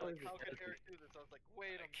I I was cannot like, how could imagine. Eric do this? I was like,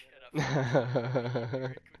 wait a minute.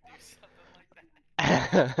 Eric would do something like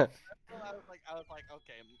that. So I was like,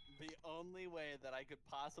 okay, the only way that I could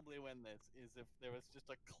possibly win this is if there was just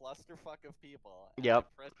a clusterfuck of people. And Yep.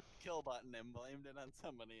 I pressed the kill button and blamed it on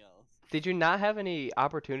somebody else. Did you not have any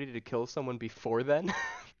opportunity to kill someone before then?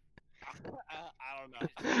 I don't know.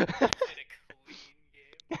 Just did a clean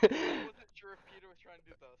game. I wasn't sure if Peter was trying to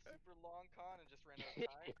do the super long con and just ran out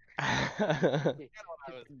of time.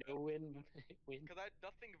 No win. Win. Because I had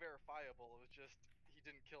nothing verifiable. It was just he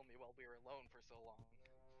didn't kill me while we were alone for so long.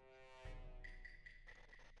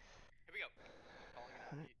 Here we go. Calling it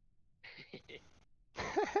out, Pete. It's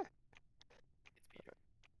Peter.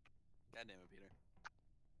 God damn it, Peter.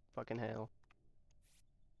 Fucking hell.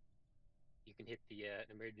 You can hit the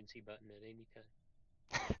emergency button at any time.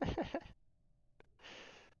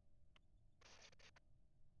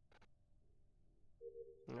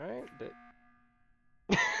 Alright, but...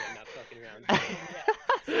 I'm not fucking around.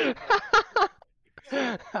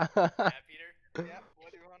 Yeah, Peter. Yeah,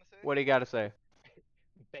 what do you want to say? What do you gotta say?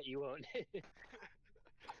 Bet you won't. Alright,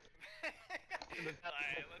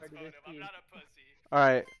 let's vote him. I'm not a pussy.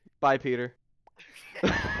 Alright, bye, Peter.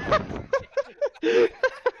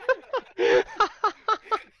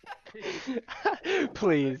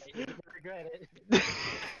 Please. You're gonna regret it.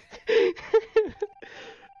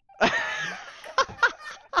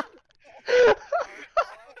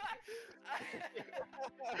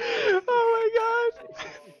 Oh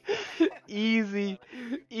my god. Easy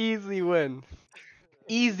win.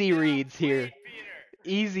 Easy reads here. Wait, Peter.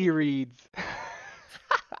 Easy reads.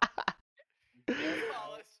 You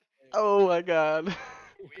call us. Oh my god. Here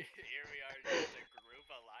we are, just a group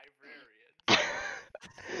of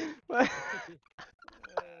librarians.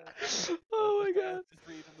 Oh my god. Just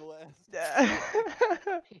read in the West.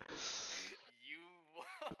 You.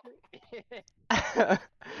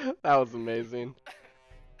 That was amazing.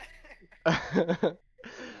 Wayne, why you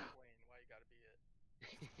gotta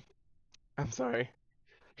be it? I'm sorry.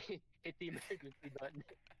 Hit the emergency button.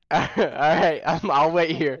 Alright, I'll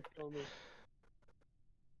wait here. Tell me.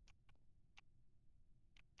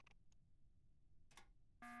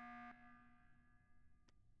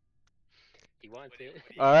 He wants it.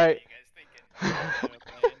 All right. What are you guys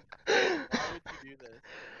thinking? Why would you do this?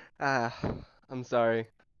 Ah, I'm sorry.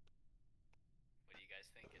 What are you guys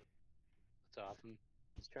thinking? It's awesome.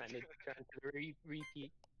 He's trying to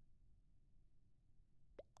repeat.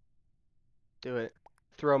 Do it.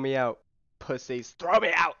 Throw me out. Pussies. Throw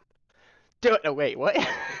me out! Do it! No, wait, what? We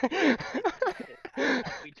tried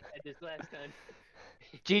this last time.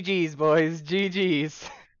 GG's, boys. GG's.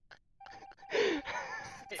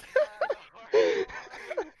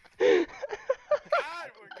 God,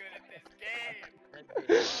 we're good at this game.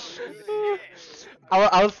 That's it.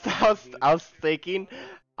 I was thinking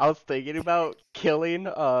about killing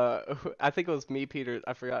I think it was me, Peter,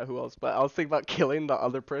 I forgot who else, but I was thinking about killing the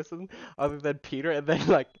other person other than Peter and then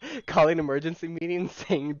like calling emergency meeting and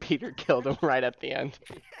saying Peter killed him right at the end.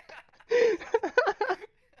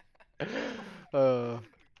 Guys,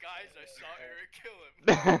 I saw Eric kill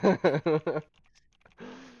him.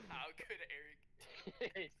 How could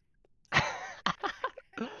Eric?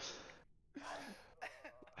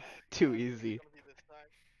 Too easy. It's gonna be this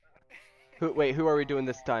time. Who are we doing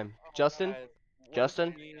this time? Justin? Guys, what does it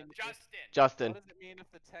Justin? mean if- Justin. What does it mean if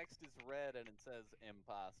the text is red and it says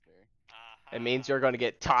imposter? It means you're gonna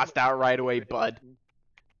get tossed out right away, bud.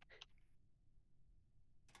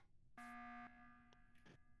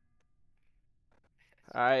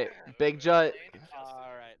 Alright, Big Jut.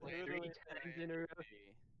 Alright, Wait, who do 3 we times in a row.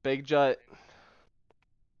 see? Big Jut.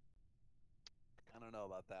 I don't know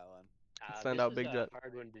about that one. Send This out is Big a Jut.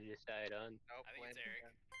 hard one to decide on. Nope, I think Blaine. it's Eric.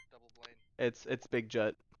 Yeah, double Blaine. It's Big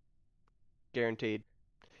Jut. Guaranteed.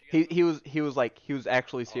 You He guys he was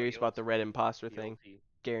actually Oh, serious about the red imposter thing. Guilty.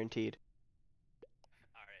 Guaranteed.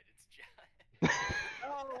 Alright, it's John.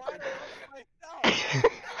 Oh, why did I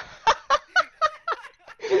myself?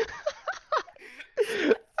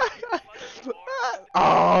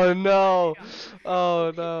 Oh no!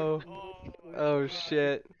 Oh no! Oh, Oh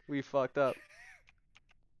shit! We fucked up.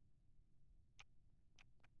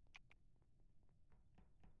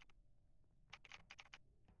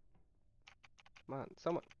 Come on,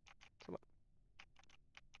 someone.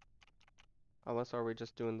 Unless are we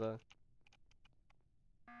just doing the?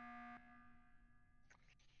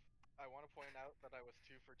 I want to point out that I was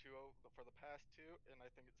 2 for 2 for the past 2, and I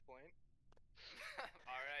think it's Blaine.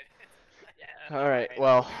 Alright. Yeah. All right.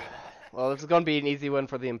 Well, this is gonna be an easy one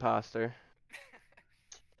for the imposter.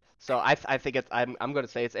 So I think it's I'm gonna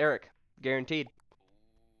say it's Eric, guaranteed.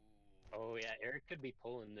 Ooh. Oh yeah, Eric could be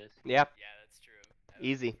pulling this. Yeah, Yeah, that's true. That would be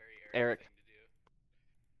a easy, very Eric. thing to do.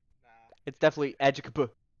 Nah. It's definitely Edgecaboo.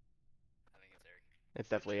 I think it's Eric. It's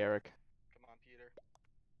definitely Eric. Come on, Peter.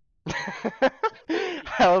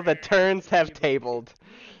 How the turns have tabled.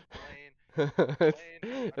 Blaine. it's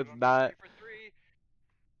Blaine. I'm it's going not for 3.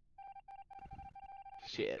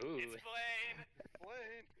 shit. Ooh, It's Blaine.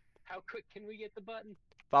 Blaine. how quick can we get the button?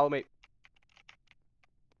 Follow me.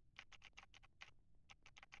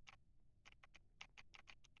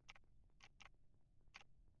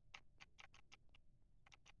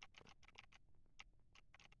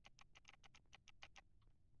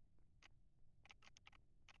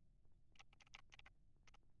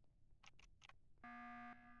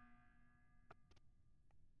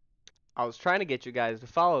 I was trying to get you guys to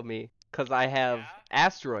follow me because I have Yeah?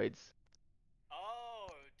 asteroids. Oh,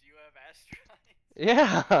 do you have asteroids?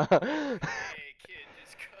 Yeah. Hey, kid,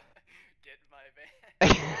 just go get in my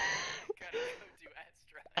van. Gotta go do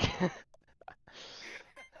asteroids.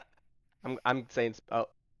 I'm saying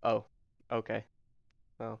oh okay.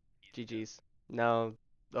 Well, Easy dub. GG's. No.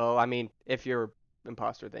 Oh, I mean, if you're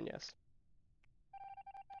imposter, then yes.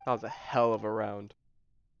 That was a hell of a round.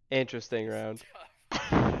 Interesting Easy round.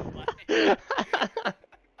 dub. Like,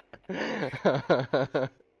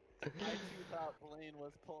 I too thought Blaine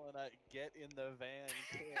was pulling a get in the van.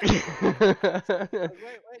 Kid.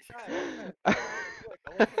 Wait, guys. Look,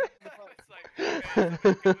 I want to in the phone. it's like, hey,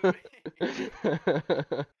 somebody come with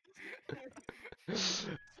me.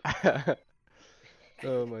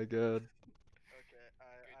 Oh my god. Okay,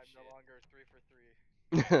 I'm no shit. longer 3 for 3.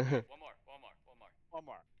 Wait, one more. One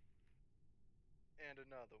more. And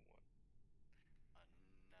another one.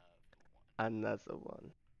 Another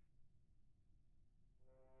one.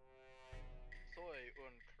 Soy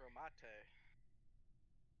un cromate.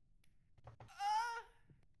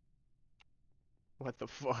 What the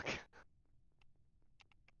fuck?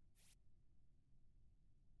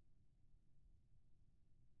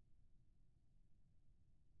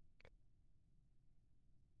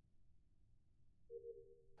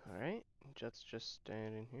 Alright, Jet's just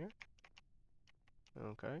standing here.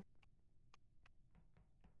 Okay.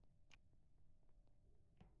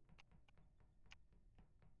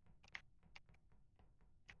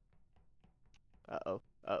 Uh-oh.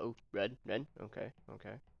 Uh-oh. Red. Okay.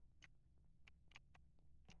 Okay.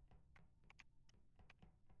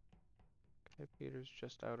 Okay, Peter's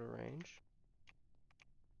just out of range.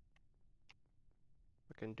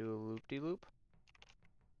 I can do a loop-de-loop.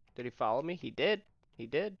 Did he follow me? He did. He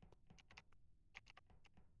did.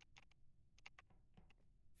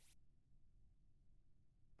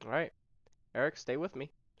 Alright. Eric, stay with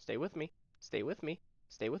me. Stay with me. Stay with me.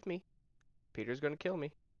 Stay with me. Peter's gonna kill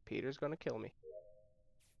me. Peter's gonna kill me.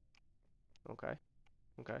 Okay.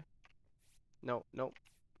 Okay. No, no,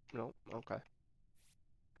 no. Okay.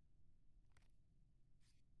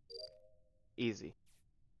 Easy.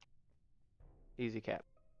 Easy cap.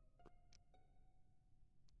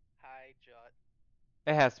 Hi, Jut.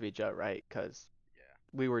 It has to be Jut, right? Because Yeah.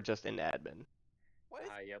 we were just in admin. What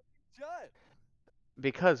is Yep. Judd?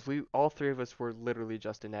 Because all three of us were literally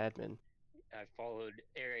just in admin. I followed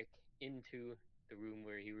Eric into the room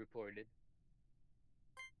where he reported,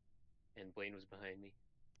 and Blaine was behind me.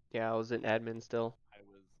 Yeah, I was in admin still. I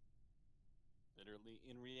was literally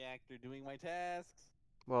in reactor doing my tasks.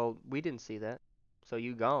 Well, we didn't see that. So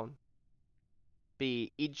you gone.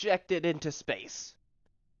 Be ejected into space.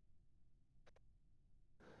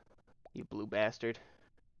 You blue bastard.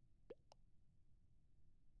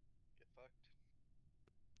 Get fucked.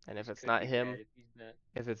 And if it's Could not be him, bad if he's not.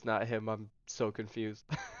 if it's not him, I'm so confused.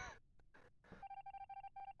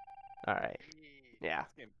 Alright. Yee. Yeah.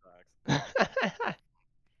 This game sucks.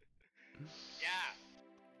 Yeah.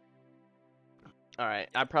 Alright,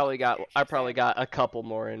 Yeah, I probably Sam. got a couple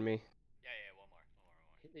more in me. Yeah, one more.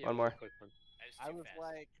 Yeah, One more. quick one. I was too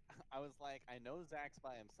fast. I was like, I know Zach's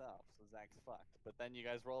by himself, so Zach's fucked. But then you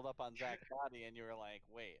guys rolled up on Zach's body, and you were like,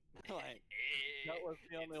 wait, like, that was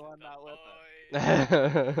the only It's one the not with us.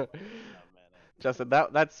 boys. Wait a minute. Justin,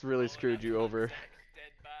 that's really Rolling screwed up you on over. Zach's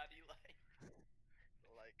dead body,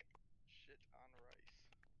 Like shit on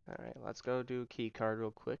rice. Alright, let's go do key card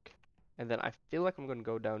real quick. And then I feel like I'm gonna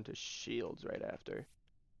go down to shields right after.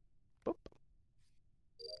 Boop.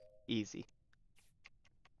 Easy.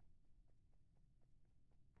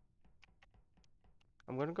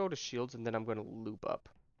 I'm gonna go to shields and then I'm gonna loop up.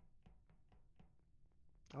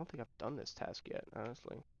 I don't think I've done this task yet,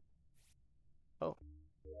 honestly. Oh.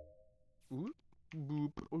 Oop.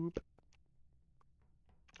 Boop. Oop.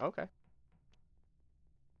 Okay.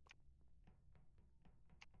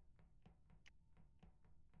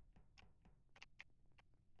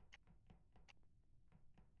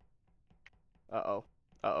 Uh-oh.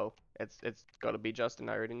 Uh-oh. It's gonna be Justin.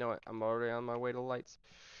 I already know it. I'm already on my way to lights.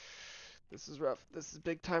 This is rough. This is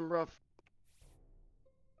big time rough.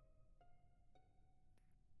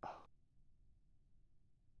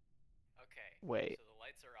 Okay. Wait. So the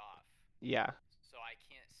lights are off. Yeah. So I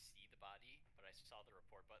can't see the body, but I saw the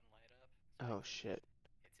report button light up. So Oh shit.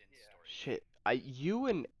 it's in Yeah. storage. Shit. You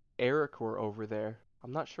and Eric were over there.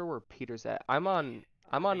 I'm not sure where Peter's at. I'm on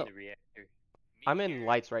in the reactor. I'm in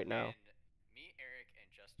lights right now. Me, Eric, and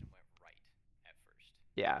Justin went right at first.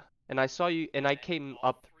 Yeah. And I saw you and I then came all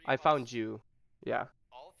up. three I of found us- you. Yeah.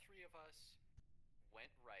 All three of us went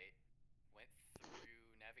right, went through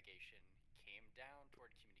navigation, came down toward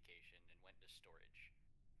communication, and went to storage.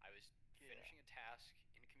 I was finishing a task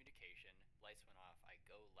in communication, lights went off, I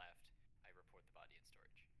go left, I report the body in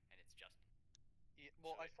storage, and it's Justin.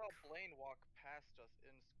 Well, So I it saw cr- Blaine walk past us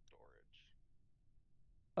in storage.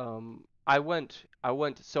 I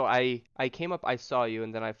went so I came up, I saw you,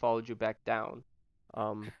 and then I followed you back down.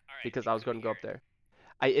 Alright, Because it I was could gonna be go up Eric.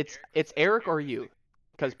 there. It's Eric or you.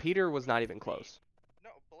 Because Eric was Peter the was group not of even three. close.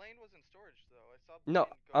 No, Blaine was in storage though. I saw No,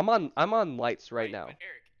 Blaine go I'm past I'm us. on lights right now. But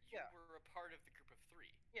Eric, you Yeah. were a part of the group of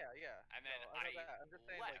three. Yeah, yeah. And then no, I know that. I'm just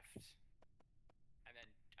saying, like, left. And then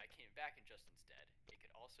I came back and Justin's dead. It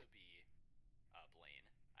could also be Blaine,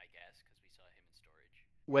 I guess, because we saw him in storage.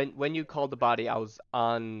 When you called the body, I was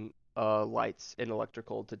on lights in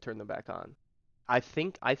electrical to turn them back on. I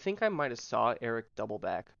think I might have saw Eric double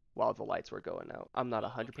back while the lights were going out. I'm not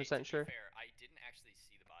Well, 100% okay, to sure. be fair, I didn't actually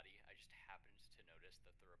see the body. I just happened to notice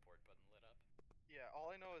that the report button lit up. yeah.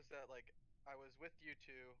 All I know is that like I was with you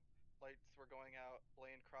two, lights were going out.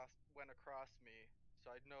 Blaine went across me,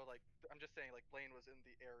 so I know like I'm just saying like Blaine was in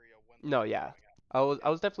the area when the No, lights yeah. were going out. I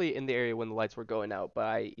was definitely in the area when the lights were going out, but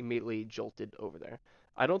I immediately jolted over there.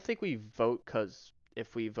 I don't think we vote because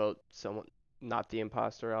if we vote someone not the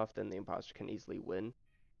imposter off, then the imposter can easily win.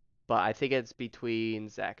 But I think it's between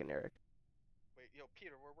Zach and Eric. Wait, yo,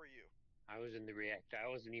 Peter, where were you? I was in the reactor. I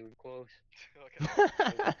wasn't even close. Okay.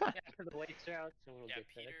 After the lights are out, someone will Yeah, get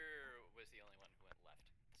that. Peter was the only one who went left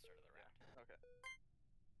at the start of the round. Okay.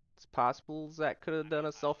 It's possible Zach could have done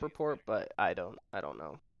a I don't think it's self-report, Eric. but I don't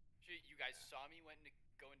know. So you guys saw me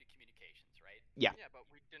go into communications, right? Yeah. Yeah, but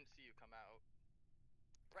we didn't see you come out.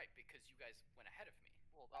 Right, because you guys went ahead of me.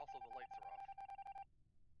 Well, also the lights are off.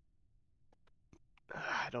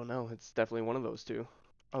 I don't know. It's definitely one of those two.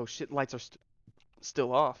 Oh shit, lights are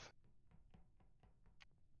still off.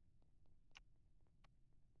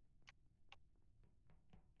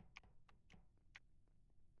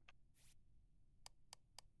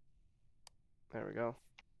 There we go.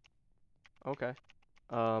 Okay.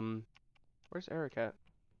 Where's Eric at?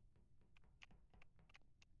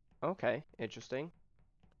 Okay, interesting.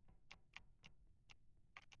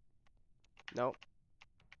 Nope.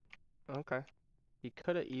 Okay. He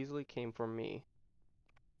could have easily came from me.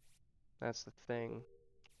 That's the thing.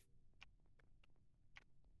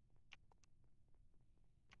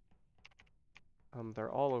 They're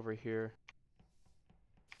all over here.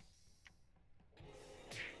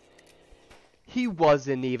 He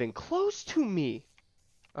wasn't even close to me.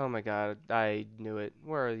 Oh my god, I knew it.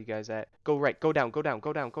 Where are you guys at? Go right, go down, go down,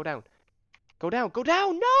 go down, go down. Go down, go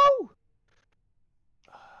down, no!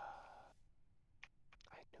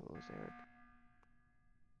 I knew it was Eric.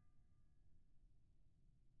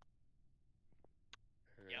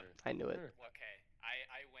 Yep. I knew it. Okay.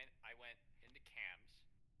 I went into cams,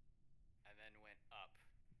 and then went up,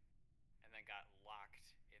 and then got locked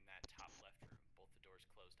in that top left room. Both the doors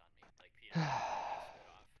closed on me, like Peter stood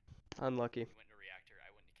off. Unlucky. He went into reactor.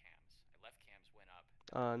 I went into cams. I left cams, went up.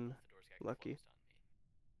 Both the doors got Unlucky. closed on me.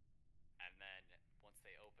 And then once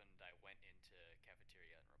they opened, I went into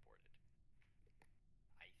cafeteria and reported.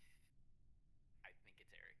 I think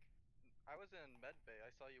it's Eric. I was in medbay.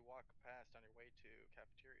 I saw you walk past on your way to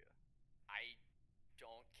cafeteria. I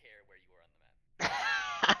don't care where you were on the map.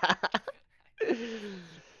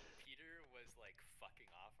 Peter was like fucking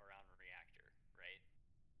off around reactor, right?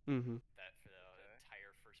 Mm-hmm. That for the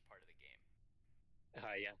entire first part of the game.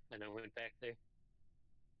 Yeah, and I went back there.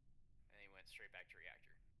 And then he went straight back to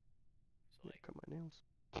reactor. So like Cut my nails.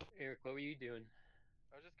 Eric, what were you doing?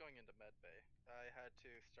 I was just going into medbay. I had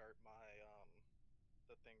to start my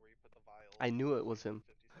the thing where you put the vials. I knew it was him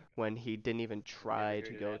 50 seconds. when he didn't even try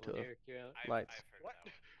to Never heard of go that to one, Eric, you're out. lights. I've heard What? of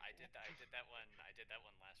that one. I did that one. I did that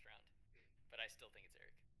one last round. But I still think it's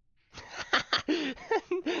Eric.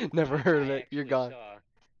 Never heard of I it. You're actually gone. Saw,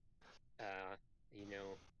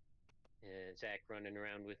 Zach running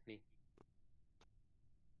around with me.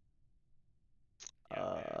 Yeah,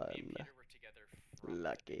 me and Peter were together from the beginning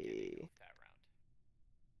Lucky. of that round.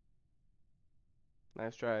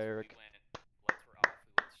 Nice try, So Eric. we went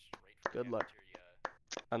Good luck. cafeteria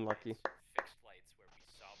Unlucky. was fixed lights where we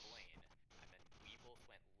saw Blaine, and then we both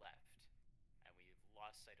went left, and we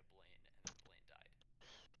lost sight of Blaine, and then Blaine died.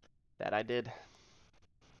 That I did.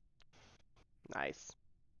 Nice.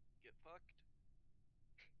 Get fucked.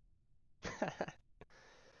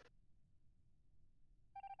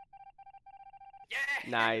 Yeah!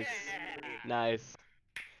 Nice. Nice.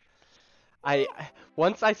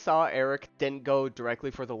 Once I saw Eric didn't go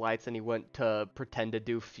directly for the lights and he went to pretend to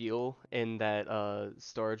do fuel in that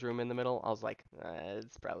storage room in the middle, I was like,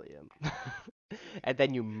 it's probably him. And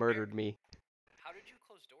then you murdered me. How did you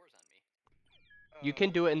close doors on me? You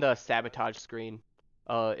can do it in the sabotage screen.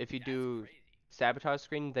 If you That's do crazy. sabotage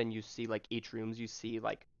screen, then you see like each rooms you see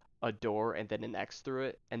like a door and then an X through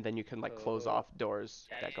it, and then you can like close Oh, off doors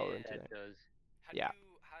that go yeah, into that there. does. Yeah.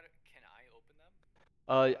 Can I open them?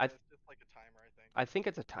 It's just like a timer, I think. I think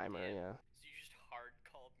it's a timer, yeah. So you just hard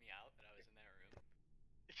called me out that I was in that room?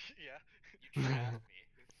 Yeah. You trapped me.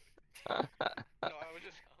 No, I was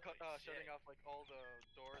just Holy shutting shit. off like all the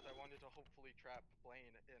doors. I wanted to hopefully trap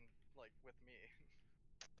Blaine in like with me.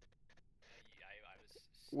 I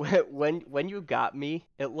was When you got me,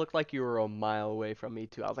 it looked like you were a mile away from me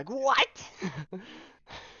too. I was like, what?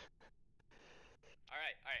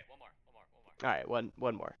 Alright, one more. All right, one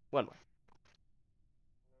more.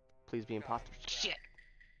 Please be God, imposter. Zach. Shit.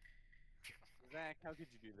 Zach, how could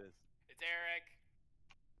you do this? It's Eric.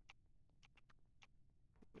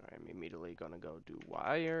 All right, I'm immediately gonna go do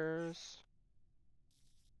wires.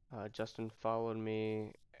 Justin followed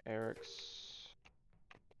me. Eric's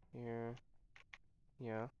here.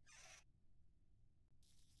 Yeah.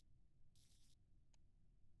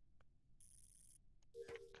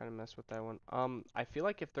 Kind of mess with that one. I feel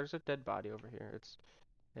like if there's a dead body over here,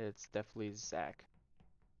 it's definitely Zach.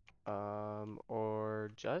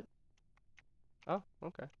 Or Jut. Oh,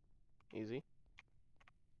 okay. Easy.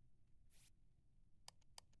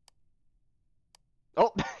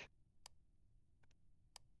 Oh.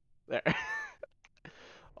 There.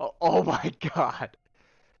 Oh my god.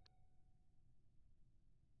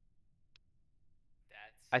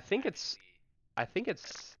 That's I think it's actually- I think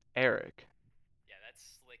it's Eric. Yeah, that's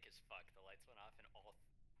slick as fuck. The lights went off and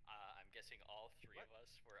I'm guessing all three of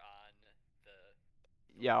us were on the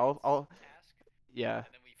Yeah, lights I'll task. yeah.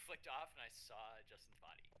 And then we flicked off and I saw Justin's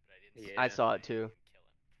body, but I didn't see Yeah. I saw it I too. didn't kill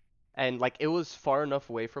him. And like it was far enough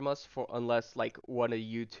away from us for unless like one of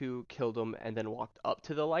you two killed him and then walked up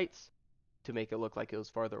to the lights to make it look like it was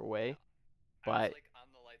farther away. I was But like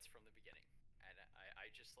on the lights from the beginning, and I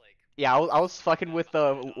just like yeah, I was fucking that with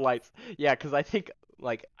button the off. lights. Yeah, 'cause I think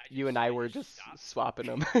like you and I I were just just stopped. swapping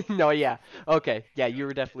them. No, yeah. Okay. Yeah, You know you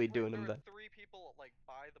were what I did? definitely Wait, doing there them were then. 3 people like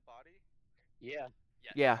by the body, Yeah.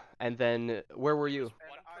 Yes. Yeah, and then where were There you? was and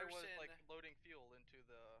one I was person like loading fuel into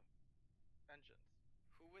the engines.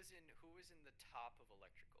 who was in the top of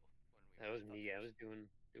electrical when we That was went up me. I there? was doing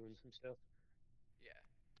some stuff. Yeah.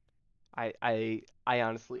 I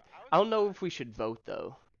honestly I was I don't know fine. if we should vote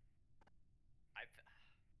though.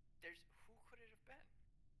 Who could it have been?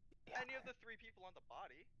 Any of the 3 people on the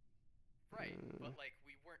body. Right, but Mm. like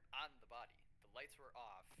we weren't on the body. The lights were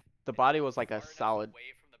off. The and body you were was like a far enough solid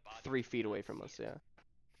away from the body 3 to feet away not from see us, it.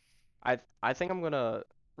 yeah. I think I'm gonna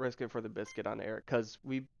risk it for the biscuit on Eric, 'cause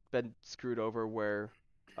we've been screwed over where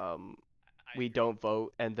I we agree. don't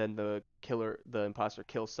vote and then the imposter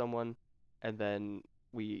kills someone and then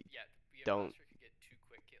we Yeah, the don't. imposter could get 2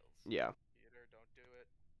 quick kills. Yeah, Peter, don't do it.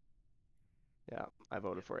 yeah, I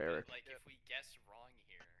voted for But, Eric. Like if we guess wrong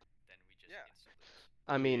here, then we just Yeah. instantly lose.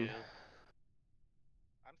 I mean, Yeah.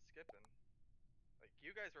 I'm skipping. Like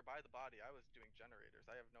you guys were by the body. I was doing generators.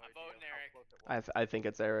 I have no I'm idea voting how Eric. close it was. I think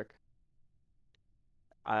it's Eric.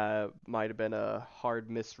 Might have been a hard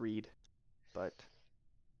misread, but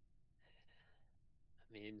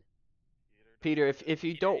I mean, Peter, don't do it. if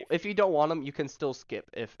you Peter, don't if you- want him, you can still skip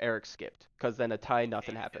if Eric skipped, 'cause then a tie,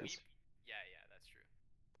 nothing Okay, happens. Yeah, that's true.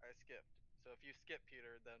 I skipped. So if you skip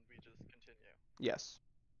Peter, then we just continue. Yes.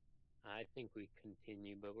 I think we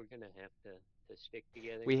continue, but we're gonna have to stick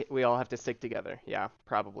together. We all have to stick together. Yeah,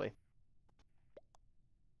 probably.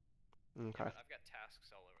 Yeah, Okay. but I've got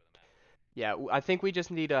tasks all over the map. Yeah, I think we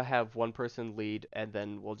just need to have one person lead, and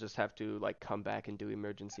then we'll just have to like come back and do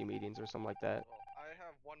emergency meetings or something like that. Well, I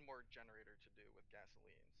have one more generator to do with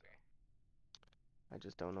gasoline, so. I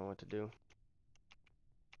just don't know what to do.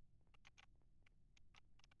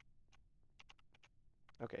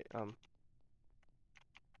 Okay,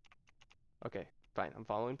 okay, fine. I'm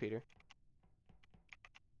following Peter.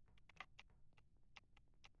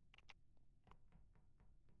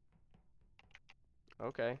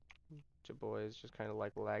 Okay. Your boy is just kind of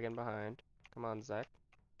like lagging behind. Come on, Zach.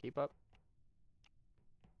 Keep up.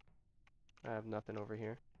 I have nothing over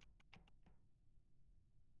here.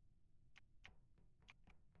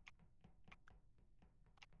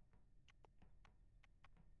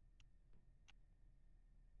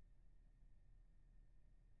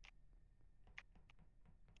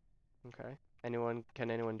 Okay.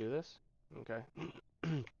 Can anyone do this? Okay.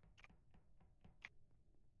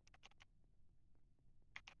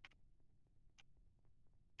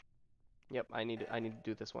 Yep, I need to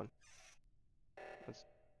do this one.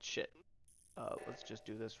 Shit. Let's just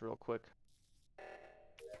do this real quick.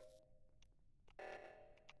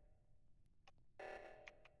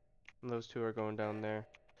 And those two are going down there.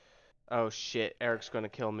 Oh shit, Eric's gonna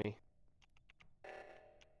kill me.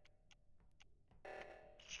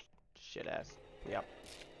 Shit ass. Yep.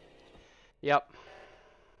 Yep.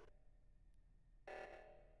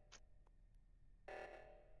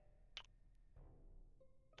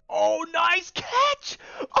 Oh, nice catch!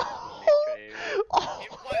 Oh, oh,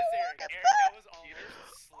 It was Eric. That was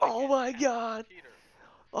almost slick oh as my heck. god. Peter,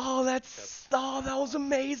 Oh, that was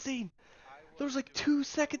amazing. I There was like doing 2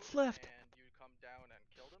 seconds code left. And you come down and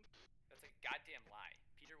killed him? That's a goddamn lie.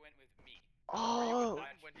 Peter went with me. Oh,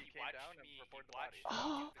 When he came down and reported the body.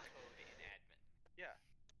 Oh. Do the code in admin. Yeah.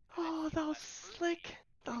 And then oh, he that was left early slick.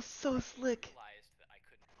 That was so because he slick. realized that I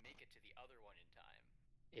couldn't make it to the other one in time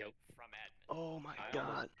Yep. from admin. Oh my I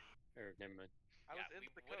god. Or never mind. I was in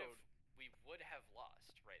the code. We would have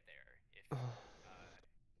lost right there if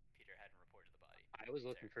Peter hadn't reported the body. I was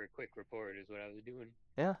looking for a quick report, is what I was doing.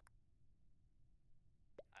 Yeah,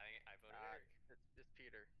 I voted Eric. It's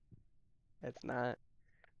Peter. it's not.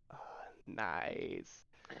 Oh, nice.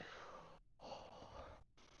 Damn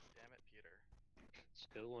it, Peter.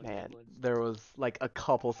 Still one. Man, one. there was like a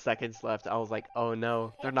couple seconds left. I was like, oh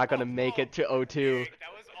no, they're not gonna make it to O2. Eric,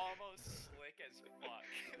 that was almost slick as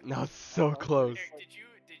fuck. No, so close. Eric,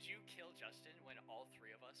 did you kill Justin when all three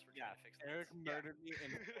of us were Yeah, trying to fix the Eric lights? murdered me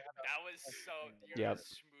in That was so. You're Yep. a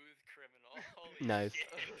smooth criminal. Holy Nice. shit.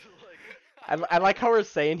 I like how we're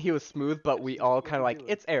saying he was smooth, but we all kind of like,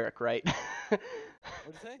 it's Eric, right? What'd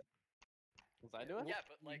you say? Was I doing? Yeah,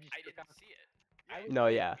 but like I didn't see it. I was No,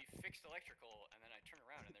 like- yeah. We fixed electrical, and then I turn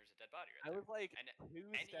around and there's a dead body right I there. was like And 2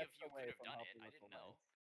 any of steps you away could have from done it. helping I with the didn't know. lights.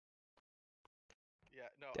 Yeah,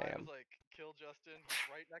 no, I Damn. was like, kill Justin. He's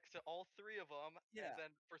right next to all three of them. Yeah. And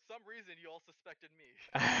then for some reason, you all suspected me.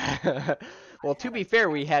 Well, to be fair,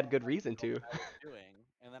 we had good reason to. I was doing,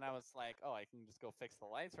 and then I was like, oh, I can just go fix the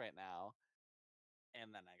lights right now.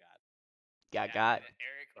 And then I got. Got. And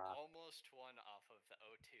Eric Wow. almost won off of the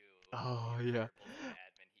O2. Oh, We yeah. were both in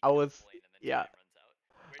admin. He I killed was- Blaine, and then yeah. time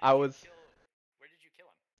runs out. Where did you kill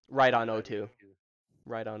him? Right on O2.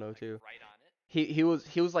 Right on Like, O2. right on it? He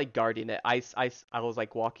was like guarding it. I was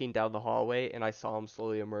like walking down the hallway and I saw him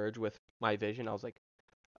slowly emerge with my vision. I was like,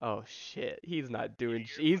 oh shit, he's not doing.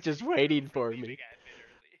 He's just waiting for me.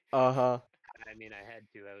 Uh huh. I mean, I had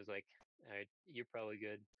to. I was like, alright, you're probably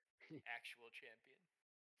good. Actual champion.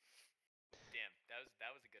 Damn,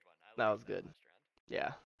 that was a good one. I That liked was good. last round.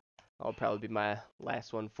 Yeah. That'll probably be my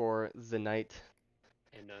last one for the night.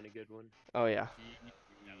 And on a good one. Oh yeah.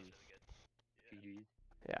 That was really good. GG's.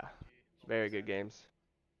 Yeah. Very good games.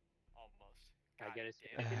 Almost. I God gotta say,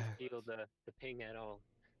 damn I it. didn't feel the ping at all.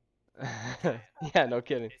 Yeah, no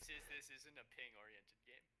kidding. This isn't a ping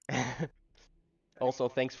oriented game. Also,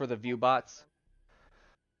 thanks for the view bots.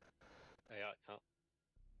 Oh,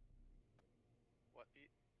 What, Pete?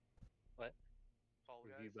 What? Fall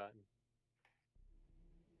Guys? review button.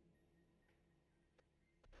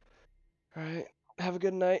 All right. Have a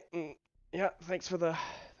good night. And yeah, thanks for the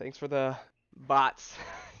bots.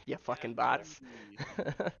 You fucking bots.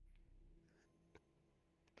 All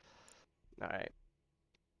right.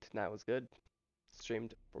 Tonight was good.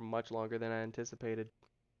 Streamed for much longer than I anticipated.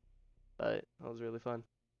 But that was really fun.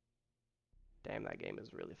 Damn, that game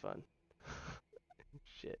is really fun.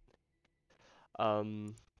 Shit.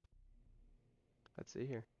 Let's see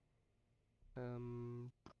here.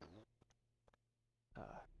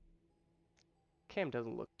 Cam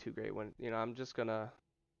doesn't look too great when, I'm just gonna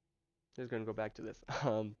go back to this.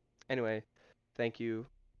 Anyway, thank you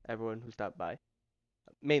everyone who stopped by.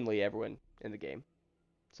 Mainly everyone in the game.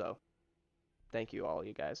 So, thank you all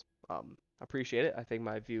you guys. Appreciate it. I think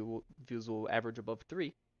my views will average above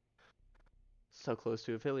 3. So close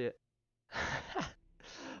to affiliate.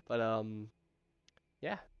 But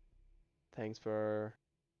yeah. Thanks for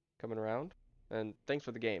coming around and thanks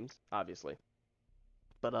for the games, obviously.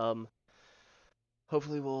 But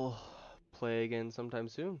hopefully we'll play again sometime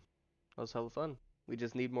soon. That was hella fun. We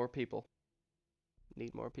just need more people.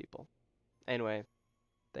 Anyway,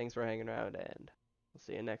 thanks for hanging around and we'll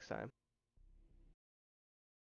see you next time.